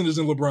winning percentage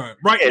than LeBron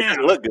now. It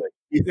doesn't look good.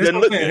 It doesn't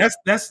look good.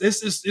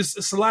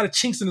 It's a lot of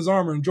chinks in his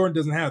armor, and Jordan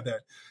doesn't have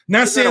that.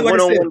 Not it's saying not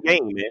a one-on-one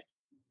game,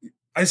 man.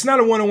 It's not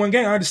a one-on-one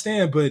game. I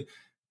understand, but.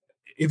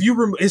 If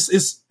you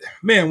it's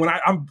man, when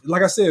I'm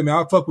like I said, man,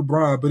 I'll fuck with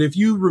Bron. But if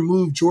you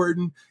remove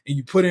Jordan and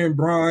you put in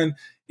Bron,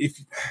 if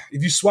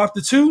you swap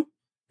the two,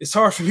 it's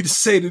hard for me to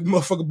say that the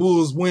motherfucking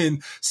Bulls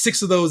win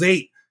 6 of those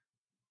 8.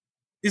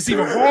 It's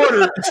even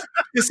harder.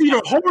 It's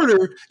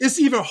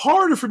even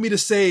harder for me to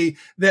say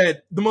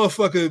that the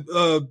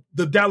motherfucker,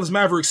 the Dallas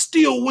Mavericks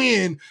still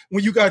win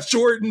when you got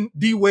Jordan,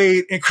 D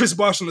Wade, and Chris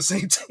Bosh on the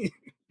same team.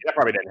 That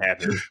probably doesn't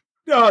happen.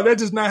 No, that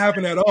does not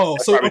happen at all.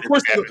 So of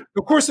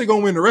course they're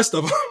gonna win the rest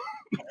of them.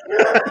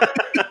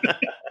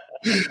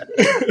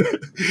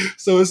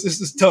 So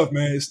it's tough,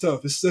 man. It's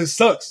tough. It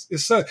sucks. It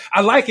sucks.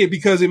 I like it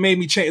because it made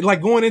me change.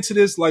 Like going into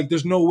this, like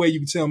there's no way you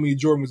can tell me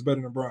Jordan was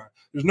better than Bron.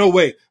 There's no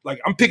way.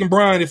 Like I'm picking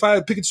Bron. If I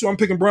pick it, I'm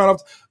picking Bron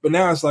up. But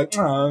now it's like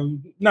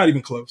not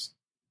even close.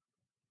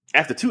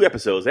 After 2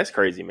 episodes, that's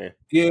crazy, man.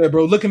 Yeah,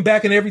 bro. Looking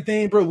back and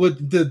everything, bro,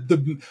 with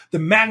the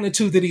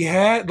magnitude that he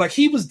had, like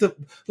he was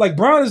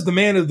Bron is the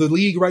man of the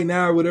league right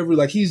now, or whatever.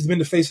 Like he's been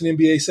the face of the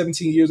NBA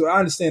 17 years. I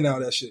understand all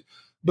that shit,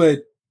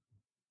 but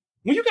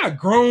when you got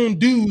grown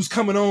dudes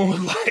coming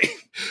on,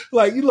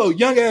 like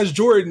young ass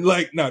Jordan,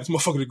 like this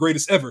motherfucker the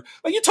greatest ever.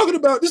 Like you're talking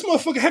about this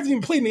motherfucker hasn't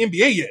even played in the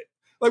NBA yet.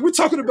 Like we're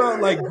talking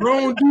about like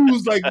grown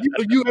dudes, like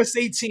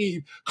USA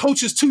team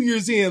coaches 2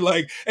 years in,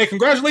 like, hey,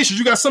 congratulations,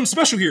 you got something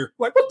special here.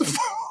 Like what the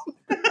fuck,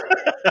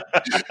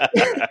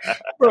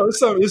 bro?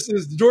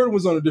 Jordan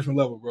was on a different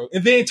level, bro.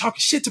 And then talking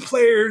shit to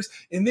players,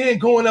 and then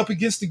going up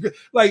against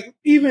I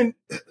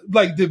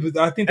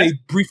think they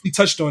briefly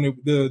touched on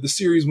it the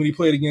series when he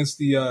played against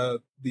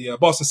the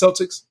Boston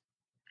Celtics.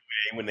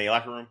 When they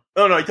locker room?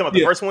 Oh no, you talking about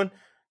the first one?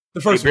 The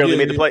first he barely one,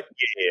 made the play.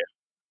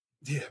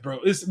 Yeah, bro.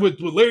 It's what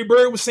Larry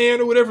Bird was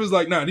saying or whatever. It's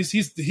like, nah,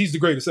 he's the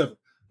greatest ever.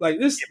 Like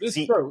this,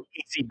 bro.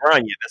 He see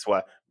Bron yet? That's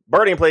why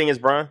Bird ain't playing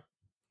against Bron.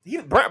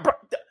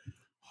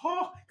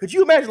 Could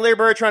you imagine Larry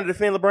Bird trying to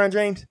defend LeBron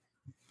James?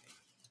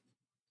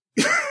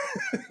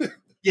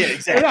 Yeah,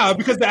 exactly. Yeah,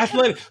 because the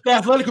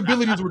athletic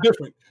abilities were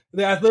different.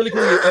 The athletic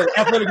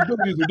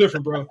abilities were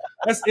different, bro.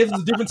 It's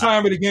a different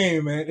time of the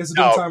game, man. It's a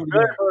different time of the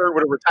game. Bird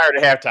would have retired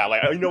at halftime.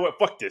 Like, oh, you know what?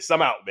 Fuck this.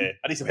 I'm out, man.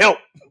 I need some help.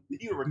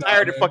 He would have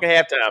retired at fucking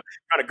halftime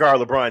trying to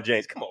guard LeBron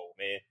James. Come on,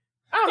 man.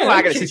 I don't know why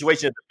I got a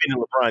situation of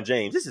defending LeBron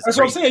James. That's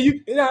crazy. What I'm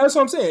saying. That's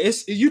what I'm saying.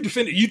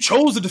 You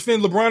chose to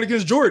defend LeBron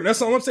against Jordan.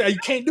 That's all I'm saying. You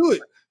can't do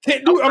it.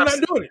 I'm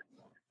not doing it.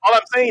 All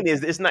I'm saying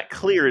is it's not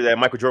clear that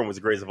Michael Jordan was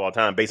the greatest of all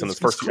time based on those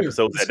first two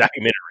episodes of that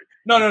documentary.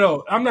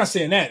 No. I'm not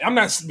saying that. I'm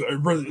not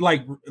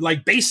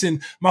like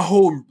basing my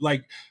whole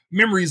like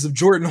memories of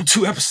Jordan on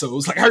 2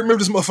 episodes. Like I remember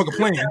this motherfucker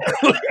playing.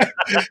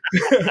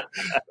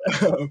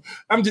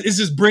 It's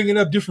just bringing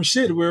up different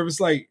shit where it's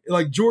like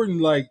Jordan,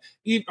 like,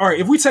 all right,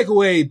 if we take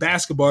away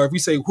basketball, if we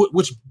say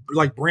which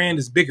like brand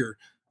is bigger,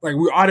 like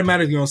we're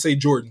automatically gonna say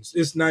Jordan's.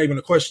 It's not even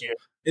a question.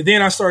 And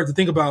then I started to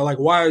think about like,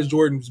 why is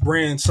Jordan's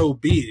brand so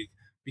big?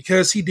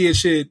 Because he did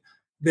shit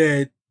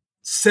that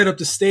set up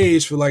the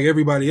stage for like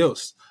everybody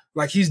else.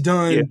 Like he's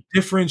done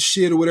different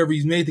shit or whatever.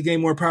 He's made the game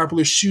more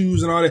popular,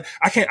 shoes and all that.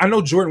 I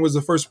know Jordan was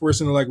the first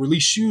person to like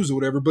release shoes or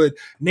whatever, but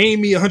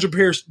name me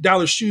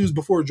 $100 shoes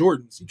before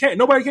Jordans. You can't.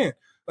 Nobody can.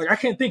 Like I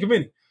can't think of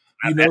any.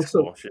 You know,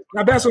 so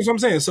that's what I'm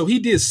saying. So he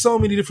did so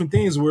many different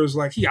things where it's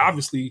like he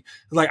obviously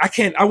like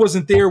I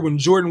wasn't there when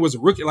Jordan was a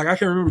rookie. Like I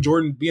can't remember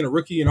Jordan being a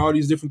rookie and all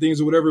these different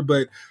things or whatever.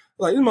 But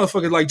like this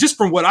motherfucker, like just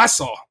from what I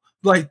saw,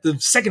 like the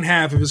second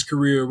half of his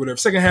career or whatever,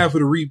 second half of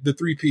the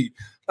three-peat,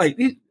 like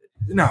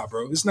nah,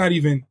 bro, it's not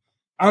even.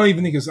 I don't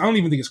even think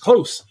it's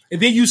close. And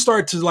then you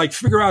start to like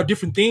figure out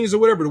different things or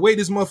whatever. The way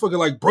this motherfucker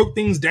like broke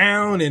things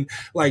down and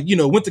like, you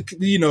know, went to,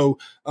 you know,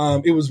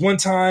 it was one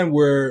time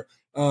where,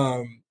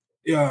 like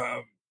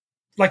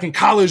in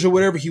college or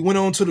whatever, he went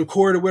on to the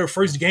court or whatever,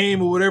 first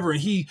game or whatever, and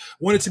he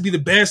wanted to be the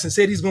best and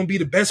said he's going to be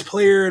the best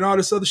player and all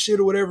this other shit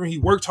or whatever. And he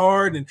worked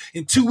hard. And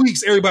in 2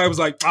 weeks, everybody was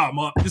like,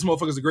 this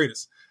motherfucker's the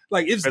greatest.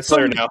 Like it's best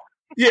player now.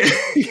 Yeah,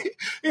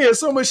 yeah.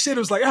 So much shit.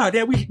 It was like,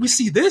 damn, we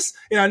see this,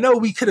 and I know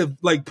we could have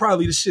like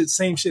probably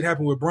same shit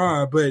happened with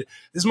Bron, but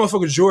this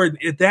motherfucker Jordan,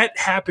 if that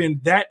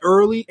happened that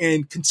early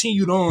and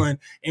continued on,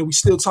 and we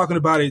still talking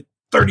about it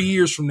 30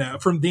 years from now,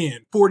 from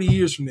then, 40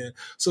 years from then.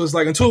 So it's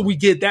like until we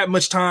get that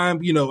much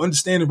time, you know,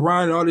 understanding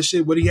Bron and all this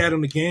shit, what he had on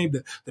the game,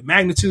 the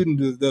magnitude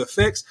and the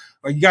effects,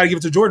 like you got to give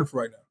it to Jordan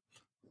for right now.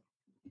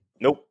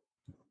 Nope.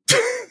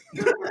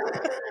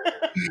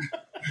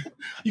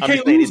 You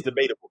can't lose. It's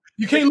debatable.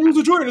 You can't lose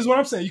with Jordan, is what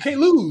I'm saying. You can't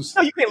lose.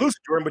 No, you can't lose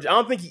with Jordan, but I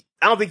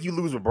don't think you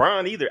lose with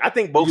Bron either. I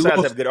think both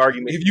sides have good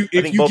arguments.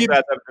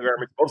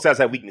 Both sides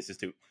have weaknesses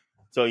too.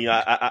 So you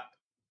know,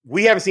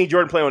 we haven't seen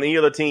Jordan play on any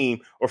other team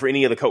or for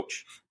any other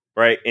coach,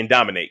 right? And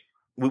dominate.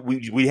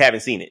 We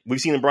haven't seen it.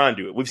 We've seen LeBron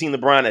do it. We've seen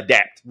LeBron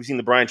adapt. We've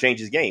seen LeBron change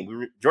his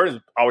game.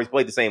 Jordan's always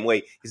played the same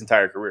way his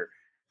entire career.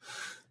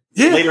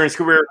 Yeah. Later in his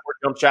career, more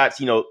jump shots,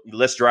 you know,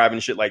 less driving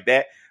and shit like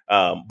that.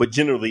 But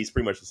generally, it's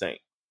pretty much the same.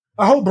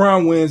 I hope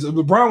Bron wins.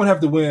 But Bron would have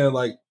to win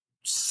like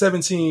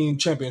 17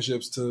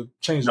 championships to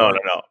change. No.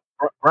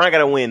 Bron got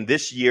to win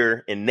this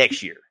year and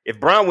next year. If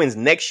Bron wins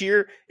next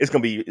year,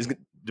 the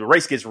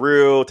race gets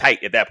real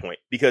tight at that point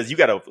because you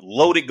got a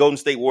loaded Golden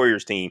State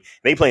Warriors team.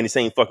 They play in the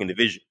same fucking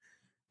division.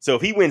 So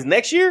if he wins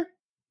next year,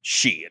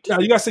 shit. No,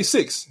 you got to say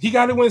 6. He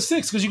got to win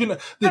 6 because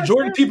the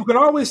Jordan people can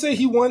always say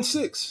he won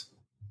 6.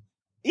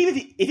 Even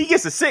if he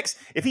gets a 6,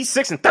 if he's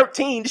 6 and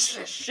 13, this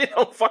shit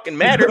don't fucking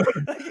matter.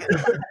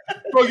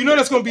 Bro, you know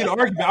that's going to be the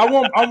argument. I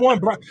want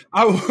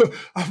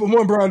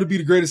Bron to be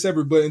the greatest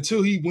ever, but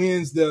until he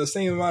wins the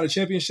same amount of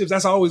championships,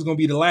 that's always going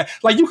to be the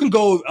last. Like you can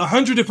go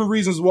 100 different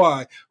reasons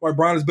why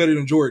Bron is better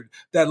than Jordan.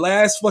 That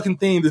last fucking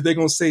thing that they're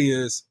going to say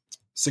is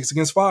 6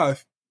 against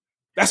 5.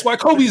 That's why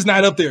Kobe's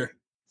not up there.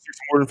 6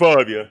 more than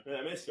 5, yeah.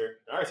 I missed her.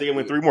 All right, so he can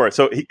win 3 more.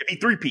 So if he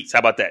 3-peats, how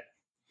about that?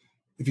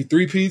 If he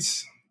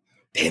 3-peats.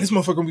 Damn, this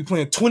motherfucker gonna be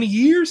playing 20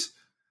 years?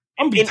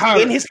 I'm gonna be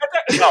tired. If he ends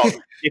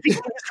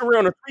his career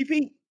on a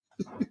 3-peat,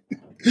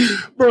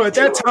 bro, at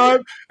that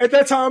time, I'd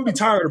be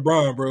tired of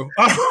Bron, bro.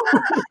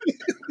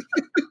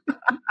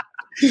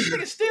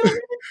 Still,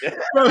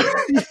 bro,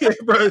 yeah,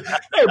 bro.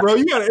 Hey, bro,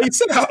 you got an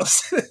 8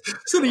 house.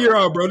 Sit a year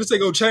out, bro. This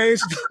ain't gonna change.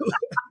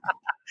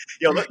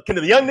 Yo, can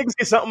the young niggas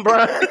get something,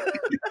 Bron?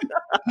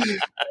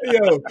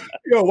 Yo,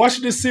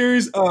 watching this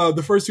series,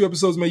 the first 2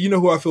 episodes, man, you know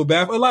who I feel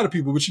bad for? A lot of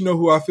people, but you know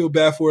who I feel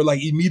bad for,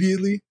 like,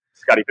 immediately?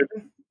 Scottie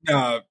Pippen?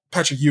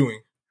 Patrick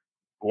Ewing.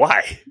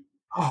 Why?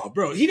 Oh,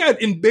 bro, he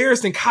got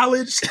embarrassed in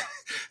college.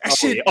 That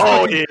shit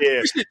transferred.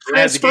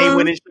 The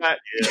game-winning shot.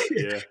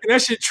 Yeah. And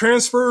that shit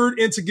transferred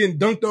into getting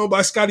dunked on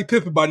by Scottie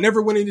Pippen by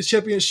never winning the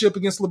championship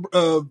against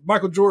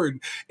Michael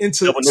Jordan.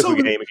 Into double nickel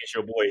game against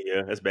your boy.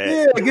 Yeah, that's bad.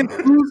 Yeah, against,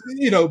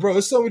 you know, bro,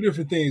 it's so many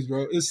different things,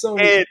 bro. It's so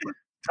many.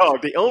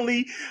 The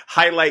only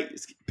highlight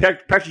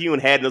Patrick Ewing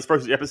had in those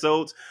first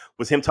episodes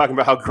was him talking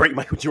about how great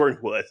Michael Jordan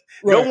was.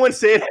 Right. No one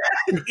said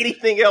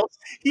anything else.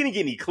 He didn't get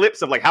any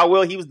clips of like how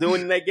well he was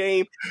doing in that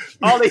game.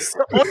 Only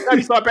time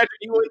he saw Patrick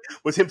Ewing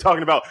was him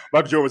talking about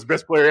Michael Jordan was the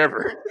best player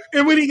ever.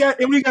 And when he got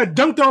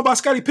dunked on by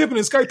Scottie Pippen,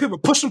 and Scottie Pippen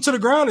pushed him to the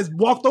ground and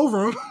walked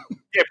over him.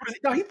 Yeah,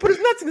 he put his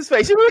nuts in his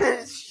face.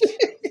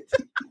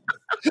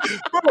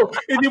 Bro,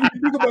 and then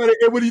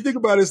when you think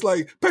about it, it's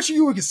like Patrick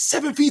Ewing is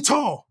 7 feet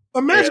tall.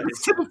 Imagine a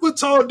 7 foot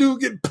tall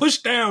dude getting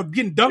pushed down,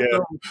 getting dunked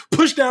on,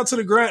 pushed down to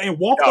the ground, and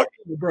walked up,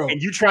 bro.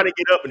 And you trying to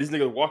get up, and this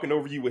nigga walking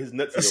over you with his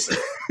nuts in your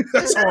face.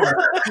 That's hard,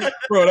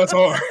 bro. That's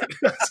hard.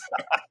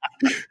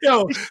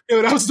 Yo,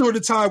 that was during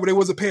the time when they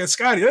wasn't paying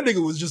Scotty. That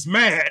nigga was just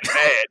mad.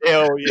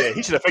 Hell yeah,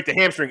 he should have faked a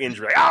hamstring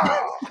injury. Like,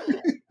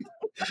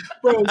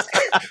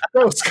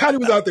 bro, Scotty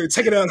was out there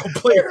taking out on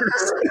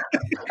players.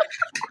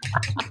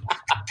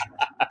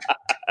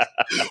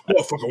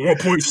 Motherfucker,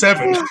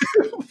 1.7.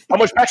 How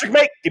much Patrick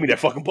make? Give me that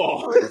fucking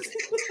ball.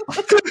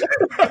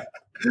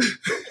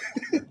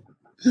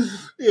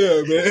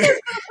 Yeah, man.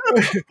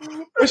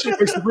 That shit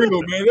makes it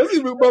real, man. That's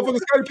even motherfucker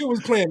Scottie Pippen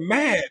was playing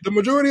mad the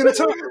majority of the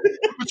time.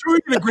 The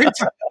majority of the great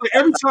time. Like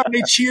every time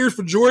they cheered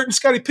for Jordan,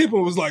 Scottie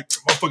Pippen was like,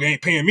 motherfucker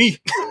ain't paying me.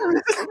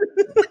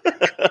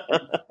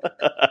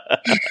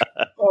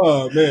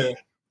 Oh, man.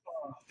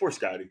 Poor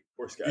Scotty.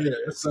 Yeah,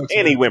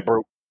 and he went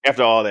broke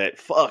after all that.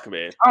 Fuck,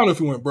 man. I don't know if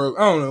he went broke.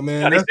 I don't know,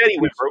 man. They said he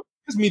went broke.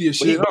 It's media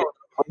shit.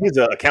 He's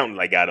an accountant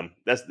that got him.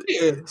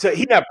 So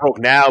he not broke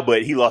now,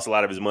 but he lost a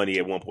lot of his money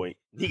at one point.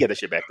 He got that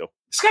shit back though.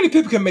 Scottie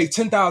Pippen can make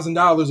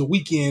 $10,000 a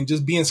weekend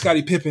just being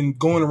Scottie Pippen,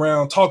 going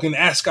around talking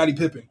as Scottie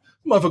Pippen.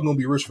 Motherfucker gonna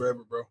be rich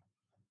forever, bro.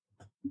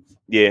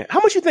 Yeah.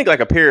 How much you think like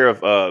a pair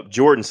of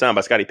Jordan signed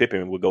by Scottie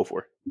Pippen would go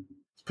for? A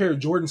pair of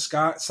Jordan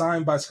Scott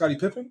signed by Scottie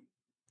Pippen?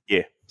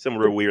 Yeah, something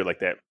real weird like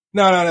that.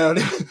 No.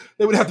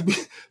 They would have to be.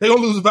 They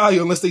don't lose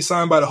value unless they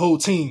sign by the whole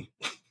team.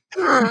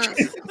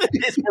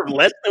 It's worth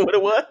less than what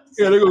it was.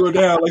 Yeah, they're gonna go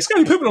down. Like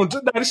Scottie Pippen don't.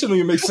 This shouldn't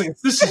even make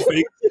sense. This is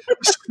fake.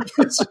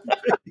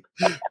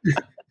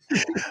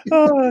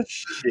 Oh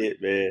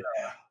shit, man.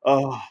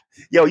 Oh,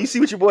 yo, you see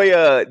what your boy?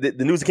 The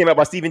news that came out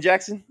about Steven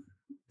Jackson.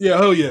 Yeah,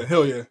 hell yeah.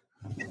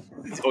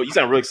 Oh, you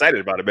sound real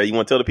excited about it, man. You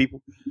want to tell the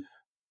people?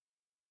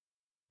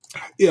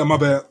 Yeah, my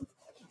bad.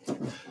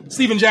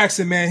 Steven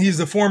Jackson, man, he's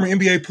a former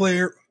NBA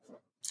player.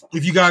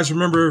 If you guys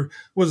remember,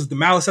 was it the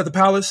Malice at the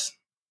Palace?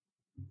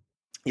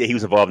 Yeah, he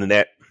was involved in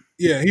that.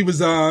 Yeah, he was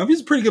a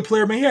pretty good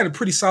player, man. He had a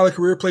pretty solid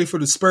career, played for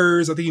the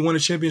Spurs. I think he won a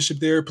championship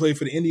there, played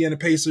for the Indiana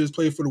Pacers,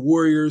 played for the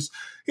Warriors.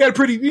 He had a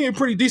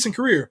pretty decent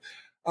career.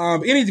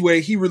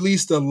 Anyway, he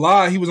released a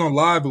live. He was on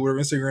live, but we were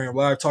Instagram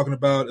live talking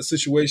about a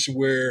situation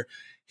where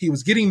he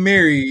was getting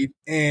married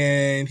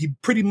and he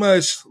pretty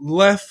much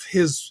left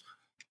his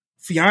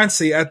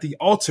fiance at the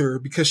altar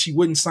because she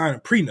wouldn't sign a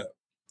prenup.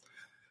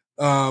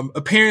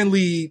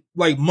 Apparently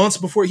like months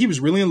before, he was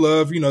really in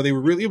love,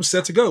 it was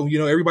set to go,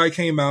 everybody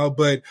came out,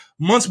 but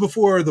months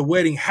before the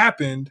wedding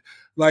happened,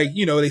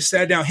 they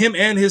sat down, him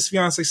and his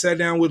fiance sat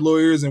down with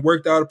lawyers and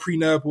worked out a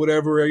prenup,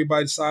 whatever,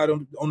 everybody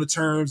decided on the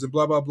terms and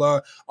blah, blah,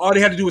 blah. All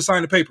they had to do was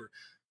sign the paper.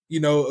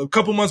 A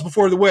couple months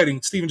before the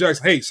wedding, Steven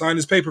Jackson, hey, sign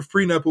this paper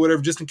for prenup or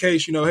whatever, just in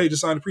case, hey,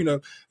 just sign the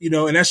prenup,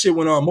 and that shit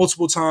went on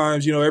multiple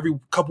times, every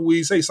couple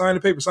weeks, hey, sign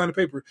the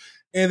paper.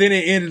 And then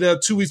it ended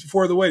up 2 weeks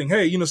before the wedding.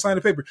 Hey, sign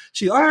the paper.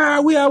 She,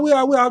 I'll do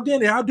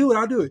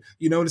it.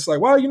 And it's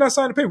like, well, you're not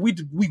signing the paper.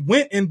 We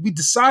went and we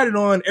decided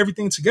on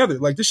everything together.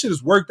 Like this shit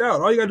is worked out.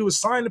 All you gotta do is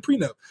sign the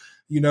prenup.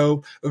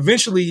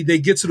 Eventually they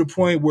get to the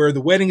point where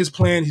the wedding is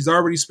planned. He's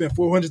already spent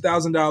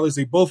 $400,000.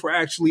 They both were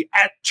actually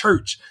at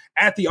church,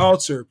 at the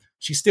altar.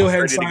 She still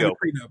hadn't signed the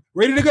prenup.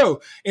 Ready to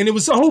go. And it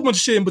was a whole bunch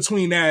of shit in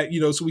between that,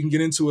 so we can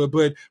get into it.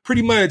 But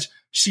pretty much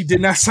she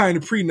did not sign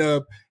the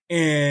prenup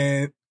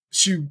and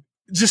some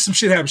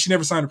shit happened. She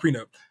never signed a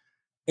prenup.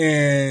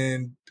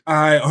 And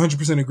I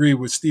 100% agree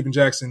with Steven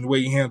Jackson, the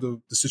way he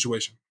handled the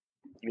situation.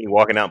 You mean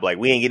walking out like,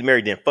 we ain't getting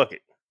married then, fuck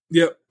it.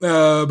 Yep.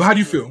 But how do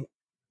you feel?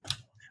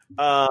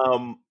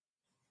 I'm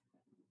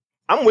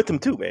with him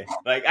too, man.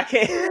 Like I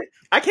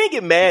can't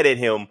get mad at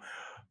him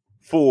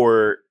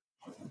for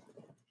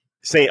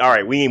saying, all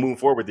right, we ain't moving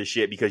forward with this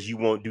shit because you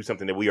won't do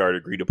something that we already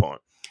agreed upon.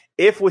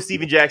 If what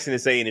Steven Jackson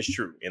is saying is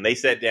true, and they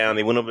sat down,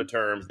 they went over the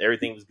terms,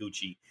 everything was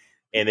Gucci,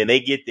 and then they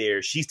get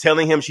there, she's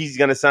telling him she's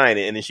going to sign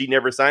it, and then she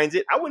never signs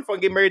it, I wouldn't fucking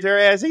get married to her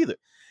ass either.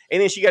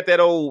 And then she got that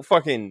old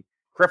fucking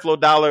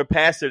Creflo Dollar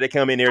pastor that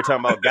come in there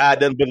talking about God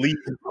doesn't believe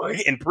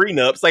in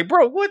prenups. Like,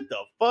 bro, what the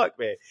fuck,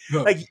 man?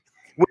 No. Like,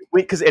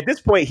 because at this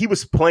point, he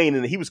was playing,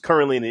 and he was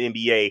currently in the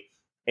NBA,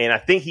 and I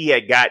think he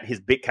had got his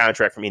big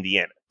contract from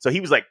Indiana. So he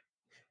was like,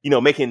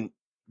 making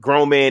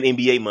grown man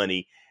NBA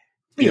money,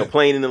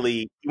 playing in the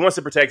league. He wants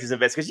to protect his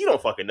investors because you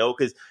don't fucking know.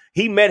 Because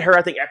he met her,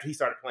 I think, after he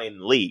started playing in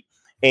the league.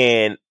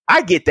 And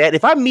I get that.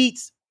 If I meet,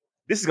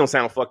 this is going to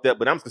sound fucked up,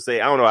 but I'm just going to say,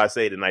 I don't know how to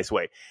say it in a nice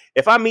way.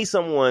 If I meet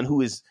someone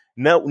who is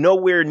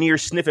nowhere near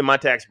sniffing my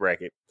tax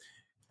bracket,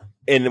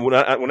 and when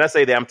I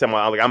say that, I'm talking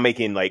about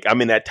like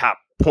I'm in that top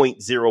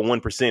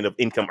 0.01% of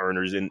income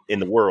earners in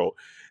the world,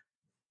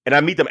 and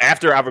I meet them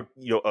after I've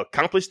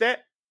accomplished that,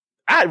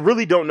 I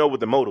really don't know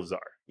what the motives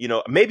are.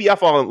 Maybe I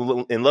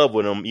fall in love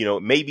with them.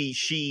 Maybe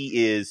she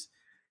is,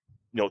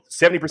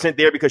 70%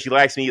 there because she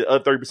likes me. The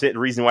other 30%, the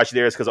reason why she's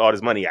there is because of all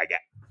this money I got.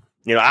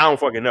 I don't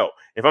fucking know.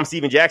 If I'm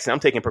Steven Jackson, I'm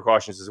taking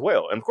precautions as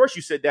well. And of course,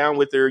 you sit down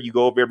with her, you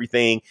go over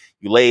everything,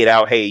 you lay it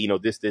out. Hey,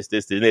 this,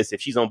 and this.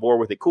 If she's on board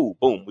with it, cool.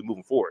 Boom, we're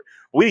moving forward.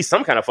 We need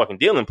some kind of fucking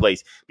deal in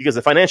place because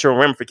the financial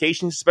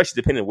ramifications, especially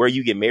depending on where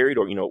you get married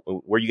or,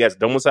 where you guys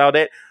domiciled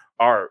at,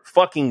 are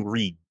fucking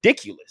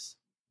ridiculous.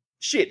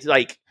 Shit,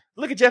 like,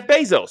 look at Jeff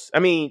Bezos. I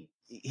mean,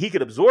 he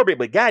could absorb it,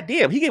 but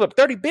goddamn, he gave up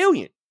 $30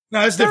 billion.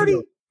 No, that's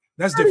different.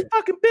 That's different.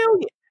 Fucking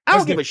billion. I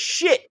don't give a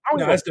shit. I don't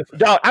give a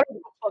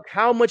fuck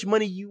how much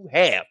money you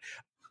have.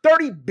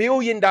 $30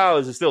 billion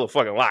is still a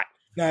fucking lot.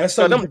 No, that's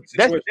still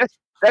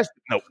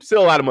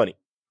a lot of money.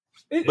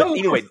 But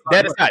anyway,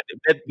 that aside,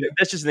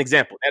 that's just an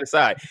example. That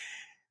aside,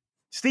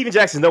 Steven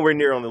Jackson's nowhere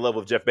near on the level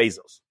of Jeff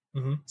Bezos.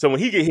 Mm-hmm. So when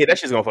he get hit, that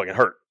shit's gonna fucking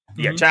hurt.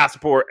 You got child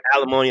support,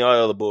 alimony, all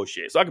that other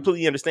bullshit. So I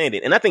completely understand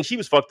it. And I think she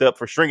was fucked up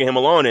for stringing him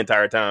along the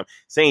entire time,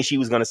 saying she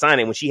was going to sign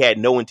it when she had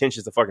no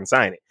intentions to fucking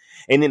sign it.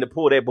 And then to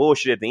pull that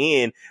bullshit at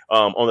the end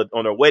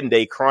on her wedding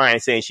day, crying,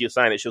 saying she'll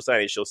sign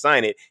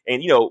it.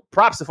 And, you know,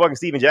 props to fucking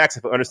Steven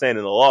Jackson for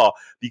understanding the law,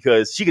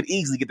 because she could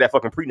easily get that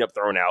fucking prenup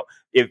thrown out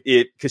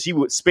because she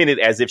would spin it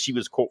as if she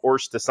was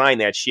coerced to sign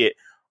that shit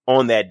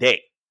on that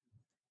day.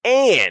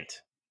 And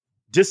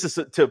just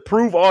to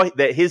prove all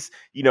that his,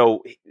 you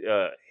know,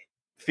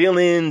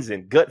 feelings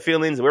and gut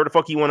feelings, whatever the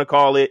fuck you want to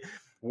call it,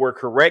 were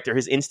correct, or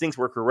his instincts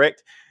were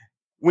correct.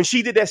 When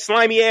she did that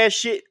slimy ass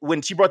shit,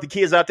 when she brought the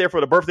kids out there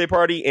for the birthday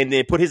party and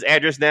then put his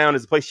address down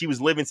as the place she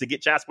was living to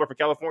get child support for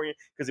California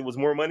because it was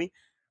more money,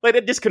 like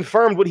that just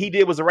confirmed what he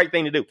did was the right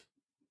thing to do.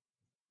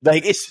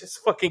 Like, it's just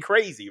fucking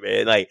crazy,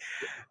 man. Like,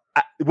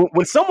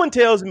 when someone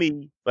tells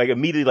me, like,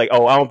 immediately, like,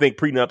 oh, I don't think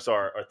prenups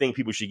are a thing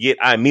people should get,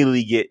 I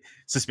immediately get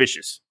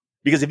suspicious.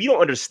 Because if you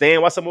don't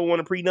understand why someone want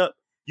a prenup,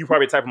 you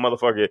probably the type of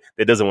motherfucker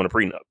that doesn't want a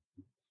prenup.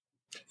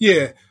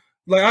 Yeah.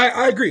 Like,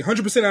 I agree.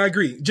 100% I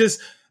agree. Just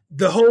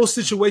the whole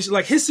situation,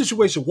 like his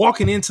situation,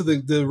 walking into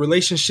the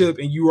relationship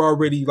and you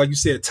already, like you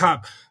said,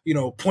 top, you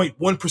know, 0.1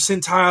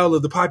 percentile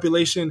of the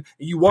population, and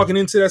you walking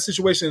into that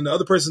situation and the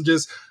other person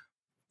just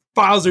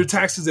files their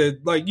taxes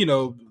at, like, you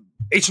know,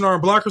 H&R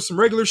Block or some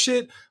regular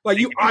shit, like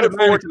you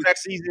automatically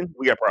next season,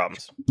 we got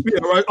problems. Yeah,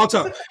 right. I'll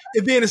tell you.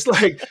 And then it's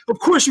like, of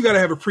course you got to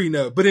have a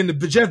prenup, but in the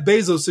Jeff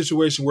Bezos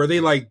situation where they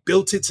like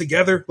built it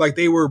together, like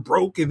they were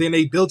broke and then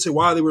they built it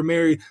while they were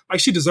married,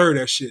 like she deserved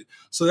that shit.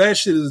 So that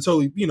shit is a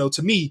totally, you know,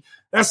 to me,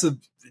 that's a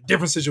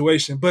different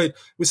situation. But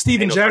with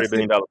Steven Jackson,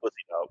 $30 billion pussy,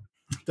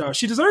 dog.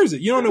 She deserves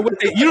it. You don't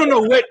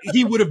know what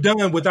he would have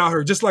done without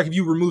her. Just like if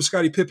you remove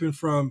Scottie Pippen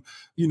from,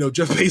 you know,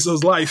 Jeff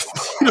Bezos' life.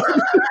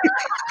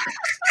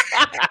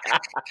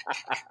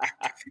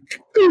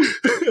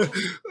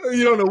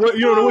 You don't know what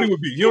he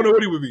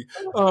would be.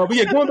 But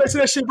yeah, going back to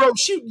that shit, bro,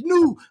 she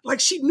knew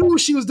what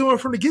she was doing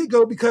from the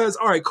get-go, because,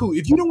 all right, cool,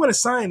 if you don't want to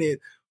sign it,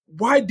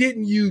 why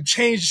didn't you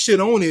change the shit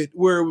on it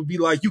where it would be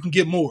like, you can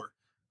get more?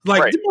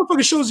 Like, right. This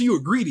motherfucker shows you were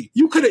greedy.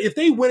 You could have, if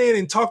they went in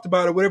and talked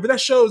about it, whatever, that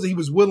shows that he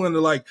was willing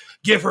to, like,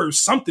 give her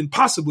something,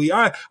 possibly.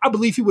 I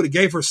believe he would have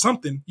gave her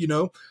something, you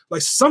know,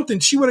 like something.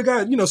 She would have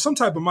got, you know, some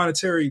type of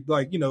monetary,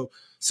 like, you know,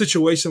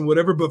 situation,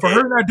 whatever. But for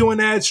her not doing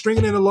that,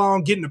 stringing it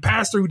along, getting a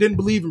pastor who didn't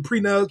believe in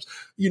prenups,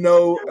 you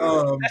know,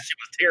 that shit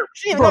was terrible.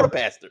 She didn't know the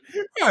pastor.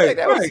 Right,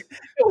 it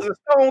was a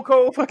stone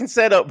cold fucking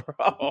setup, bro.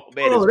 Oh,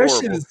 man, bro, that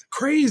shit is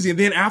crazy. And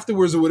then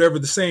afterwards or whatever,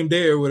 the same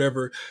day or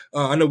whatever,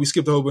 I know we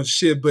skipped a whole bunch of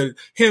shit, but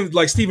him,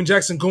 like Steven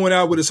Jackson, going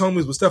out with his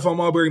homies with Stephon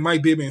Marbury,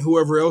 Mike Bibby, and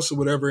whoever else or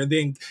whatever, and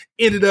then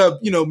ended up,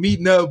 you know,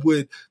 meeting up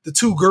with the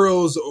two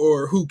girls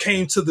or who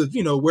came to the,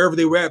 you know, wherever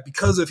they were at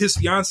because of his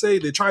fiance.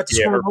 They tried to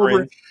screw him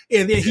over,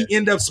 and then he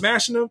ended up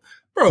smashing them.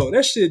 Bro,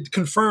 that shit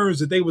confirms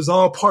that they was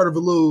all part of a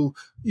little,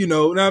 you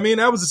know, I mean,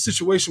 that was a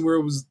situation where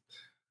it was,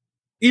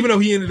 even though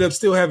he ended up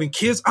still having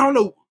kids, I don't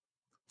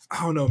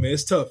know, man.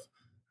 It's tough.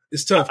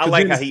 I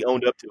like how he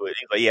owned up to it.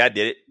 He's like, yeah, I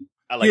did it.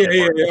 I like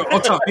yeah.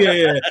 On top.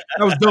 Yeah.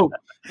 That was dope.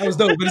 But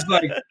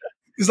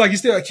it's like he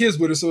still had kids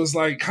with her, so it's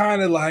like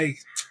kind of like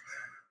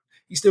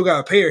he still got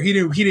a pair. He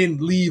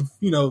didn't leave,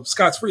 you know,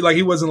 scot free. Like,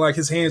 he wasn't like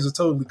his hands were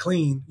totally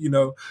clean, you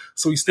know.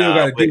 So he still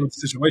got to deal with the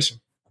situation.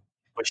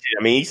 But shit,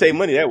 I mean, you save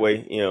money that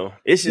way, you know.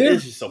 It's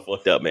just so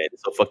fucked up, man.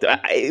 It's so fucked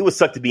up. It would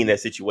suck to be in that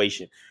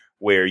situation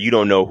where you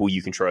don't know who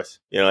you can trust.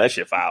 You know, that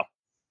shit foul.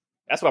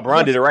 That's why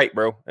Bron did it right,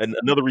 bro. And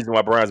another reason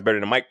why Bron's better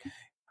than Mike,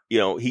 you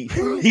know, he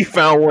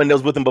found one that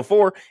was with him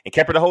before and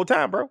kept her the whole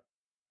time, bro.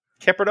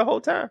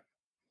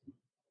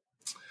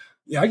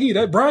 Yeah, I give you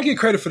that. Bron get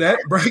credit for that.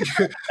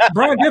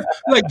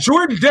 Like,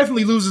 Jordan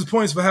definitely loses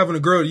points for having a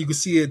girl that you can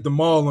see at the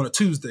mall on a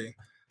Tuesday.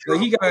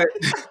 Like, he got.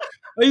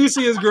 Like, you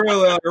see his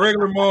girl at a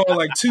regular mall,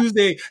 like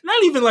Tuesday,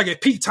 not even like at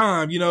peak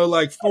time, you know,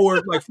 like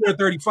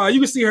 4:35.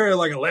 You can see her at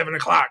like 11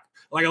 o'clock,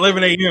 like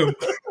 11 a.m.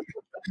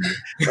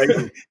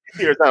 Like,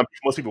 here's time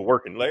most people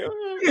working. Like,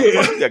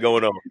 what's that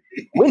going on?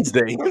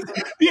 Wednesday.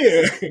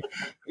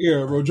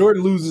 Yeah, bro.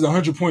 Jordan loses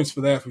 100 points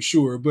for that for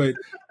sure. But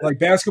like,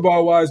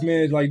 basketball wise,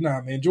 man, like,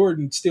 nah, man.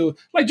 Jordan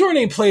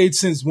ain't played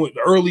since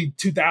the early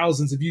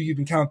 2000s, if you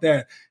even count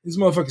that. This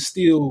motherfucker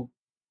still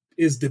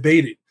is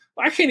debated.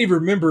 I can't even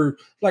remember,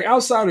 like,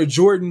 outside of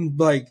Jordan,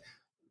 like,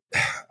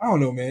 I don't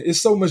know, man. It's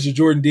so much that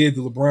Jordan did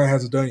that LeBron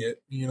hasn't done yet,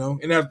 you know?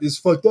 And it's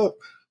fucked up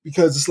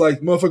because it's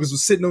like motherfuckers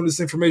was sitting on this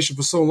information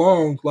for so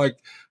long, like,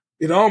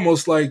 it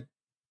almost like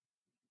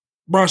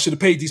Bron should have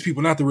paid these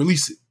people not to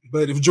release it.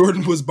 But if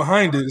Jordan was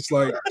behind it, it's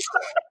like,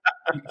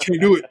 you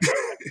can't do it.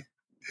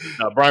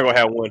 No, Bron gonna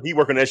have one. He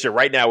working that shit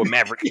right now with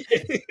Maverick.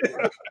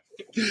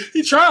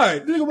 He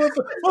tried.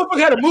 Motherfucker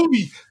had a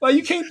movie. Like,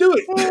 you can't do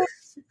it.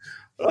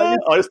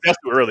 That's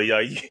too early, yo.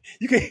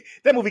 You can.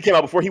 That movie came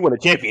out before he won a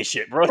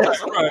championship, bro.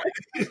 That's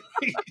right.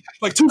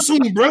 Like, too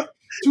soon, bro.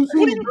 Too soon.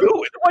 What are you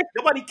doing? Like,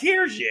 nobody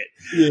cares yet.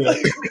 Yeah.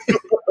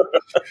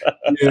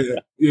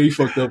 Yeah, he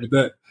fucked up with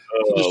that.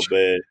 Oh,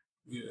 man.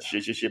 Yeah.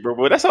 Shit, bro.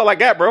 But that's all I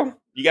got, bro.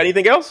 You got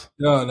anything else?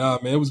 No,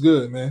 man. It was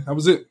good, man. That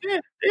was it. Yeah.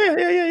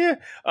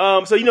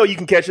 So you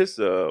can catch us.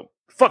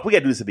 Fuck, we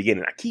gotta do this at the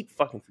beginning. I keep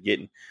fucking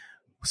forgetting.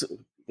 So,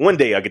 one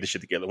day I'll get this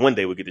shit together. One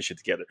day we'll get this shit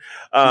together.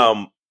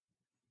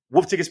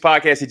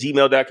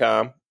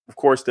 WolfTicketsPodcast@gmail.com. Of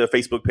course, the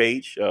Facebook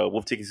page,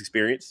 Wolf Tickets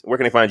Experience. Where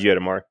can I find you at,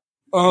 Amari?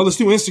 Let's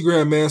do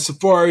Instagram, man.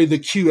 Safari the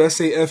Q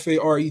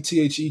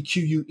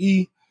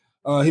SAFARETHEQUE.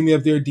 Hit me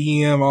up there,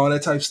 DM, all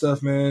that type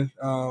stuff, man.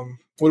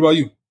 What about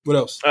you? What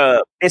else?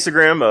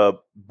 Instagram,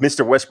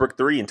 Mr. Westbrook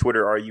 3, and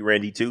Twitter,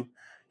 RURandy2.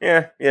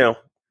 Yeah, you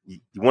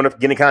want to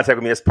get in contact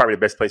with me, that's probably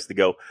the best place to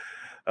go.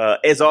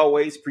 As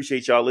always,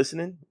 appreciate y'all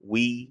listening.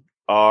 We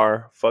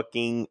are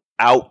fucking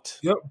out.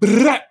 Yep.